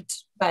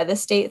received by the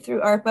state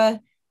through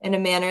ARPA in a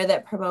manner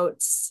that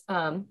promotes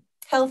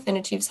health and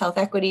achieves health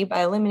equity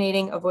by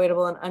eliminating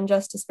avoidable and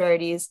unjust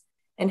disparities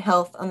in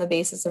health on the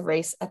basis of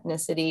race,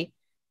 ethnicity,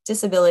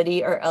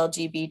 disability, or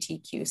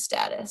LGBTQ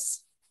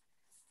status.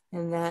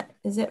 And that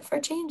is it for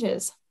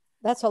changes.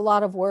 That's a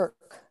lot of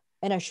work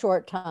in a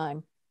short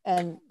time.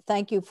 And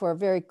thank you for a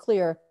very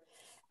clear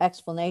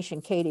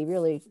explanation, Katie.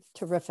 Really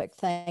terrific.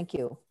 Thank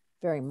you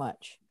very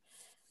much.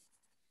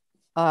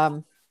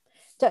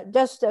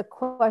 Just a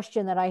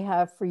question that I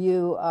have for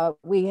you.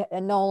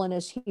 And Nolan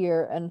is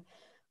here, and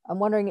I'm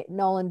wondering,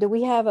 Nolan, do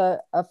we have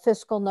a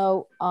fiscal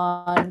note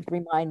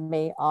remind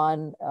me,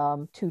 on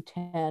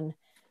 210?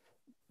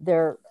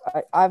 There,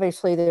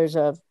 obviously there's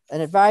an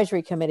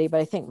advisory committee, but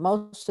I think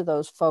most of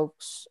those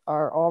folks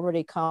are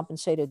already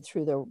compensated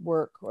through their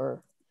work.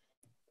 Or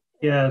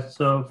yeah,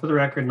 so for the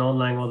record, Nolan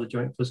Langwell, the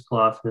Joint Fiscal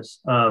Office.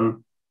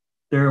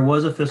 There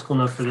was a fiscal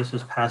note for this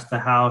was passed the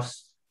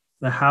House.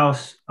 The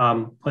House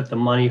put the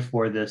money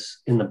for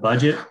this in the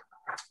budget.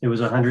 It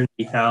was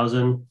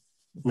 $180,000.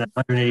 And that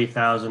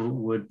 $180,000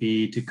 would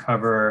be to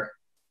cover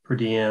per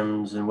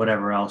diems and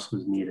whatever else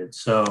was needed.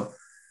 So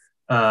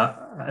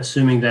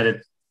assuming that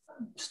it's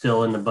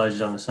still in the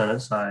budget on the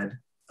Senate side,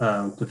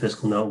 the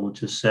fiscal note will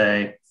just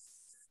say,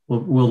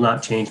 will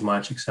not change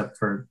much except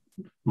for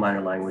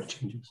minor language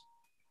changes.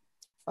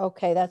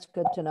 Okay, that's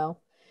good to know.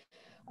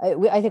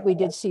 I think we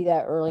did see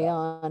that early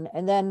on.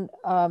 And then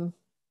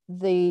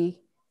the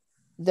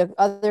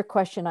other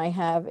question I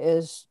have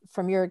is,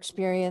 from your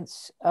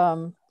experience,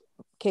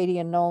 Katie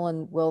and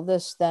Nolan, will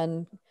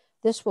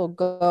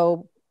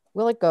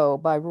it go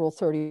by Rule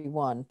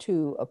 31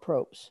 to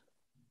approps?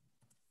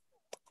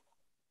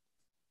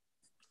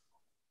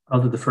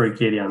 I'll defer to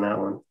Katie on that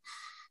one.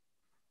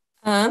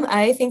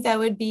 I think that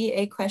would be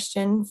a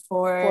question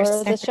for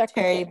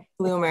Secretary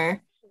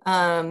Bloomer.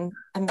 I'm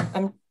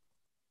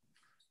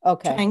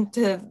okay. Trying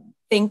to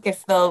think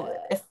if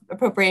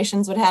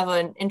appropriations would have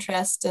an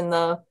interest in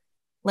the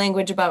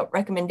language about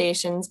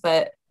recommendations,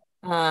 but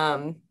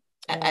I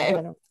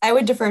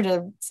would defer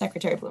to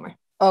Secretary Bloomer.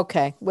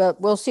 Okay, well,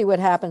 we'll see what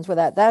happens with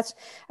that. That's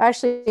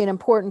actually an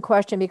important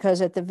question,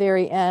 because at the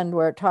very end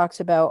where it talks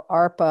about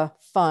ARPA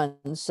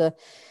funds,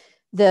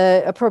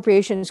 the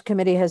Appropriations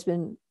Committee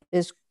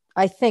is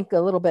I think a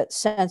little bit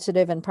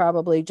sensitive, and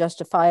probably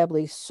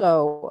justifiably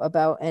so,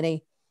 about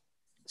any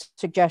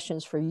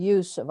suggestions for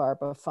use of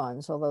ARPA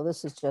funds, although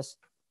this is just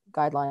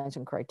guidelines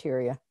and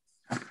criteria.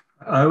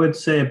 I would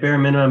say at bare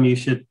minimum, you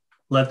should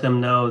let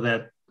them know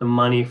that the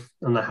money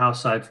on the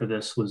House side for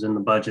this was in the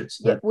budget.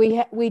 So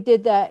yeah, we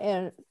did that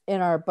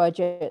in our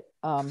budget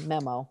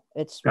memo.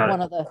 It's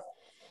one of the,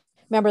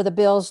 remember the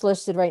bills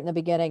listed right in the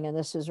beginning, and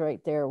this is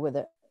right there with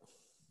it.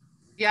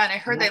 Yeah, and I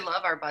heard they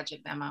love our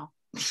budget memo.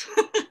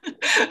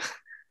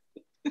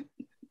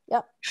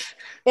 Yep,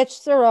 it's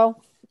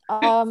thorough.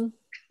 The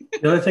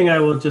other thing I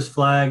will just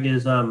flag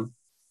is the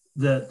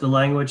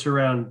language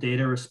around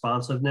data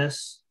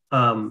responsiveness.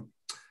 The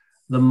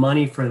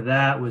money for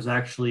that was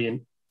actually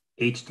in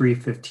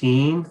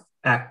H315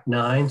 Act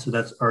 9, so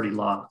that's already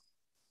law.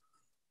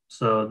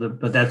 So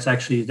but that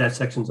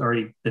section's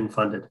already been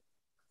funded.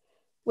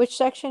 Which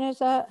section is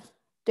that?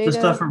 Data?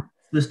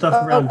 The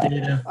stuff around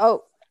data.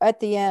 Oh, at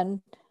the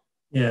end.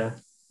 Yeah.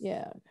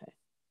 Yeah. Okay.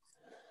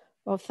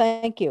 Well,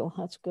 thank you.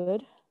 That's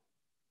good.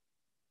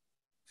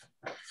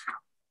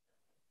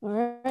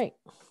 All right.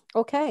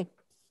 Okay.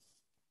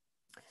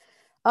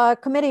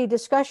 Committee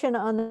discussion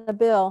on the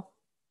bill.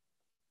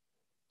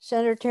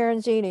 Senator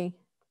Terenzini.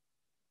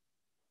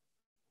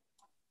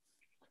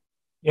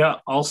 Yeah,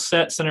 all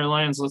set, Senator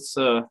Lyons. Let's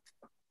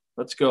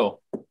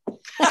go.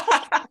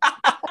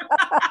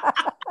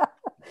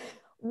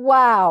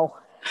 Wow.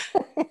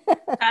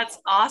 That's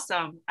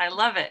awesome. I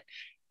love it.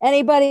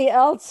 Anybody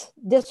else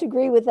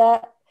disagree with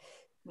that?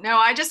 No,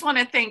 I just want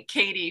to thank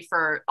Katie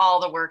for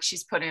all the work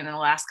she's put in the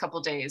last couple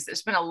of days.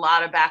 There's been a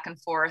lot of back and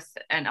forth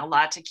and a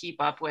lot to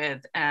keep up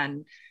with.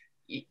 And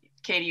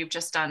Katie, you've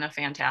just done a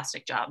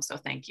fantastic job. So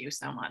thank you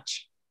so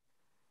much.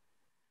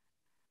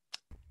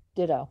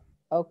 Ditto.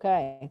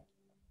 Okay.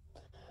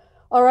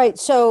 All right.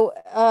 So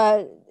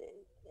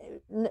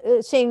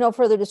seeing no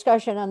further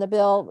discussion on the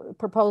bill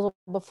proposal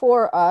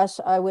before us,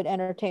 I would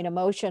entertain a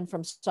motion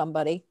from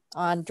somebody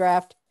on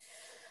draft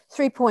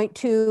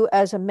 3.2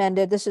 as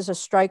amended. This is a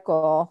strike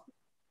all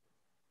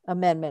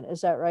amendment.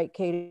 Is that right,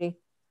 Katie?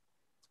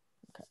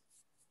 Okay.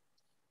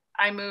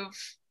 I move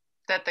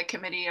that the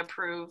committee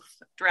approve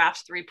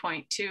draft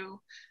 3.2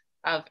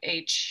 of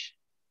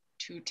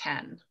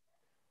H210.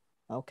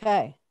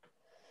 Okay.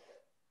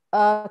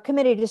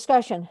 Committee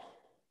discussion.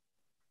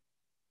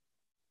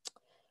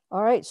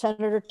 All right,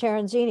 Senator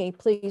Terenzini,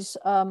 please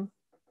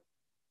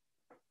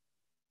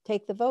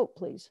take the vote,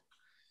 please.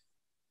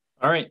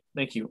 All right,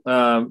 thank you.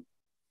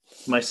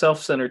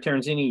 Myself, Senator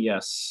Terenzini,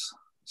 yes.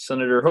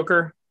 Senator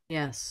Hooker?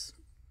 Yes.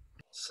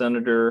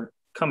 Senator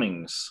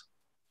Cummings?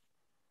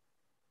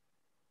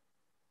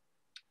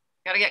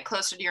 Got to get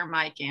closer to your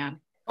mic,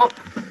 Ann. Oh,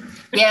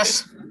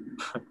 yes.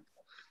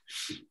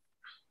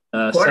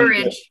 Quarter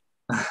inch.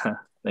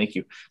 Thank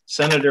you.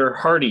 Senator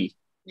Hardy?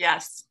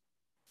 Yes.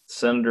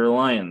 Senator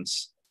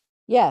Lyons?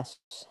 Yes.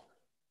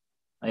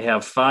 I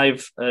have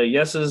 5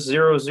 yeses,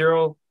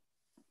 0.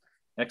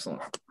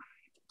 Excellent.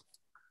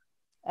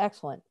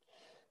 Excellent.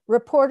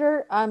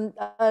 Reporter,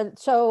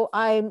 so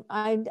I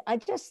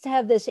just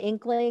have this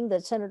inkling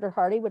that Senator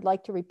Hardy would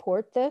like to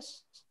report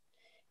this.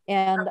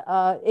 And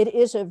it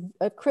is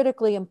a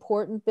critically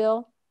important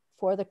bill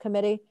for the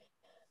committee.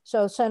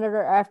 So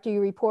Senator, after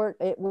you report,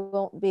 it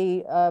won't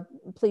be,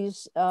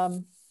 please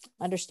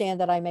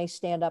understand that I may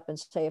stand up and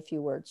say a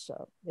few words.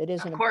 So it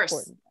is an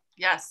important.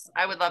 Yes,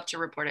 I would love to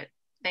report it.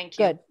 Thank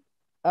you. Good.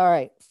 All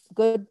right.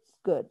 Good.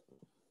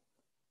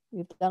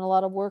 You've done a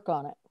lot of work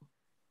on it.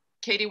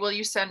 Katie, will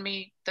you send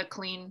me the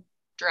clean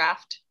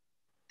draft?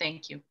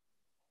 Thank you.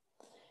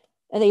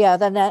 And yeah,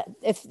 then that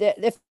if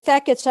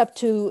that gets up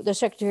to the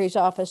Secretary's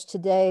office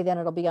today, then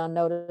it'll be on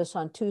notice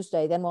on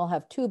Tuesday. Then we'll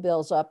have 2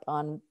 bills up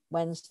on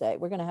Wednesday.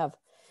 We're going to have,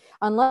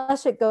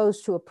 unless it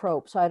goes to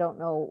approps, I don't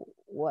know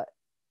what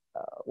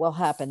will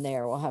happen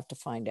there. We'll have to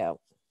find out.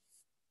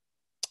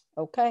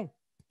 Okay,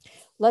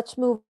 let's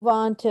move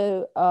on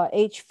to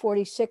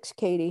H46,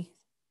 Katie.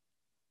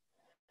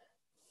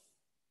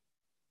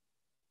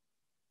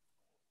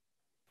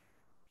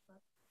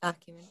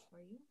 Document for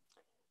you.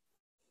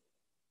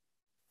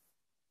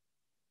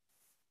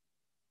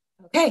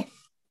 Okay.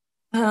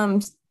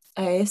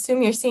 I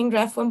assume you're seeing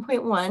draft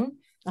 1.1.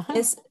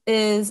 This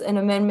is an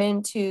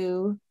amendment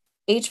to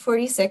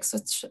H46,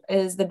 which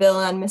is the bill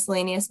on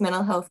miscellaneous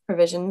mental health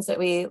provisions that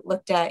we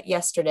looked at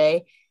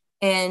yesterday.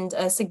 And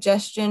a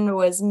suggestion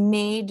was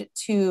made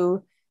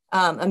to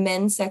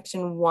amend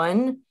section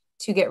 1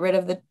 to get rid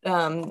of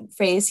the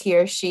phrase he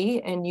or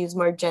she and use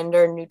more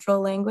gender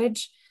neutral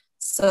language.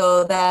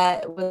 So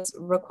that was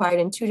required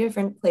in 2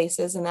 different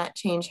places, and that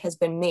change has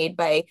been made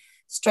by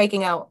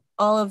striking out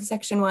all of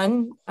section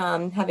 1,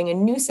 having a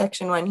new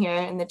section 1 here,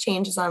 and the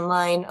change is on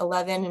line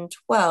 11 and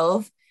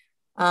 12.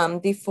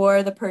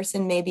 Before the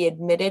person may be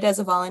admitted as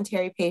a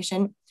voluntary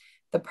patient,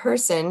 the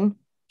person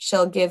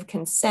shall give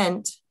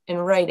consent in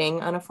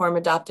writing on a form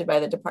adopted by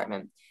the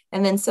department.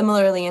 And then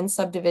similarly in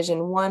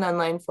subdivision 1 on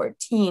line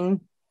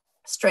 14,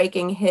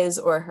 striking his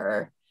or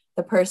her,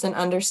 the person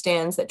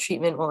understands that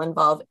treatment will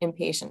involve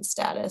inpatient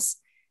status.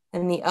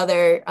 And the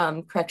other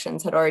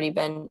corrections had already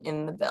been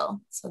in the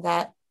bill. So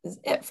that is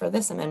it for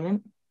this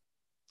amendment.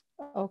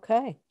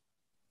 Okay.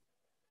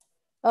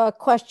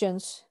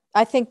 Questions?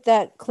 I think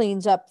that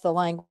cleans up the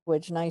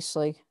language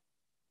nicely.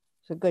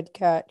 It's a good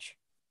catch.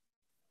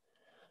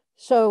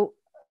 So,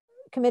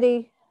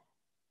 committee,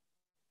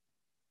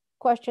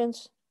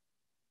 questions?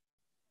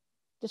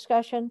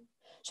 Discussion?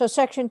 So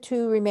section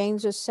 2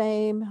 remains the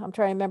same. I'm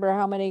trying to remember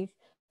how many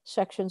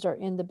sections are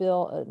in the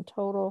bill in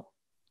total.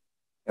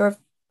 There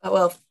were,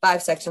 well,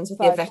 5 sections with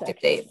 5 the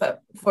effective date,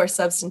 but 4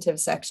 substantive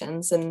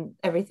sections, and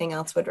everything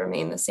else would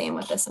remain the same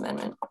with this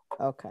amendment.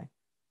 Okay.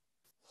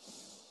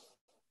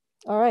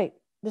 All right.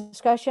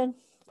 Discussion?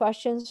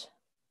 Questions?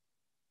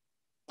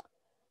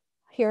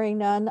 Hearing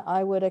none,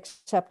 I would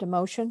accept a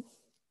motion.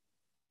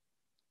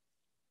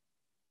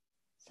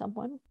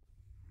 Someone?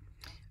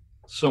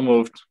 So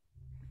moved.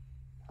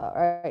 All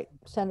right.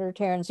 Senator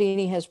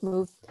Terenzini has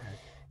moved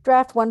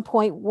draft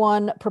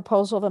 1.1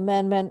 proposal of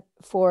amendment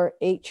for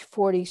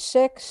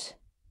H46.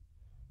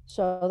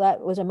 So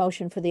that was a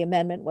motion for the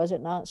amendment, was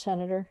it not,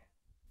 Senator?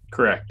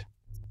 Correct.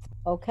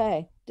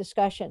 Okay.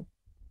 Discussion.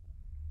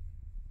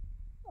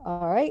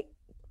 All right.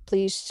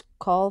 Please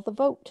call the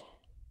vote.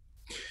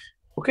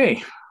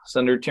 Okay.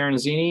 Senator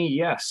Terenzini,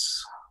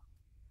 yes.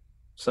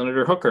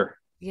 Senator Hooker.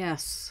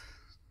 Yes.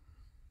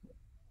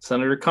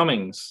 Senator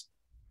Cummings.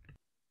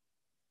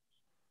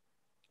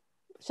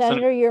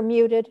 Senator, you're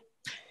muted.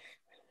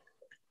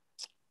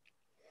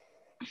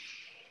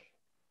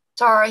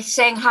 Sorry,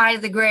 saying hi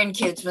to the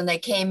grandkids when they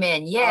came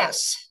in.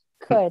 Yes.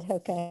 Good.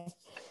 Okay.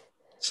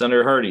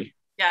 Senator Hardy.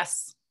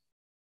 Yes.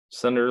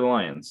 Senator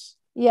Lyons.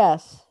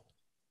 Yes.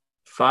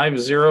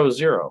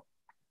 5-0-0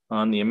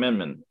 on the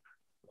amendment.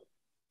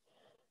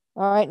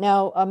 All right.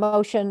 Now a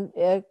motion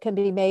can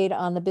be made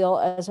on the bill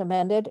as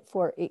amended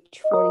for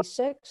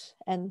H46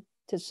 and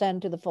to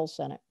send to the full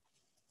Senate.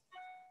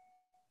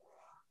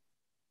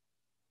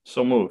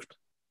 So moved.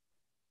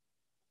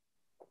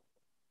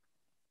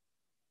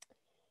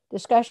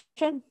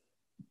 Discussion?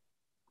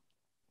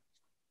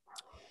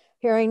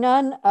 Hearing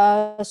none,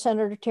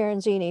 Senator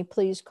Terenzini,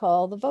 please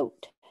call the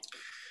vote.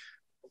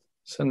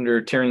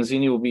 Senator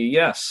Terenzini will be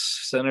yes.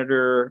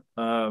 Senator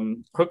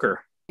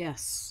Hooker.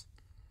 Yes.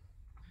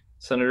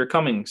 Senator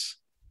Cummings.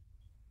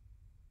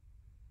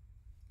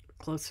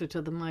 Closer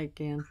to the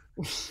mic, Ann.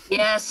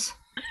 Yes.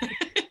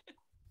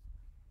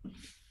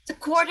 It's a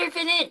quarter of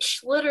an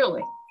inch,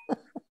 literally.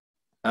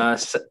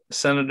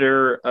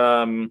 Senator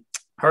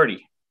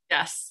Hardy.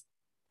 Yes.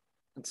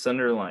 And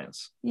Senator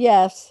Lyons.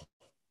 Yes.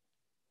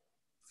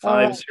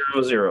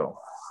 5-0-0.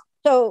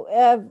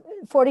 So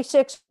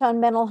 46 on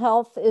mental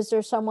health, is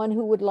there someone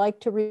who would like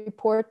to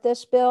report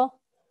this bill?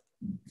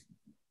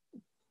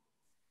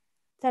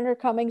 Senator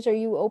Cummings, are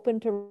you open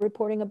to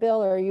reporting a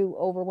bill, or are you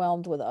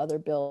overwhelmed with other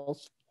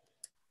bills?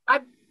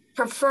 I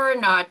prefer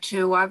not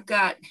to. I've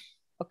got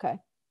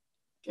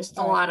just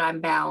a lot I'm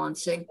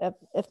balancing.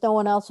 If no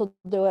one else will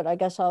do it, I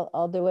guess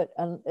I'll do it.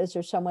 And is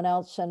there someone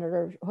else,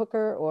 Senator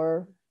Hooker,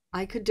 or?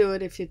 I could do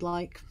it if you'd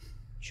like.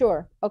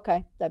 Sure.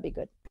 Okay, that'd be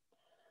good.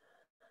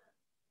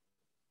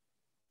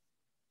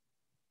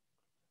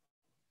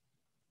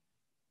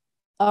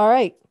 All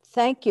right,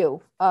 thank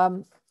you.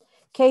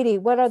 Katie,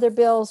 what other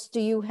bills do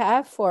you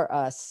have for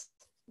us?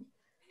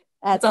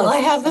 That's all I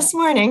have this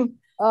morning.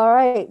 All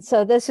right,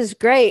 so this is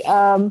great.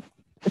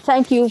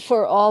 Thank you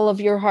for all of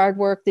your hard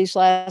work these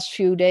last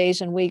few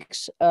days and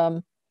weeks.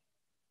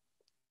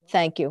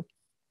 Thank you.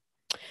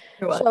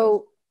 You're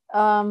welcome.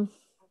 So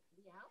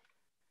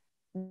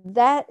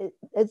that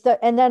is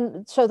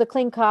so the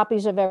clean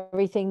copies of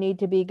everything need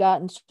to be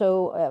gotten.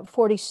 So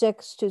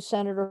 46 to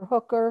Senator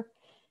Hooker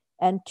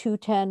and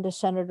 210 to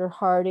Senator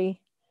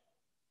Hardy.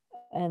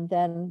 And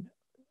then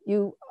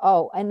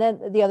and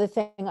then the other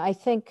thing, I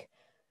think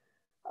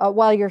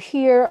while you're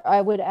here, I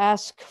would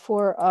ask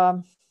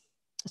for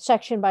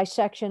section by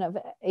section of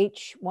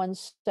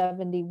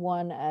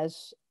H171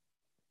 as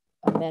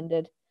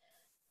amended.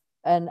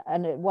 And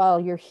while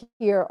you're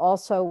here,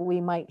 also,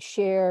 we might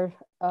share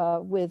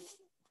with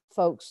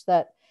folks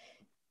that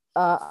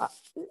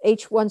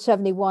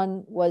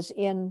H171 was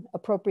in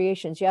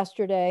appropriations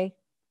yesterday.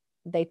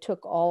 They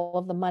took all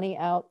of the money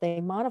out.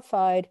 They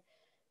modified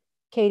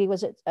Katie,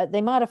 was it,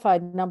 they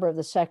modified a number of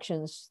the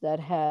sections that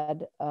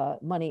had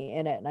money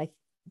in it. And I'm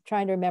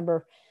trying to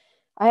remember,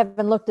 I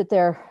haven't looked at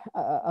their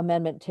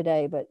amendment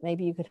today, but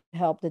maybe you could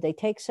help. Did they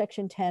take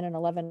section 10 and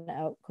 11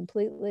 out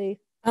completely?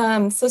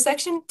 So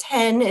section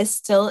 10 is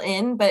still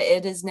in, but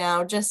it is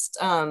now just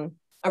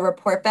a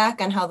report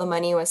back on how the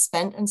money was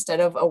spent instead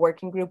of a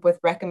working group with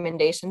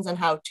recommendations on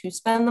how to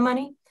spend the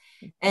money.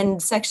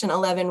 And section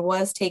 11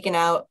 was taken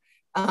out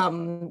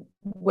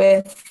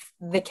with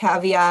the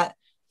caveat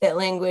that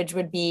language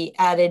would be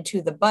added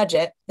to the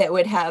budget that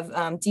would have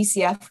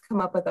DCF come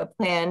up with a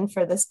plan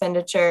for the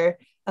expenditure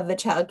of the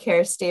child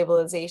care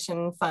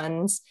stabilization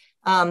funds.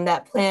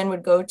 That plan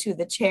would go to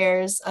the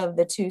chairs of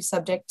the 2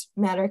 subject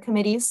matter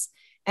committees,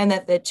 and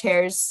that the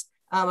chairs,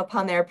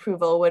 upon their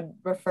approval, would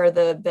refer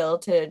the bill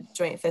to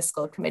joint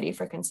fiscal committee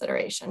for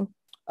consideration.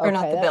 Okay, or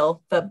not the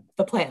bill,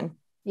 the plan.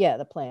 Yeah,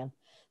 the plan.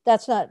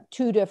 That's not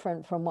too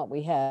different from what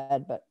we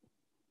had, but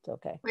it's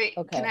okay. Wait,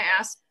 okay. Can I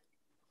ask,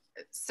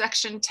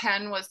 section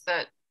 10 was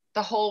that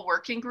the whole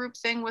working group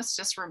thing was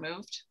just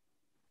removed?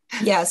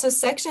 Yeah, so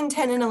section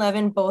 10 and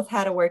 11 both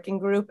had a working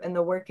group, and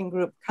the working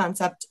group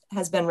concept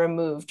has been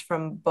removed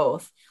from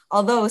both.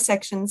 Although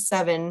section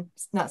 11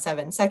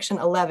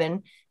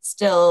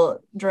 still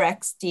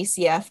directs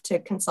DCF to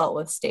consult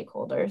with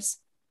stakeholders.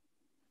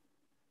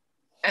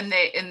 And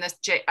it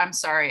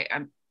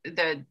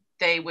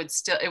would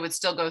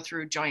still go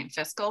through joint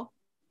fiscal?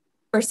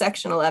 For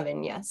section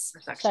 11, yes. For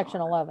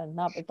section 11,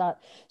 not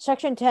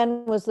section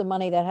 10 was the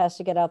money that has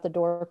to get out the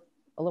door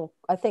a little.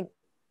 I think,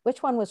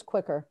 which one was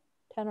quicker,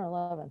 10 or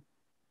 11?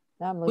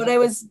 What I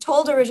was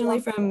told originally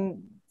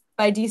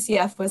by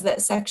DCF was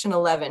that section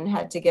 11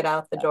 had to get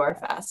out the door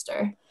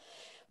faster.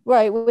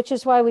 Right, which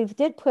is why we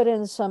did put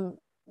some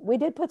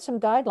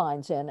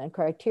guidelines in and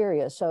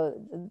criteria.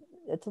 So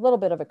it's a little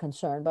bit of a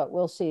concern, but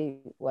we'll see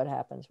what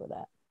happens with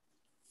that.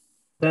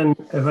 Then,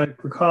 if I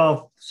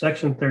recall,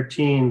 section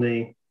 13,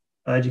 the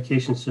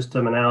education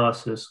system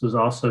analysis was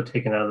also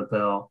taken out of the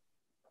bill.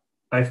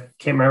 I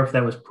can't remember if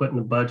that was put in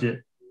the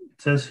budget.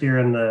 It says here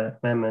in the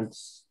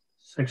amendments,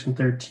 section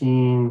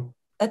 13.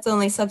 That's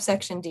only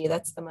subsection D.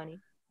 That's the money.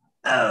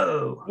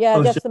 Oh. Yeah,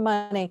 that's the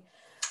money.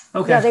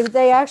 Okay. Yeah,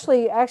 they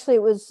actually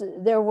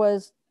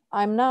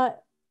I'm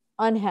not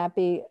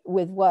unhappy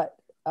with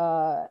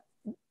how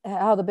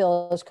the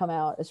bill has come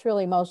out. It's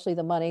really mostly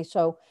the money.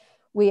 So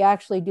we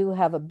actually do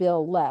have a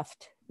bill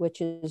left,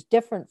 which is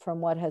different from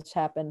what has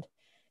happened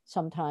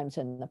sometimes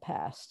in the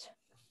past.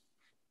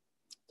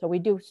 So we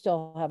do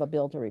still have a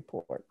bill to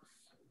report.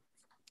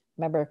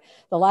 Remember,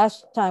 the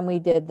last time we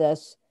did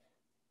this,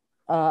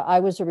 I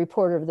was a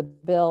reporter of the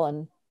bill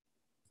and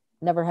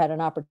never had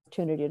an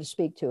opportunity to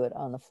speak to it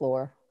on the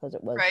floor because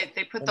it was right.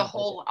 They put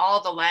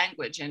all the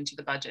language into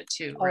the budget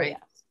too, right?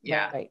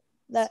 Yeah. Right.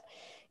 That,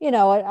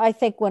 I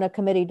think when a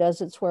committee does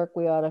its work,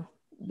 we ought to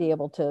be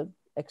able to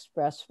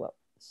express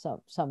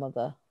some of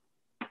the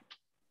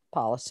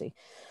policy.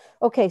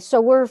 Okay, so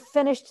we're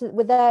finished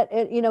with that.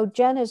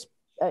 Jen is,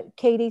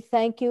 Katie,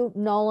 thank you.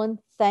 Nolan,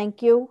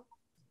 thank you.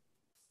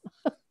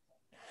 I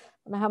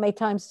don't know how many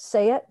times to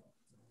say it.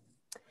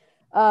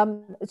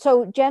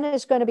 So Jen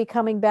is going to be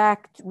coming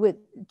back with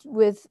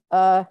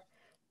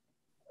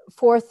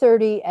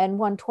 4:30 and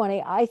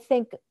 1:20. I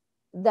think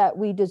that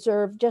we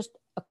deserve just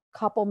a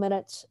couple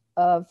minutes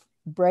of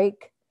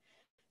break.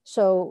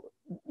 So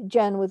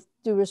Jen, with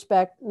due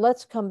respect,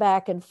 let's come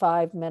back in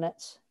 5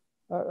 minutes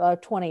or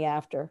 20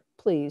 after,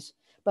 please,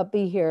 but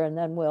be here and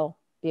then we'll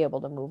be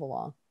able to move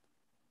along.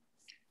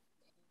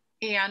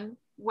 And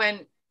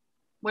when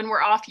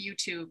we're off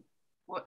YouTube,